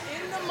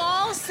 In the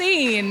mall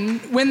scene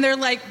when they're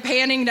like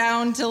panning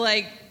down to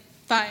like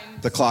find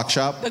The clock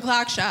shop? the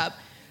clock shop.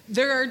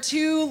 There are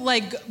two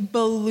like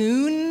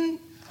balloon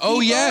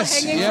people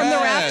yes, hanging from the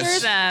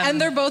rafters, and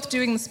they're both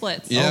doing the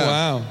splits. Yeah. Oh,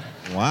 wow.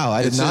 Wow,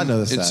 I did not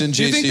notice that. It's in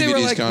Do you think they were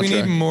JCVD's like, contract.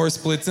 we need more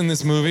splits in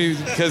this movie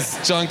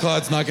because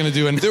Jean-Claude's not going to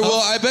do enough?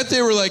 Well, I bet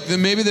they were like,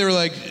 maybe they were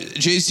like,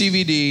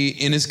 JCVD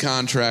in his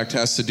contract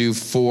has to do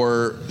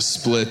 4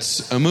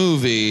 splits a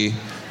movie.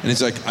 And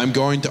he's like, I'm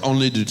going to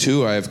only do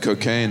 2. I have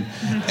cocaine.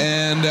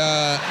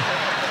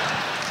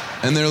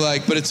 And they're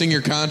like, but it's in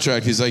your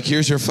contract. He's like,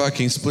 here's your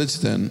fucking splits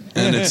then.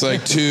 And it's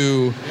like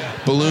 2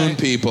 balloon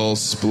people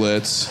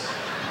splits.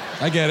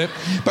 I get it.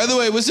 By the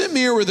way, was it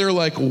me or were there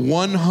like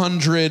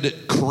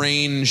 100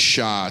 crane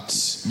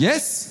shots?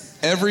 Yes.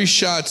 Every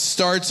shot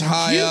starts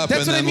high up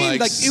That's and what then I mean.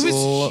 like It was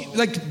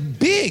like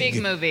big.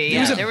 Big movie.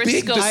 It was Yeah, a there was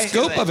big. scope The to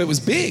scope it. of it was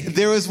big.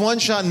 There was one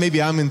shot, and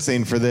maybe I'm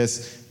insane for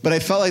this, but I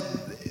felt like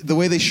the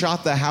way they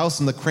shot the house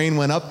and the crane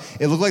went up,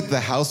 it looked like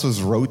the house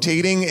was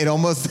rotating. It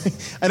almost,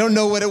 I don't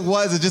know what it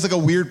was. It's just like a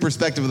weird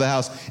perspective of the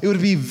house. It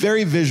would be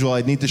very visual.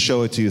 I'd need to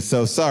show it to you.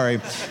 So sorry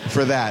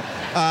for that.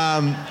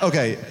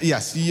 Okay,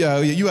 yes, you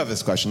have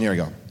this question. Here we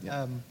go.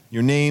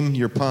 Your name,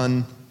 your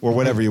pun, or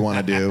whatever you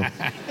want to do.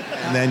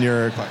 And then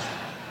your question.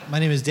 My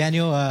name is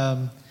Daniel.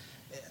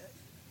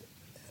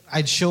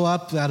 I'd show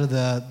up out of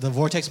the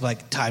vortex, but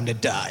like, time to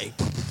die.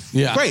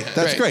 Yeah. Great,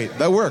 that's great.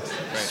 That worked.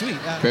 Sweet.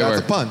 Great That's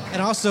work. a pun.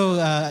 And also,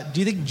 do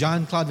you think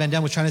Jean-Claude Van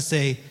Damme was trying to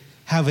say,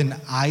 have an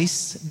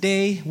ice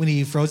day when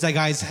he froze that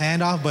guy's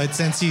hand off, but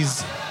since he's...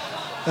 have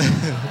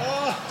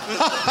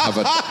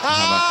an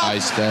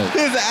ice day.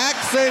 His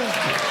accent,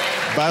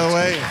 by the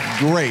way,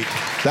 great.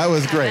 That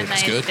was great.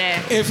 Nice good. day.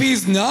 If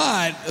he's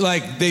not,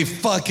 like, they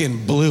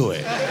fucking blew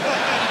it.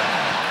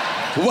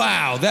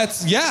 Wow,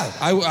 that's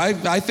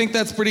I think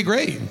that's pretty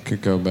great.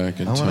 Could go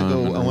back in I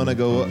time. want to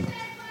go.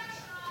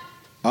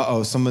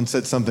 Uh-oh, someone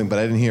said something, but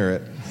I didn't hear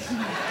it.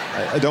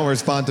 I don't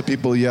respond to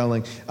people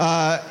yelling.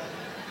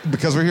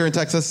 Because we're here in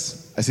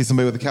Texas, I see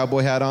somebody with a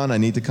cowboy hat on. I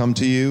need to come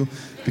to you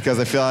because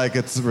I feel like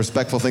it's a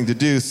respectful thing to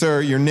do.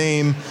 Sir, your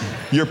name,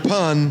 your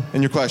pun,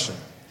 and your question.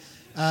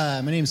 My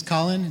name's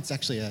Colin. It's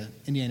actually a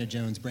Indiana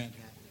Jones brand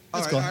hat.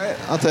 That's cool. All right,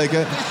 I'll take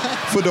it.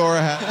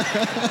 Fedora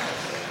hat.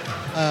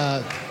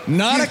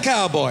 Not a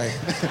cowboy.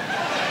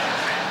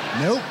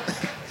 Nope.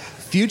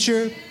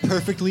 Future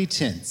perfectly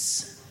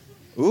tense.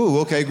 Ooh,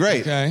 okay,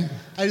 great. Okay.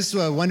 I just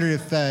wonder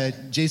if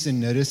Jason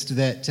noticed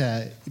that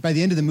by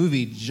the end of the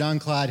movie,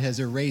 Jean-Claude has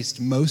erased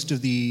most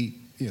of the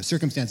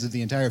circumstances of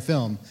the entire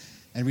film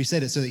and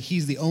reset it so that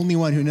he's the only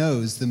one who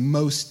knows the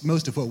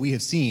most of what we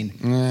have seen.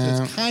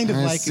 So it's kind of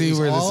I like see it was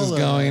where all this is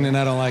going, and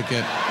I don't like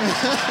it.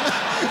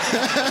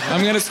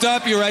 I'm going to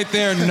stop you right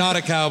there, not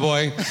a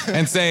cowboy,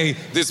 and say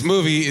this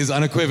movie is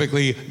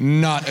unequivocally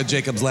not a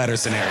Jacob's Ladder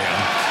scenario.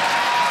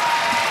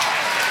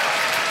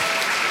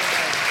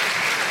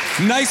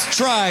 Nice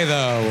try,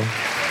 though.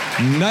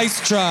 Nice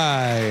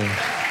try.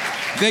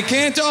 They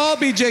can't all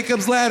be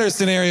Jacob's Ladder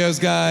scenarios,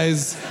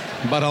 guys,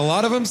 but a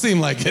lot of them seem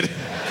like it.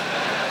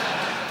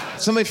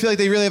 Somebody feel like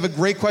they really have a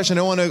great question.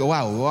 I want to go,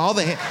 wow, all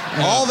the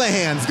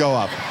hands go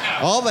up.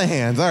 All the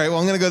hands. All right, well,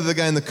 I'm going to go to the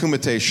guy in the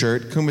Kumite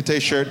shirt.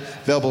 Kumite shirt,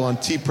 available on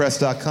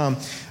tpress.com.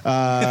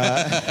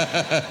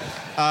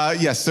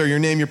 Yes, sir, your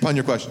name, your pun,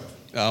 your question.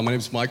 My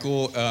name's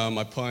Michael.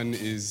 My pun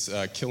is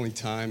killing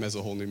time has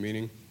a whole new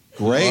meaning.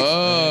 Great.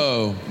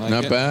 Whoa,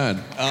 not bad.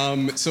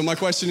 So my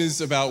question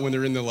is about when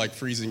they're in the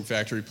freezing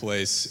factory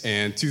place,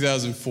 and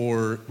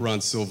 2004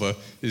 Ron Silva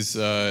is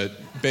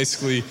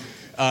basically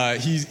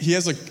he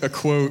has a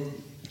quote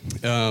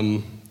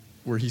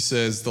where he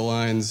says the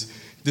lines,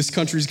 "This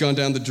country's gone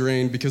down the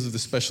drain because of the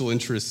special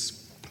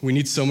interests. We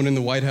need someone in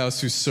the White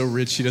House who's so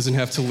rich he doesn't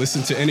have to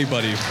listen to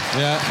anybody."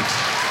 Yeah.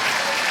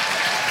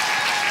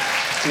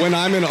 When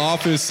I'm in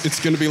office, it's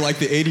going to be like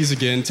the 80s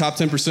again. Top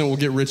 10% will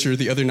get richer.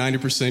 The other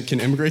 90% can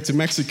immigrate to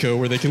Mexico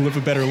where they can live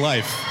a better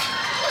life.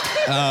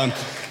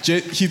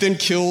 He then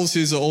kills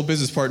his old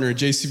business partner.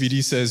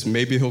 JCVD says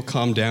maybe he'll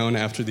calm down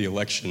after the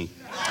election.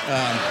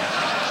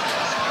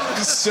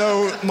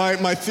 So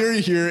my theory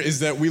here is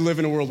that we live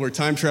in a world where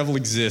time travel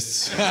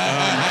exists.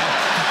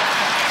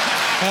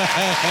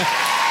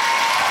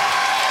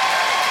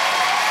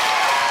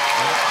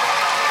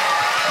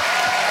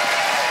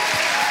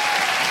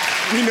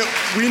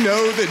 we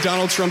know that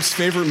Donald Trump's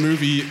favorite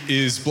movie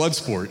is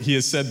Bloodsport. He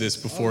has said this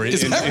before.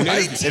 Is that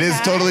right? It is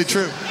totally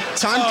true.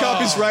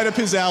 Timecop is right up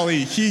his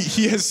alley.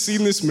 He has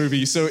seen this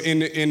movie. So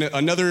in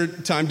another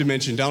time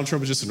dimension, Donald Trump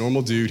was just a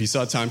normal dude. He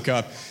saw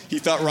Timecop. He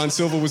thought Ron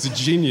Silva was a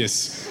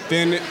genius.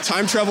 Then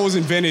time travel was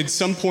invented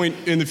some point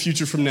in the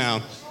future from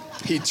now.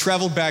 He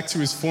traveled back to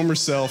his former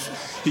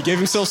self. He gave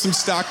himself some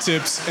stock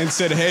tips and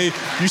said, hey,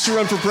 you should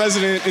run for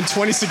president in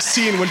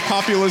 2016 when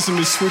populism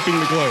is sweeping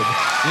the globe.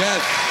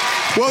 Yes.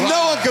 Well,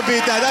 no one could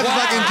beat that. That's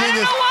fucking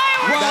genius.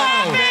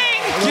 Wow.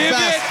 Give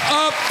it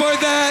up for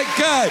that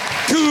guy.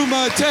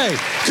 Kumate,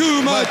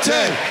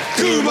 Kumate,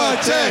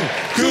 Kumate,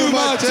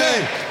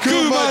 Kumate,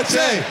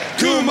 Kumate,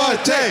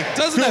 Kumate.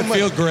 Doesn't that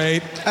feel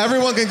great?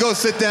 Everyone can go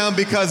sit down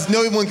because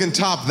no one can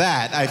top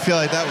that. I feel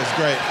like that was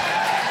great.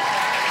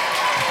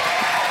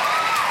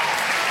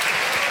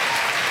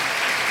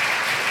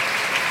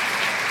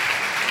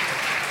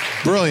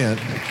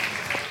 Brilliant.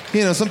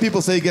 You know, some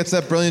people say he gets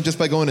that brilliant just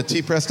by going to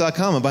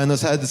tpress.com and buying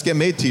those How Did This Get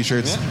Made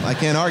t-shirts. Yeah. I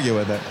can't argue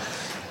with it.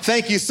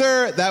 Thank you,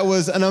 sir. That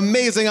was an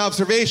amazing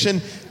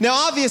observation. Now,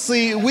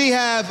 obviously, we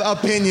have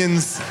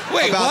opinions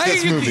about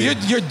this movie.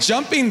 You're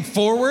jumping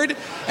forward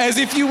as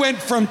if you went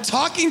from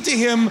talking to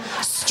him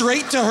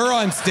straight to her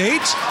on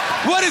stage?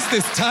 What is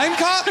this,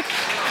 Timecop?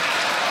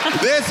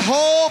 This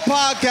whole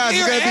podcast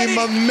is going to be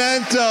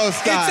memento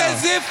style.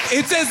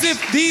 It's as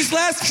if these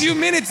last few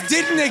minutes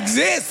didn't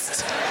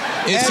exist.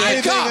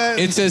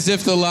 It's as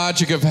if the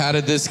logic of How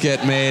Did This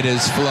Get Made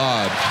is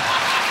flawed.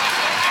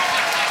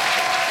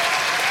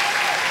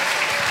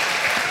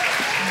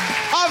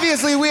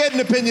 Obviously, we had an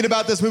opinion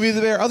about this movie.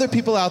 There are other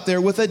people out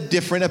there with a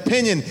different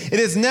opinion. It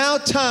is now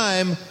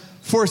time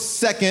for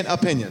second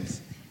opinions.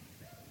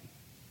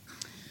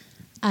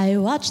 I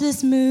watched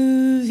this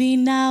movie,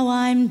 now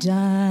I'm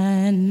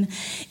done.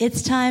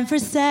 It's time for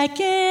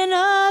second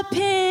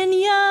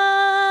opinions.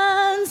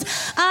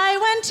 I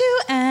went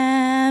to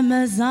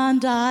Amazon.com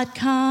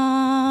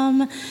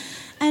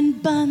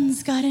and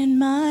buns got in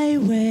my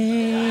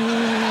way.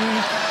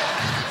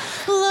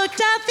 Looked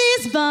at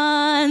these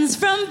buns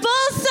from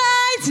both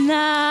sides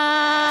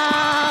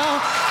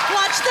now.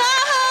 Watched the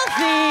whole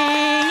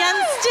thing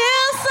and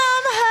still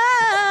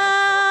somehow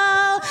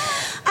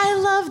I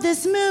love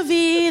this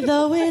movie,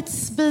 though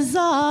it's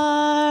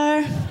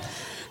bizarre.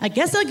 I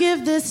guess I'll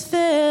give this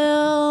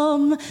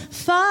film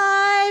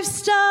 5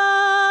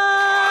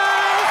 stars.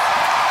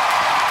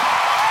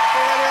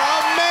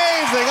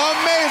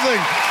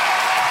 Amazing.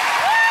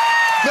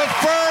 The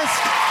first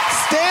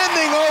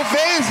standing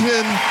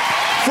ovation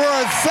for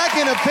a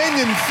second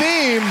opinion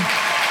theme.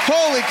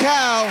 Holy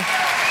cow,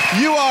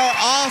 you are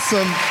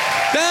awesome.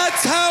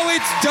 That's how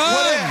it's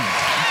done.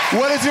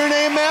 What is your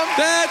name, ma'am?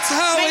 That's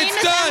how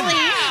it's done.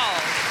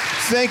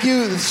 Thank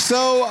you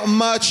so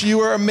much.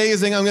 You are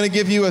amazing. I'm going to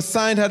give you a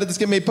signed How Did This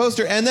Get Made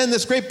poster, and then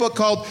this great book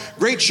called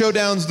Great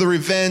Showdowns, The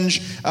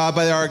Revenge,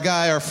 by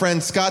our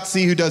friend Scott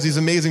C., who does these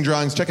amazing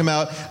drawings. Check him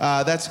out.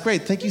 That's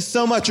great. Thank you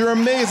so much. You're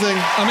amazing.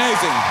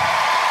 Amazing.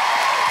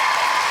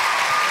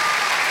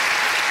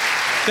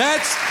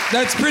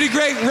 That's pretty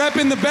great.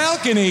 Repping the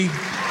balcony.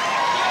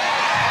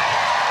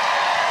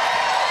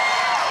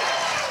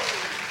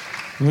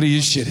 What are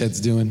you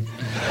shitheads doing?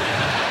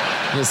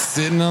 Just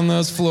sitting on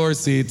those floor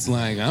seats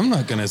like, I'm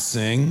not gonna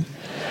sing.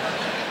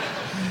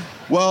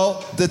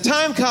 Well, the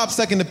Timecop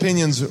second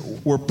opinions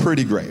were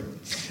pretty great.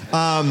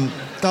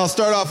 I'll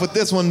start off with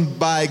this one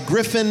by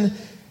Griffin.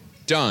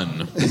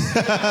 Done.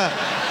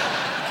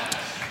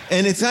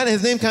 And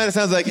his name kind of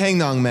sounds like Hang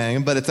Nong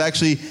Man, but it's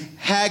actually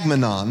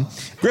Hagmanon.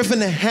 Griffin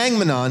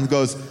Hangmanon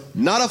goes,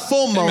 not a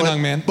full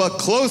mullet, but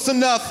close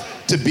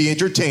enough to be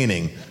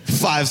entertaining.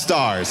 5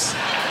 stars.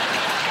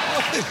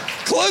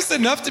 Close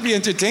enough to be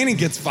entertaining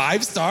gets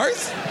 5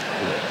 stars?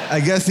 I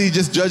guess he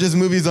just judges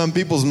movies on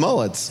people's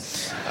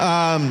mullets.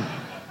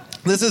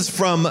 This is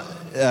from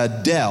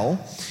Dell,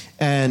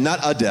 and not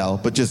Adele,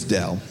 but just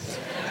Dell.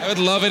 I would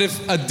love it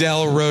if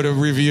Adele wrote a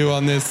review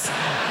on this.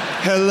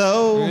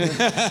 Hello.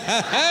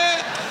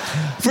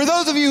 For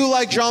those of you who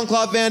like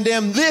Jean-Claude Van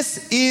Damme,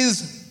 this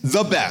is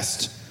the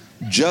best.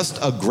 Just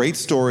a great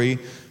story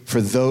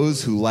for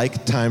those who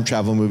like time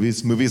travel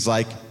movies. Movies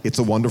like It's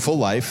a Wonderful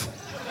Life.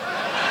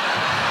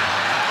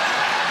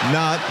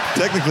 Not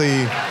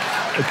technically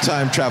a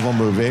time travel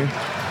movie.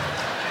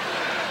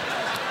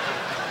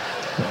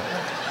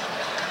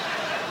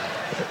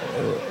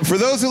 For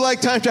those who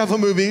like time travel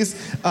movies,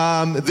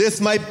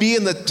 this might be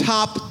in the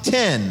top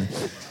 10.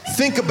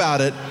 Think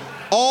about it.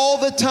 All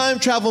the time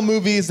travel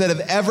movies that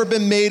have ever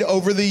been made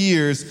over the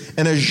years,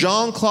 and a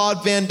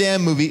Jean-Claude Van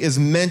Damme movie is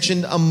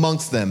mentioned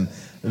amongst them.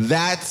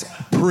 That's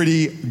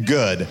pretty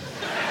good.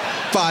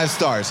 5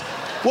 stars.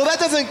 Well, that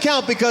doesn't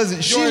count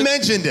because she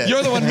mentioned it.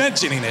 You're the one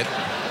mentioning it.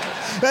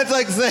 That's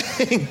like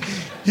saying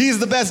he's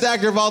the best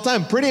actor of all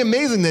time. Pretty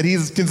amazing that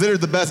he's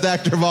considered the best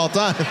actor of all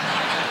time.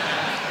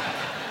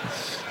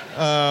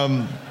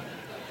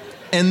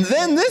 And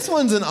then this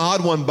one's an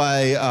odd one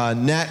by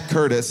Nat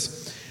Curtis.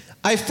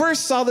 I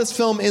first saw this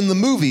film in the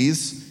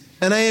movies,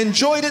 and I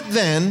enjoyed it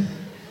then,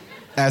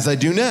 as I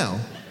do now.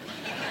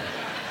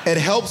 It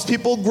helps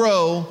people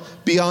grow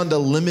beyond a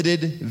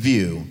limited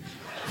view.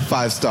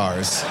 5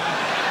 stars.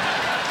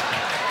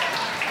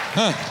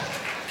 Huh.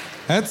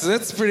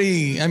 That's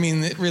pretty, I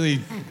mean, it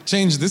really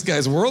changed this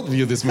guy's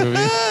worldview, this movie.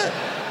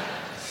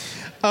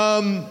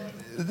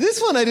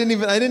 This one I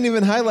didn't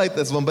even highlight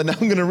this one, but now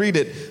I'm going to read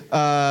it.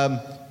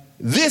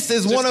 This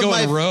is one of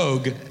my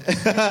rogue.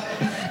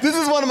 This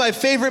is one of my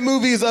favorite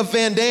movies of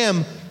Van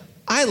Damme.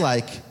 I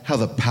like how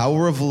the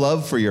power of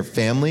love for your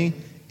family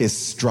is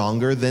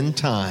stronger than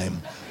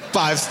time.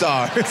 5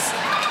 stars.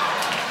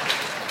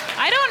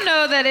 I don't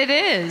know that it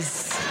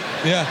is.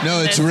 Yeah.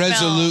 No, it's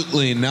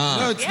resolutely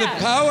not. No, it's the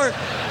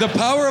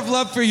power of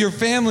love for your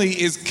family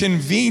is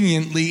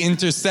conveniently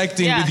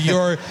intersecting with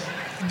your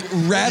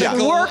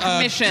radical work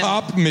mission.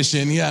 cop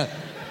mission. Yeah.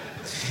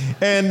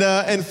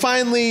 And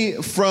finally,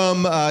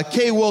 from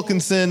Kay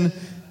Wilkinson,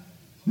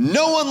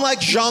 no one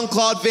likes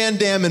Jean-Claude Van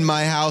Damme in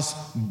my house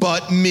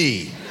but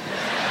me.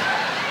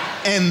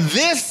 And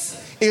this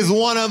is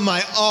one of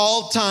my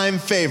all-time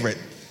favorite.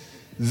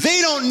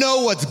 They don't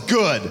know what's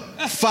good.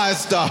 5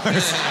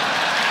 stars.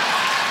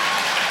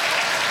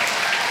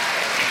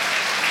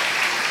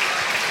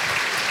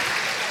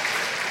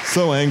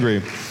 So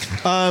angry.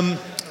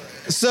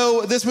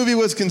 So this movie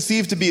was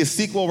conceived to be a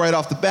sequel right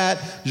off the bat.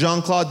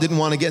 Jean-Claude didn't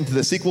want to get into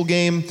the sequel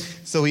game,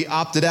 so he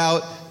opted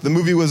out. The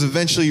movie was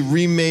eventually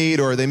remade,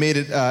 or they made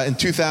it in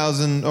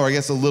 2000, or I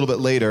guess a little bit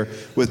later,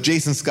 with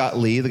Jason Scott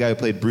Lee, the guy who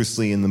played Bruce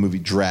Lee in the movie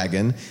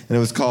Dragon, and it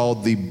was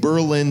called The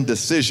Berlin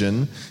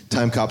Decision,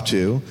 Timecop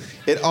 2.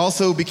 It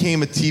also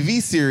became a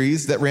TV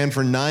series that ran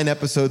for 9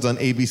 episodes on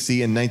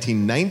ABC in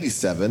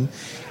 1997.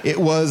 It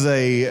was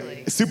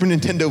a Super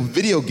Nintendo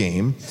video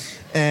game,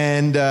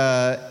 and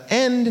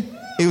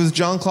it was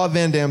Jean-Claude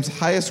Van Damme's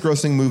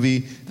highest-grossing movie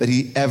that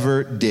he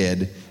ever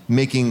did,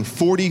 making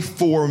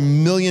 $44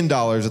 million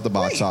at the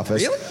box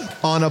office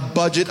on a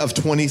budget of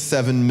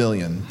 $27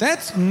 million.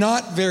 That's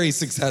not very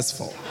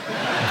successful.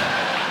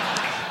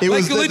 It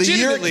was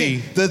legitimately.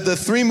 The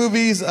 3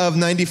 movies of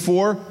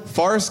 '94: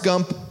 Forrest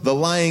Gump, The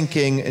Lion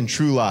King, and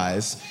True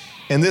Lies,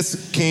 and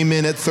this came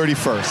in at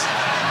 31st.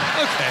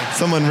 Okay.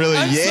 Someone really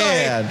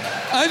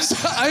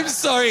I'm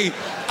sorry.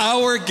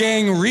 Our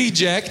gang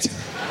reject.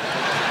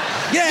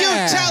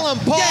 Yeah. You tell him,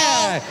 Paul.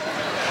 Yeah.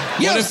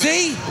 What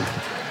see?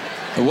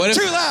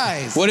 True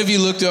Lies. What if you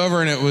looked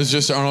over and it was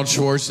just Arnold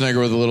Schwarzenegger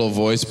with a little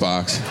voice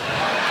box?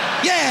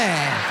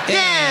 Yeah.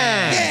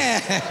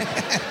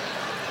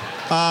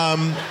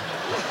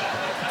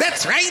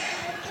 That's right.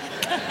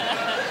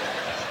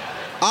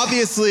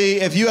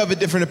 Obviously, if you have a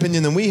different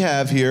opinion than we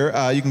have here,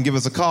 you can give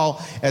us a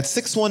call at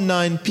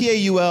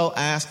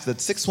 619-PAUL-ASK.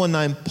 That's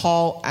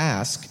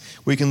 619-PAUL-ASK.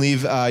 We can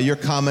leave your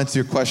comments,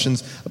 your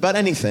questions about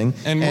anything.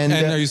 And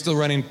are you still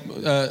running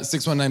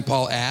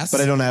 619-PAUL-ASK?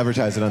 But I don't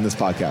advertise it on this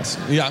podcast.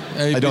 Yeah.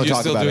 I don't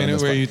talk about it on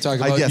this where you talk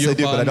about yes, your I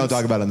do, but I don't buns?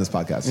 talk about it on this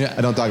podcast. Yeah.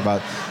 I don't talk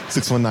about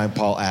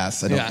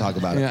 619-PAUL-ASK. I don't talk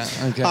about it. Yeah,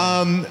 okay.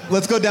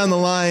 Let's go down the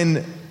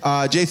line.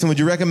 Jason, would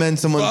you recommend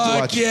someone to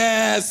watch?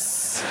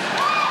 Yes!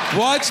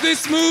 Watch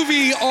this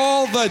movie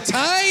all the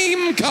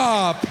time,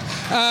 Cop.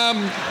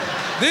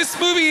 This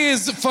movie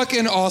is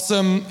fucking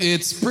awesome.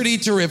 It's pretty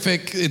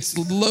terrific. It's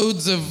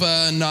loads of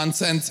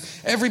nonsense.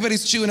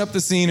 Everybody's chewing up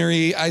the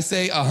scenery. I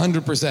say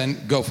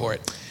 100% go for it.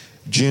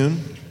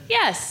 June?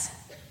 Yes.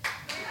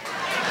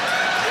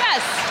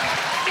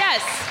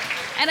 Yes.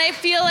 And I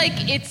feel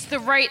like it's the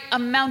right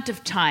amount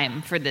of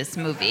time for this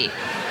movie.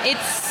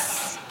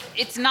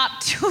 It's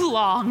not too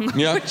long,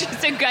 Yeah. which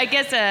is, I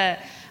guess, a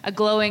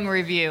glowing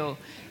review.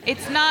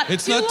 It's not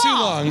too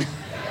long.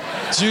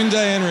 June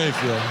Diane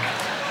Raphael.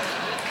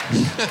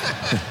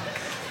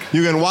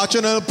 You can watch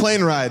it on a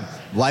plane ride,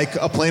 like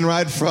a plane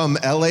ride from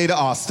LA to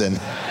Austin.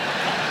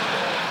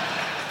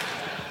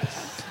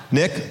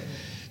 Nick?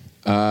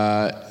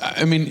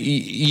 I mean,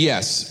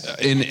 yes.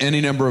 In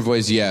any number of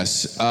ways,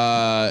 yes.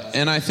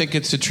 And I think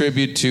it's a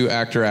tribute to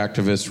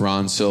actor-activist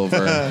Ron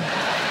Silver.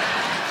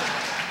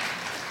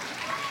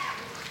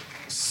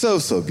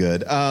 So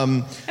good.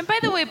 And by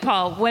the way,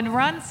 Paul, when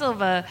Ron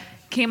Silva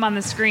came on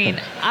the screen,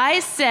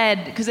 I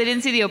said, because I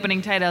didn't see the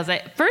opening titles,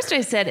 first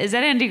I said, is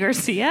that Andy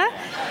Garcia?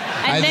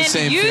 And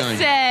then you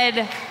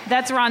said,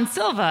 that's Ron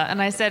Silva.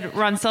 And I said,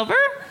 Ron Silver?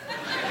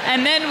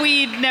 And then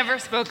we never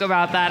spoke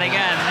about that again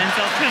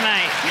until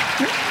tonight.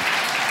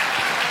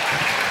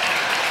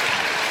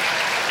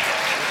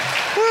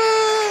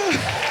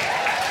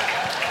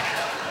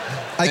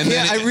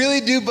 I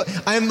really do, but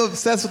I'm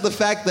obsessed with the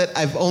fact that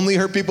I've only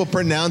heard people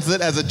pronounce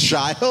it as a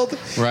child.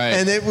 Right.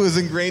 And it was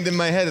ingrained in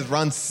my head as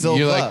Ron Silva.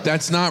 You're like,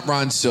 that's not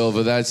Ron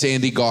Silva, that's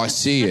Andy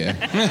Garcia.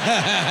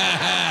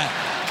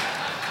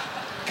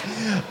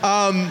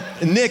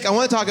 Nick, I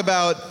want to talk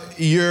about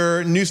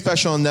your new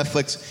special on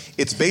Netflix.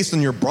 It's based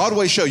on your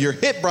Broadway show, your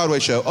hit Broadway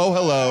show, Oh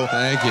Hello.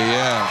 Thank you,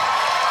 yeah.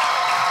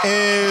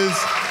 Is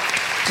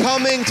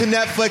coming to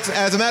Netflix.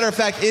 As a matter of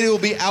fact, it will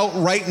be out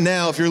right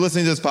now. If you're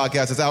listening to this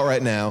podcast, it's out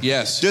right now.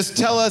 Yes. Just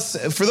tell us,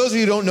 for those of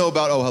you who don't know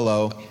about Oh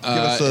Hello,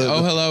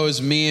 Oh Hello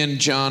is me and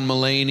John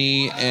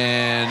Mulaney,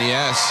 and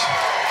yes.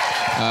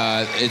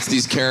 It's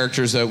these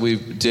characters that we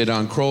did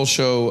on Kroll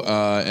Show,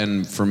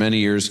 and for many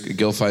years,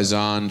 Gil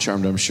Faizon,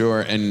 Charmed I'm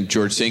Sure, and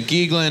George St.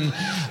 Geeglin.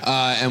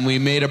 And we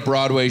made a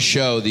Broadway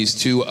show, these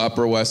two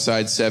Upper West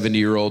Side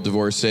 70-year-old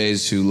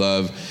divorcees who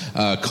love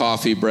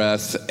coffee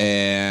breath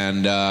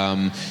and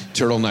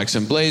turtlenecks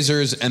and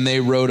blazers. And they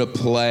wrote a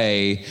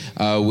play,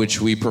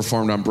 which we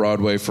performed on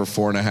Broadway for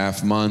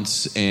 4.5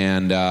 months.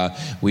 And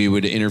we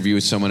would interview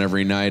someone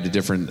every night, a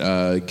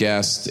different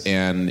guest.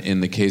 And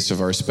in the case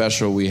of our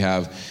special, we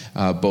have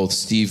both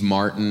Steve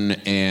Martin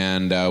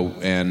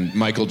and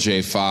Michael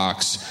J.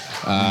 Fox,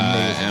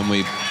 and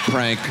we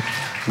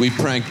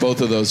prank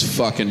both of those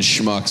fucking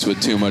schmucks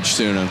with too much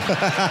tuna.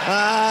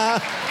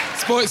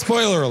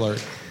 Spoiler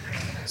alert.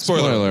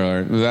 Spoiler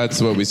alert.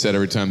 That's what we said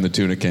every time the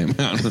tuna came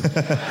out.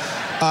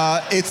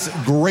 It's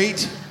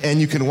great, and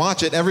you can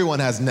watch it. Everyone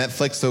has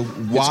Netflix, so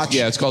watch.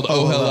 It's called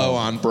Oh Hello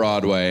on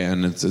Broadway,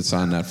 and it's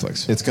on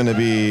Netflix. It's going to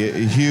be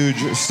huge,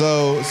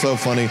 so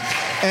funny.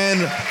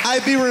 And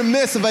I'd be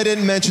remiss if I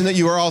didn't mention that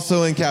you are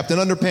also in Captain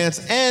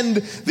Underpants and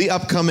the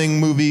upcoming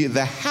movie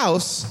The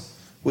House,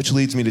 which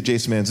leads me to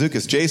Jason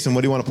Mantzoukas. Jason,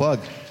 what do you want to plug?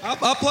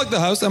 I'll plug The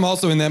House. I'm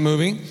also in that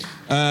movie.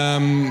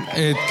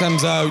 It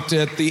comes out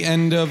at the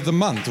end of the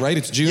month, right?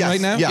 It's June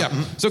right now? Yeah.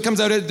 So it comes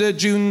out at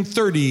June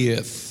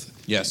 30th.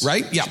 Yes.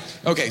 Right? Yeah.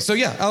 Okay, so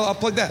yeah, I'll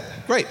plug that.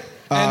 Great.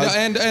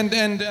 Yeah, that's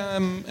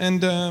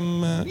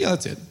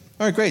it.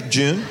 All right, great.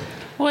 June?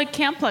 Well, I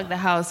can't plug The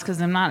House because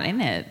I'm not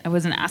in it. I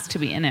wasn't asked to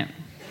be in it.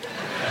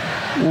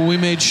 Well, we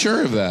made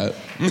sure of that.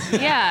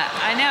 Yeah,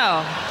 I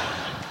know.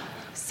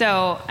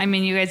 So, I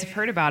mean, you guys have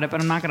heard about it, but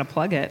I'm not going to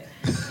plug it.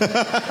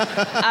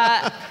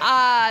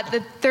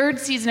 The third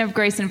season of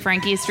Grace and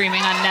Frankie is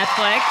streaming on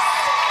Netflix.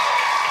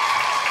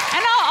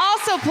 And I'll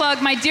also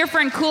plug my dear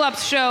friend Cool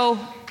Up's show,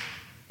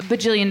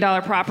 Bajillion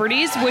Dollar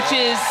Properties, which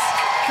is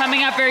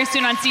coming up very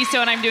soon on CISO,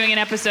 and I'm doing an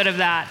episode of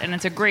that, and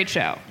it's a great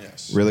show.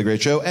 Yes. Really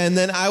great show. And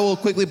then I will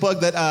quickly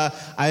plug that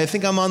I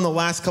think I'm on the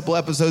last couple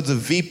episodes of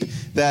Veep,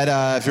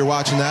 that if you're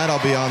watching that,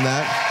 I'll be on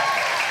that.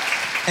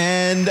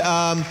 And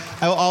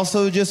I will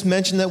also just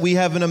mention that we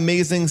have an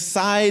amazing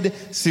side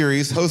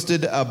series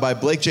hosted by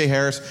Blake J.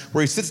 Harris,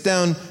 where he sits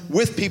down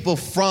with people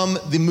from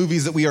the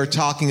movies that we are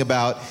talking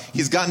about.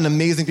 He's gotten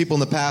amazing people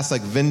in the past,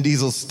 like Vin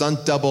Diesel's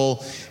stunt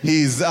double.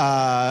 He's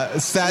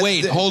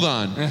Wait, hold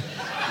on.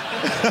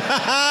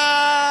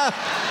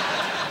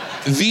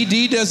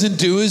 VD doesn't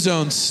do his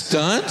own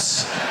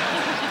stunts?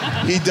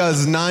 He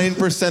does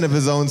 9% of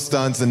his own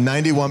stunts, and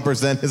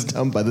 91% is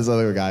done by this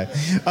other guy.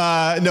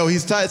 No,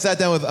 he's sat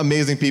down with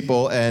amazing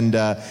people, and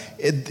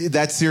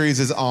that series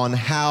is on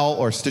HAL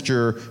or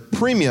Stitcher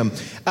Premium.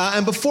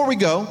 And before we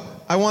go,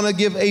 I want to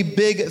give a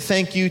big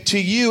thank you to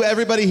you,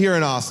 everybody here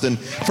in Austin,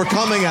 for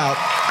coming out.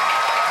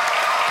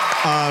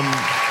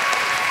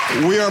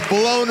 We are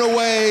blown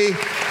away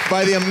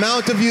by the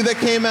amount of you that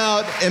came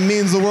out. It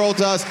means the world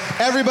to us.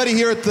 Everybody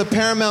here at the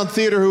Paramount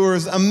Theater who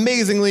is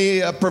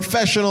amazingly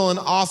professional and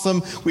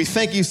awesome, we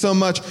thank you so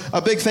much.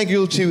 A big thank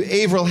you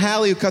to Avril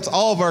Halley, who cuts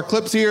all of our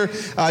clips here.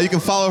 You can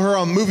follow her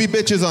on Movie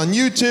Bitches on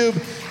YouTube.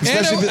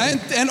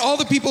 And all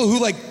the people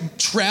who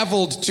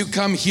traveled to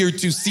come here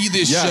to see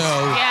this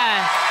show.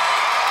 Yes.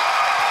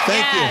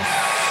 Thank you.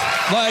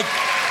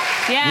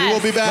 Yes. We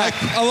will be back.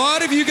 A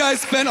lot of you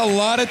guys spent a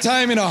lot of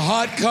time in a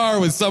hot car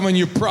with someone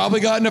you probably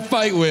got in a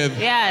fight with.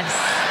 Yes.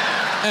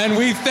 And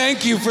we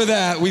thank you for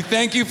that. We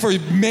thank you for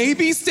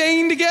maybe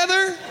staying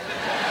together.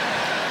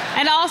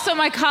 And also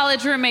my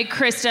college roommate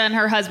Krista and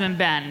her husband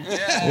Ben.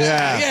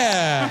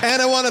 Yeah.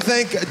 And I want to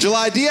thank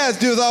July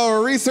Diaz, who does all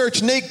our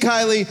research, Nate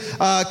Kiley,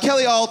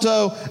 Kelly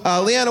Alto,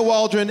 Leanna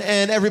Waldron,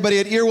 and everybody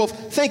at Earwolf.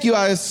 Thank you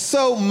guys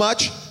so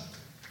much.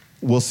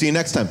 We'll see you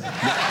next time.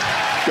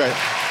 Great.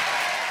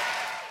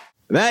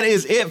 That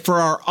is it for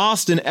our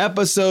Austin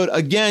episode.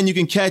 Again, you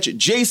can catch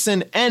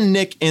Jason and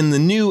Nick in the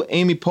new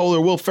Amy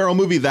Poehler, Will Ferrell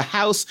movie, The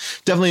House.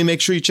 Definitely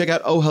make sure you check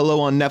out Oh Hello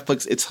on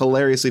Netflix. It's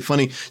hilariously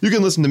funny. You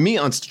can listen to me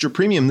on Stitcher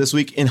Premium this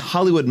week in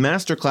Hollywood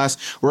Masterclass,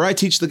 where I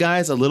teach the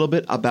guys a little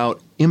bit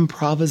about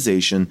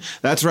improvisation.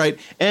 That's right.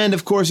 And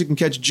of course, you can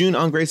catch June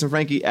on Grace and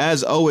Frankie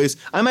as always.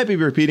 I might be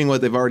repeating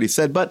what they've already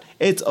said, but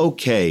it's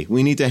okay.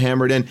 We need to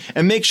hammer it in.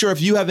 And make sure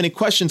if you have any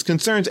questions,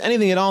 concerns,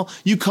 anything at all,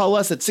 you call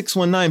us at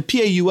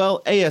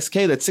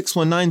 619-PAUL-ASK. That's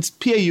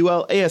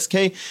 619-PAUL-ASK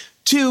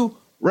to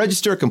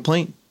register a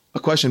complaint, a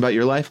question about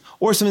your life,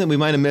 or something that we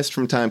might have missed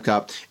from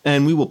Timecop,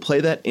 and we will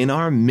play that in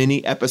our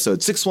mini episode.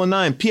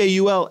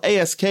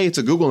 619-PAUL-ASK. It's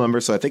a Google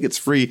number, so I think it's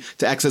free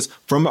to access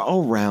from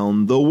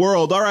around the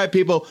world. All right,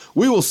 people,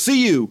 we will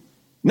see you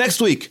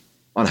next week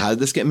on How Did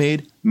This Get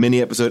Made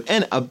mini episode.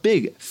 And a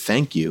big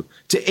thank you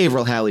to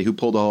Avril Halley, who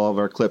pulled all of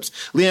our clips,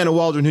 Leanna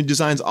Waldron, who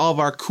designs all of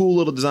our cool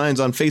little designs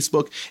on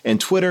Facebook and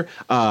Twitter,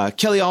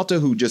 Kelly Alto,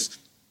 who just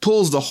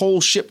pulls the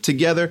whole ship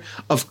together.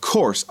 Of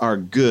course, our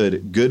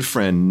good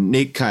friend,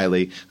 Nate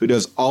Kiley, who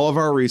does all of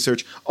our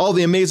research. All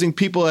the amazing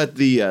people at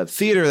the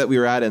theater that we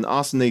were at in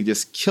Austin, they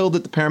just killed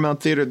it, the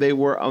Paramount Theater. They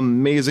were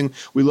amazing.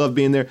 We love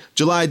being there.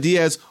 July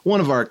Diaz, one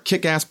of our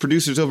kick-ass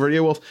producers over at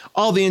Earwolf.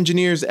 All the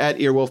engineers at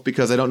Earwolf,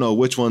 because I don't know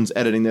which one's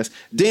editing this.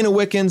 Dana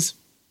Wickens,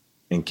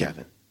 and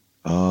Kevin.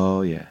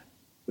 Oh, yeah.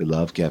 We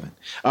love Kevin.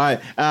 All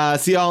right.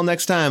 See y'all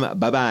next time.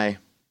 Bye-bye.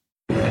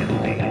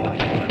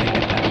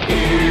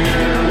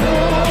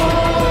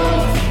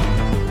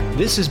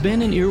 This has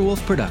been an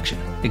Earwolf production.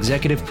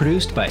 Executive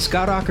produced by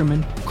Scott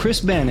Aukerman,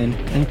 Chris Bannon,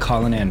 and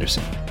Colin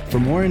Anderson. For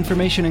more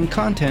information and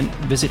content,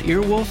 visit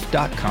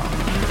earwolf.com.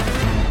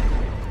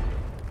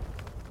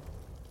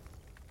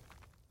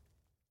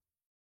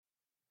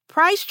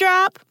 Price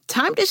drop?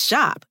 Time to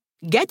shop.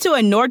 Get to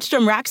a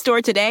Nordstrom Rack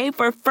store today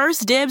for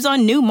first dibs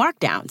on new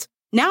markdowns.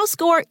 Now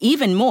score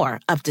even more,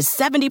 up to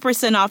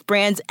 70% off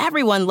brands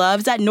everyone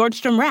loves at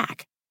Nordstrom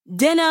Rack.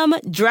 Denim,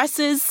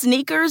 dresses,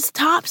 sneakers,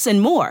 tops,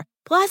 and more.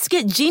 Plus,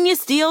 get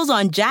genius deals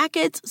on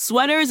jackets,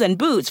 sweaters, and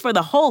boots for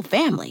the whole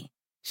family.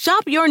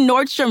 Shop your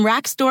Nordstrom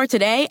Rack store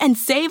today and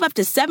save up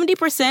to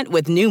 70%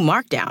 with new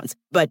markdowns.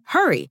 But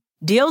hurry,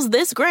 deals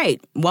this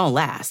great won't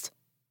last.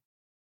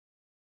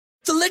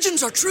 The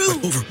legends are true.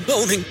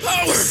 Overwhelming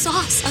power! The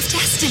sauce of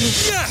destiny.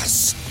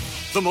 Yes!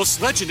 The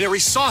most legendary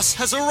sauce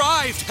has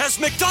arrived as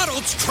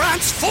McDonald's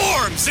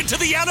transforms into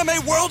the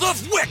anime world of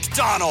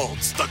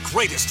WickDonald's. The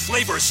greatest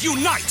flavors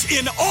unite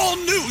in all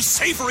new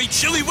savory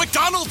chili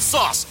McDonald's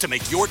sauce to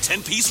make your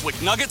 10-piece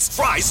Wick Nuggets,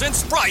 fries, and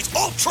Sprite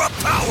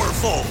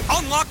ultra-powerful.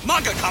 Unlock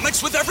manga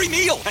comics with every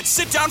meal and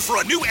sit down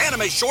for a new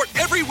anime short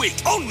every week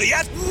only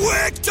at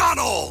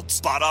WickDonald's.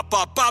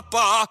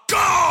 Ba-da-ba-ba-ba,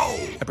 go!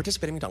 At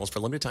participating McDonald's for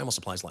a limited time while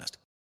supplies last.